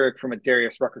lyric from a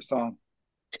Darius Rucker song,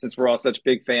 since we're all such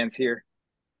big fans here.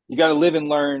 You got to live and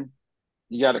learn.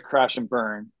 You got to crash and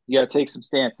burn. You got to take some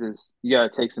stances. You got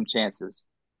to take some chances.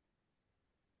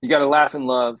 You got to laugh and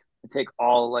love and take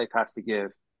all life has to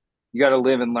give. You got to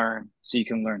live and learn so you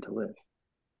can learn to live.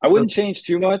 I wouldn't change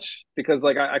too much because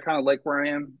I kind of like where I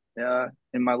am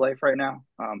in my life right now.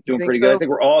 Doing pretty good. I think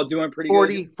we're all doing pretty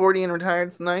 40, good. 40 and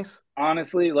retired is nice.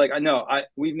 Honestly, I know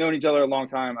we've known each other a long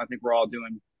time. I think we're all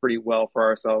doing pretty well for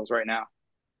ourselves right now.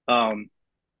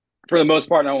 For the most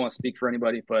part, I don't want to speak for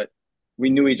anybody, but we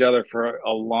knew each other for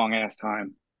a long ass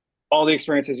time. All the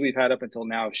experiences we've had up until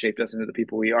now have shaped us into the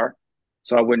people we are.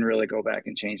 So I wouldn't really go back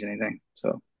and change anything.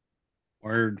 So,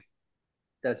 word.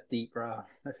 That's deep, bro.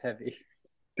 That's heavy.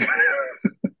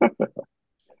 All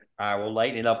right, we'll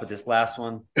lighten it up with this last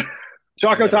one.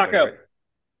 Choco Taco.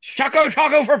 Choco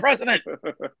Taco for president.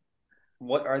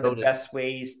 What are the best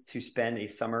ways to spend a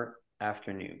summer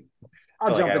afternoon?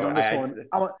 I'll jump in on this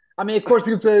one. I mean, of course,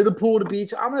 people say the pool, the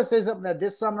beach. I'm going to say something that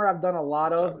this summer I've done a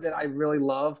lot of that I really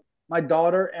love. My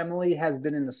daughter, Emily, has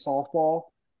been into softball,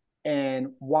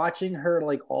 and watching her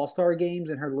all-star games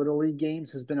and her little league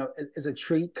games has been a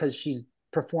treat because she's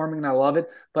performing and I love it.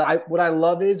 But what I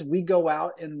love is we go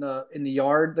out in the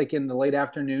yard, in the late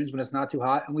afternoons when it's not too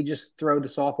hot, and we just throw the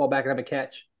softball back and have a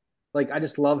catch. I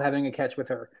just love having a catch with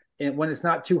her. And when it's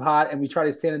not too hot and we try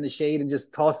to stand in the shade and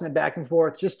just tossing it back and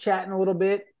forth, just chatting a little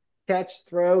bit, catch,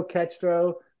 throw,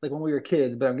 like when we were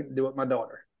kids, but I'm going to do it with my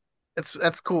daughter.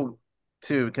 That's cool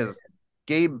too, because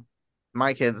Gabe,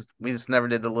 my kids, we just never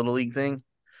did the little league thing.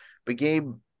 But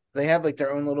Gabe, they have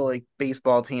their own little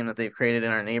baseball team that they've created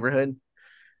in our neighborhood.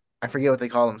 I forget what they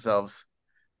call themselves.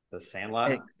 The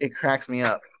Sandlot. It cracks me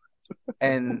up.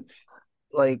 And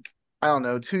like, I don't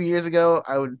know, 2 years ago,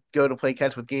 I would go to play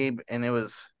catch with Gabe, and it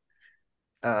was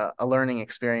a learning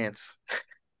experience.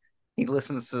 He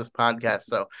listens to this podcast,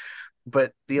 so.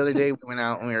 But the other day we went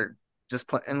out and we were just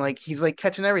playing, and like he's like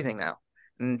catching everything now,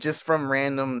 and just from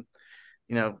random,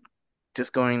 you know,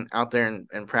 just going out there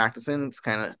and practicing. It's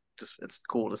kind of just it's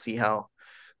cool to see how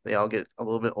they all get a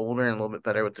little bit older and a little bit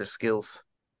better with their skills.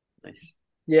 Nice.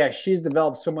 Yeah, she's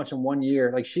developed so much in 1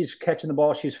 year. Like she's catching the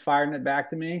ball, she's firing it back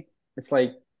to me. It's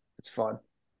like it's fun.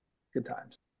 Good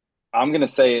times. I'm gonna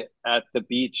say at the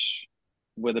beach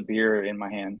with a beer in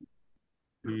my hand.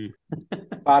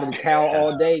 Spotted cow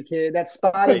all day, kid. That's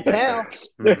spotted cow.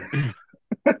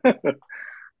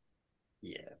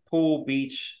 Yeah. Pool,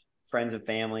 beach, friends and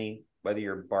family, whether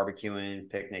you're barbecuing,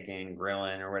 picnicking,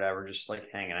 grilling, or whatever, just like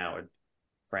hanging out with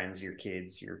friends, your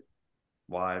kids, your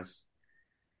wives.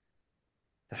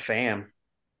 The fam.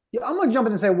 Yeah, I'm gonna jump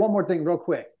in and say one more thing real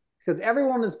quick. Because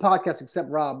everyone on this podcast except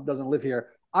Rob doesn't live here.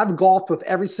 I've golfed with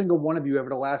every single one of you over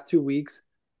the last 2 weeks.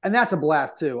 And that's a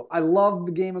blast too. I love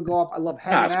the game of golf. I love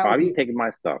hanging out Bob, with you you. taking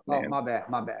my stuff, Oh, man. my bad.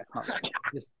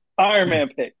 Just, Iron Man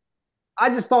pick. I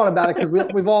just thought about it because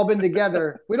we've all been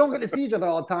together. We don't get to see each other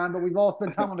all the time, but we've all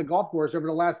spent time on the golf course over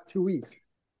the last 2 weeks.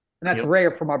 And that's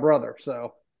rare for my brother.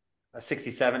 So a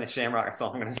 67 at Shamrock, that's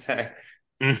all I'm going to say.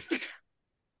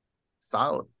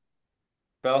 Solid.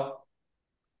 Bill?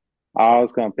 I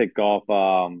was going to pick golf,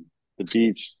 the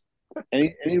beach,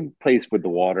 any place with the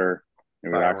water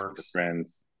and relaxing with friends.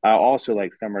 I also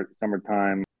like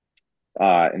summertime,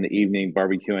 in the evening,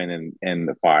 barbecuing and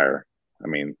the fire. I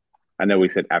mean, I know we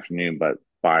said afternoon, but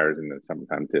fires in the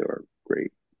summertime too are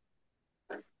great.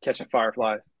 Catching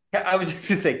fireflies. I was just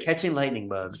going to say catching lightning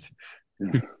bugs.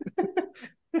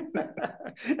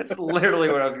 That's literally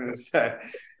what I was going to say.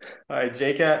 All right,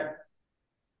 J-Cat?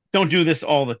 Don't do this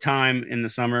all the time in the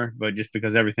summer, but just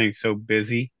because everything's so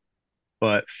busy.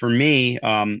 But for me,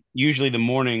 usually the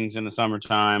mornings in the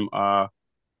summertime,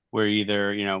 where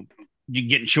either, you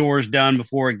getting chores done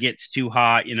before it gets too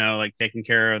hot, like taking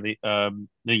care of the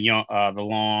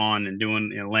lawn and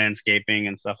doing, landscaping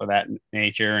and stuff of that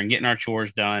nature and getting our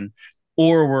chores done,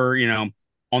 or we're,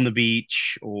 on the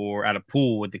beach or at a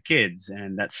pool with the kids,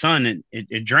 and that sun,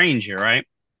 it drains you, right?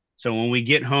 So when we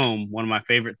get home, one of my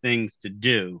favorite things to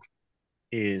do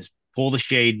is pull the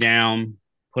shade down,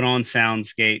 put on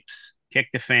soundscapes, kick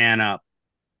the fan up,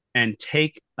 and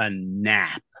take a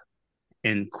nap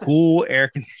in cool air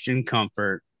conditioned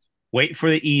comfort. Wait for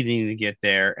the evening to get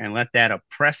there and let that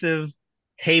oppressive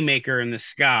haymaker in the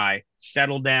sky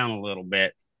settle down a little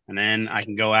bit. And then I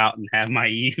can go out and have my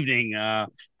evening,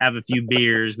 have a few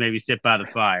beers, maybe sit by the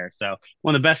fire. So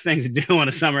one of the best things to do on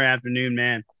a summer afternoon,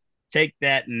 man, take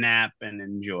that nap and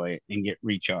enjoy it and get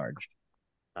recharged.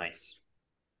 Nice.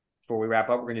 Before we wrap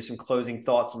up, we're going to do some closing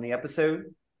thoughts on the episode,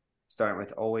 starting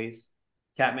with always.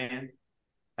 Catman,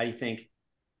 how do you think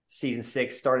season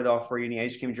 6 started off for you in the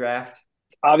ice cream draft?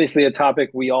 It's obviously a topic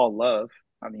we all love.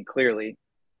 I mean, clearly,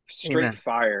 straight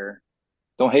fire.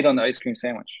 Don't hate on the ice cream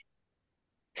sandwich.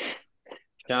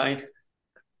 Shine?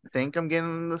 I think I'm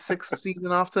getting the 6th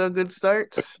season off to a good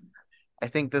start. I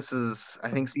think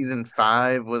season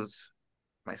 5 was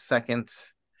my second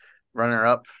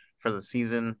runner-up for the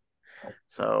season.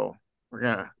 So we're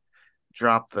going to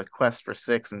drop the quest for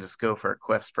 6 and just go for a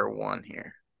quest for 1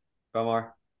 here.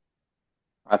 Bomar?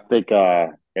 I think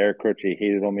Eric Ritchie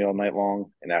hated on me all night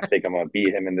long, and I think I'm going to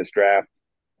beat him in this draft.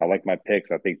 I like my picks.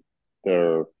 I think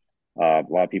a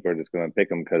lot of people are just going to pick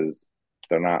them because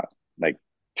they're not like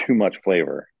too much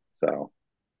flavor. So,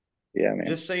 yeah, man.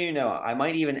 Just so you know, I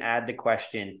might even add the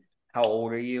question, how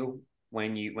old are you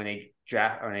when they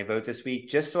draft or when they vote this week,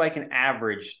 just so I can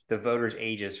average the voters'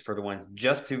 ages for the ones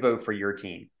just to vote for your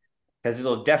team, because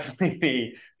it'll definitely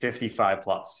be 55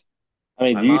 plus. I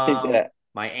mean, my do you mom, think that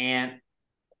my aunt?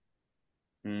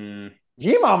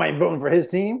 G-Mom ain't voting for his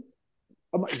team.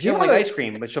 She don't like ice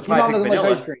cream, but she'll probably pick doesn't vanilla.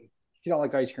 like ice cream. She don't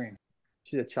like ice cream.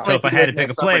 She's a chocolate. So if I had to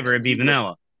pick a flavor, it'd be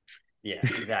vanilla. Yeah,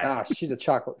 exactly. She's a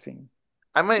chocolate fiend.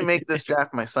 I might make this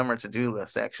draft my summer to-do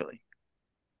list, actually.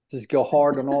 Just go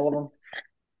hard on all of them.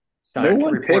 No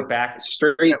one report picked back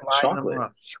straight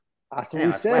chocolate. That's what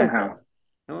we said.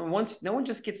 No one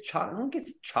just gets chocolate. No one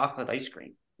gets chocolate ice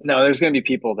cream. No, there's going to be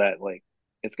people that like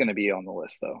it's going to be on the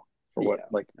list though. For what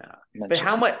But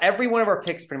how much? Every one of our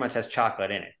picks pretty much has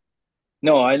chocolate in it.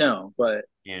 No, I know, but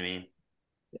you know what I mean.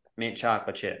 Mint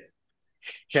chocolate chip,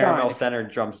 caramel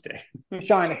centered drumstick.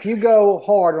 Shine, if you go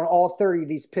hard on all 30 of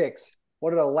these picks,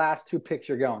 what are the last 2 picks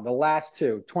you're going? The last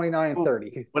 2, 29 and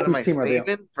 30. What am I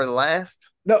saving for the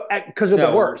last? No, because they're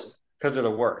the worst. Because they're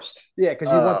the worst. Yeah, because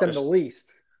you want them There's the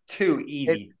least. Too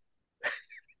easy.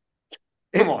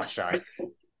 Come on, Shy.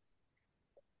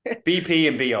 BP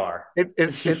and BR.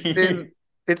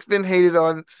 It's been hated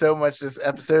on so much this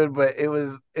episode, but it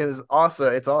was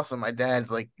awesome. It's also my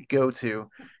dad's like go to,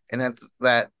 and that's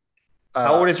that.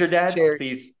 How old is your dad? Cherry,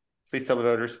 Please tell the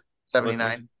voters.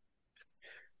 79.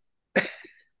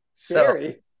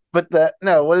 Scary. But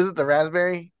what is it? The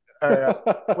raspberry?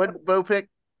 What Bo pick?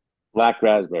 Black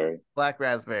raspberry. Black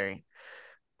raspberry.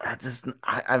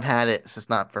 I've had it. It's just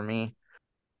not for me.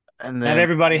 And Not then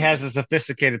everybody has a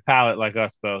sophisticated palate like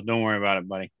us, Bo. Don't worry about it,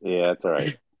 buddy. Yeah, that's all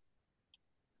right.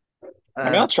 I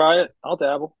mean, I'll try it. I'll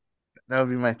dabble. That would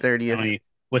be my 30th.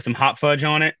 With some hot fudge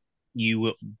on it, you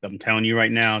will. I'm telling you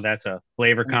right now, that's a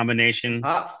flavor combination.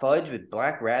 Hot fudge with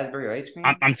black raspberry ice cream.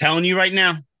 I'm telling you right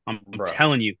now. I'm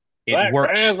telling you, it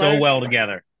works so well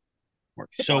together.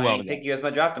 Works so well together. Take you as my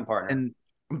drafting partner. And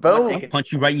Bo, I'll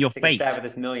punch you right in your face. Stab at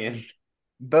this million.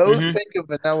 Bo's pick of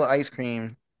vanilla ice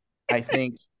cream, I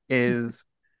think, is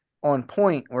on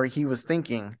point where he was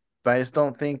thinking, but I just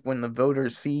don't think when the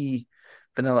voters see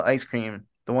vanilla ice cream,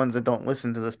 the ones that don't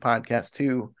listen to this podcast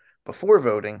too before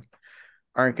voting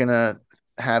aren't gonna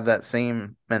have that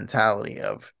same mentality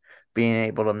of being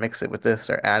able to mix it with this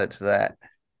or add it to that.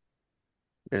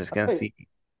 They're just gonna see.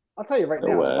 I'll tell you right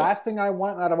now, the last thing I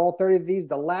want out of all 30 of these,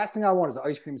 the last thing I want is an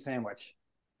ice cream sandwich.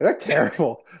 They're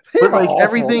terrible. But like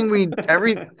awful.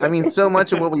 I mean, so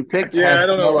much of what we picked has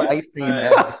vanilla ice cream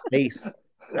as a base.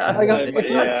 It's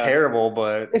not terrible,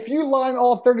 but if you line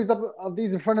all 30 of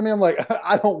these in front of me, I'm like,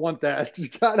 I don't want that.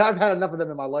 God, I've had enough of them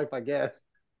in my life, I guess.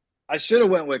 I should have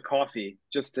went with coffee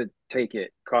just to take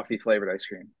it. Coffee flavored ice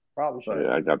cream. Probably should.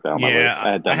 Yeah, I got that on my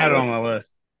list. I had it on my list.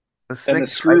 And the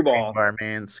screwball bar,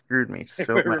 man, screwed me so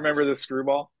much. Remember the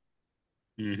screwball?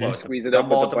 Mm-hmm. Well, squeeze it up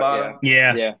gumball with at the bottom.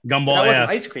 Yeah, gumball. That wasn't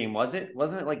ice cream, was it?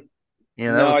 Wasn't it like?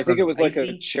 Yeah, no, I think it was like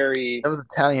a cherry. That was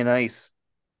Italian ice.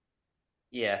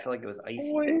 Yeah, I feel like it was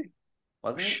icy.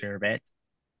 Wasn't it? Sherbet.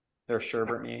 There's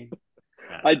sherbet, me.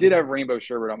 I did have rainbow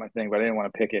sherbet on my thing, but I didn't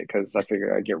want to pick it because I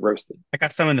figured I'd get roasted. I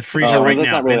got some in the freezer right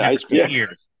now. Not really ice cream,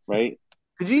 years. Right?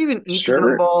 Could you even eat the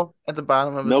gumball at the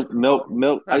bottom of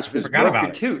milk? I forgot about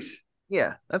your tooth.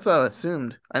 Yeah, that's what I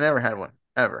assumed. I never had one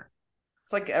ever.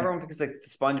 It's like everyone thinks like the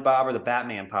SpongeBob or the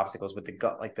Batman popsicles with the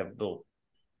the little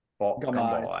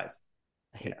gumball eyes.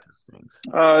 I hate those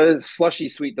things. Slushy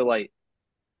Sweet Delight.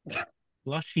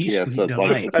 Slushy Sweet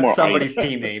Delight. That's somebody's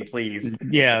team name, please.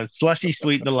 Yeah, Slushy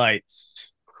Sweet Delight.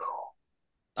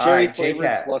 Cherry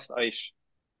flavored slush ice.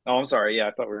 Oh, I'm sorry. Yeah,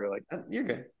 I thought we were like. You're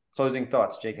good. Closing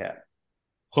thoughts, J-Cat.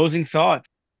 Closing thoughts.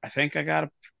 I think I got a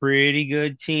pretty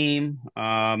good team.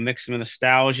 Mix of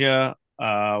nostalgia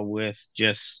with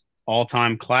just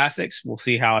all-time classics. We'll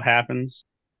see how it happens.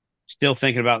 Still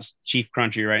thinking about Chief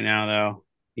Crunchy right now, though.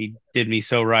 He did me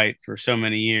so right for so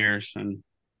many years, and if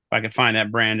I could find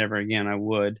that brand ever again, I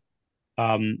would.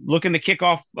 Looking to kick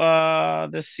off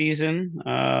this season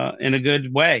in a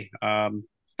good way.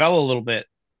 Fell a little bit,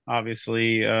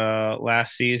 obviously,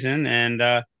 last season, and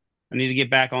I need to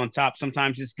get back on top.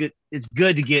 Sometimes it's good. It's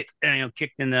good to get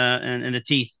kicked in the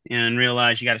teeth and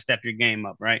realize you got to step your game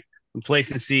up. Right,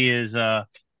 complacency is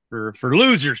for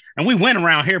losers, and we win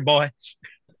around here, boy.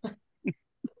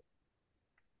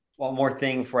 One more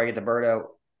thing before I get the bird out.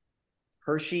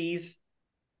 Hershey's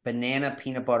Banana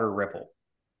Peanut Butter Ripple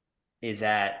is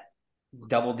at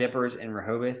Double Dippers in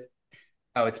Rehoboth.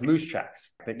 Oh, it's Moose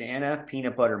Tracks. Banana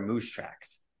Peanut Butter Moose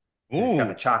Tracks. It's got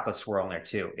the chocolate swirl in there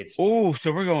too. So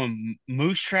we're going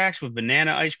Moose Tracks with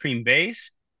banana ice cream base?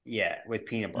 Yeah, with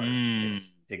peanut butter.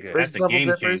 It's good. That's a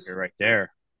game changer right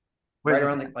there. Right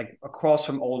around across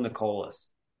from Old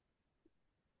Nicola's.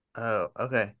 Oh,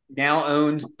 okay. Now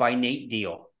owned by Nate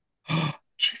Deal.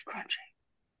 Chief Crunchy.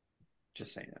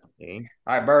 Just saying that. Okay.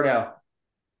 All right, Birdo.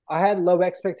 I had low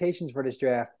expectations for this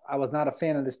draft. I was not a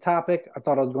fan of this topic. I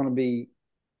thought it was going to be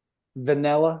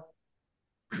vanilla,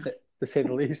 to say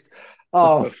the least. I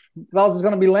thought it was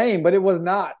going to be lame, but it was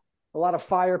not. A lot of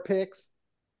fire picks,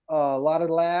 a lot of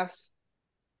laughs.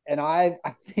 And I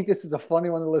think this is a funny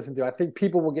one to listen to. I think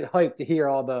people will get hyped to hear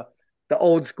all the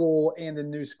old school and the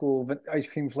new school ice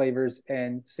cream flavors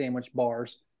and sandwich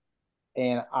bars.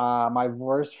 And my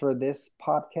verse for this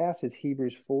podcast is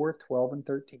Hebrews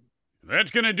 4:12-13.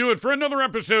 That's going to do it for another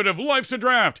episode of Life's a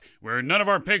Draft, where none of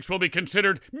our picks will be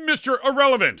considered Mr.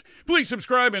 Irrelevant. Please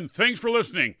subscribe and thanks for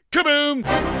listening. Kaboom!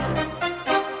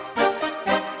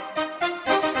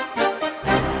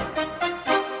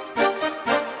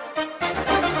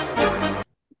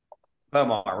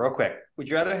 Omar, real quick. Would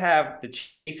you rather have the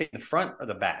chief in the front or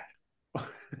the back?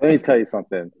 Let me tell you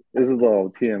something. This is a little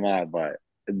TMI, but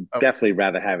I'd definitely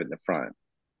rather have it in the front.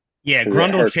 Yeah, It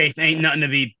Grundle hurts. chafe ain't nothing to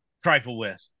be trifled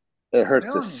with. It hurts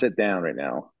to No. sit down right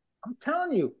now. I'm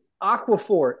telling you,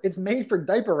 Aquaphor, it's made for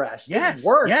diaper rash. Yes, It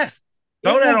works. yes.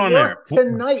 Throw It that will on there. work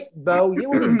tonight, Bo. It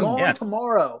will be gone Yeah.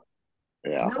 tomorrow.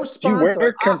 Yeah. No Do you wear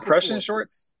sponsor. compression Aquaphor.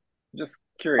 shorts? Just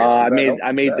curious. Does that help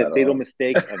I made that the at fatal all?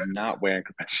 mistake of not wearing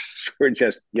compression shorts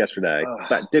just yesterday. Ugh.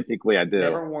 But typically I do.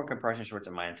 Never worn compression shorts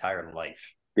in my entire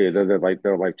life. Dude,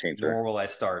 they're life changer. Nor will I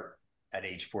start at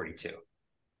age 42.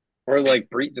 Or like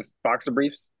just boxer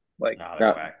briefs? Like, No,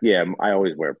 they're whack. Yeah, I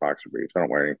always wear boxer briefs. I don't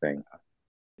wear anything.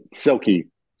 Silky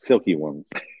ones.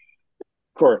 of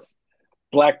course.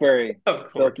 Blackberry. Of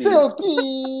course. Silky.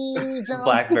 Silky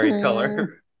Blackberry Johnson.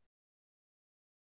 color.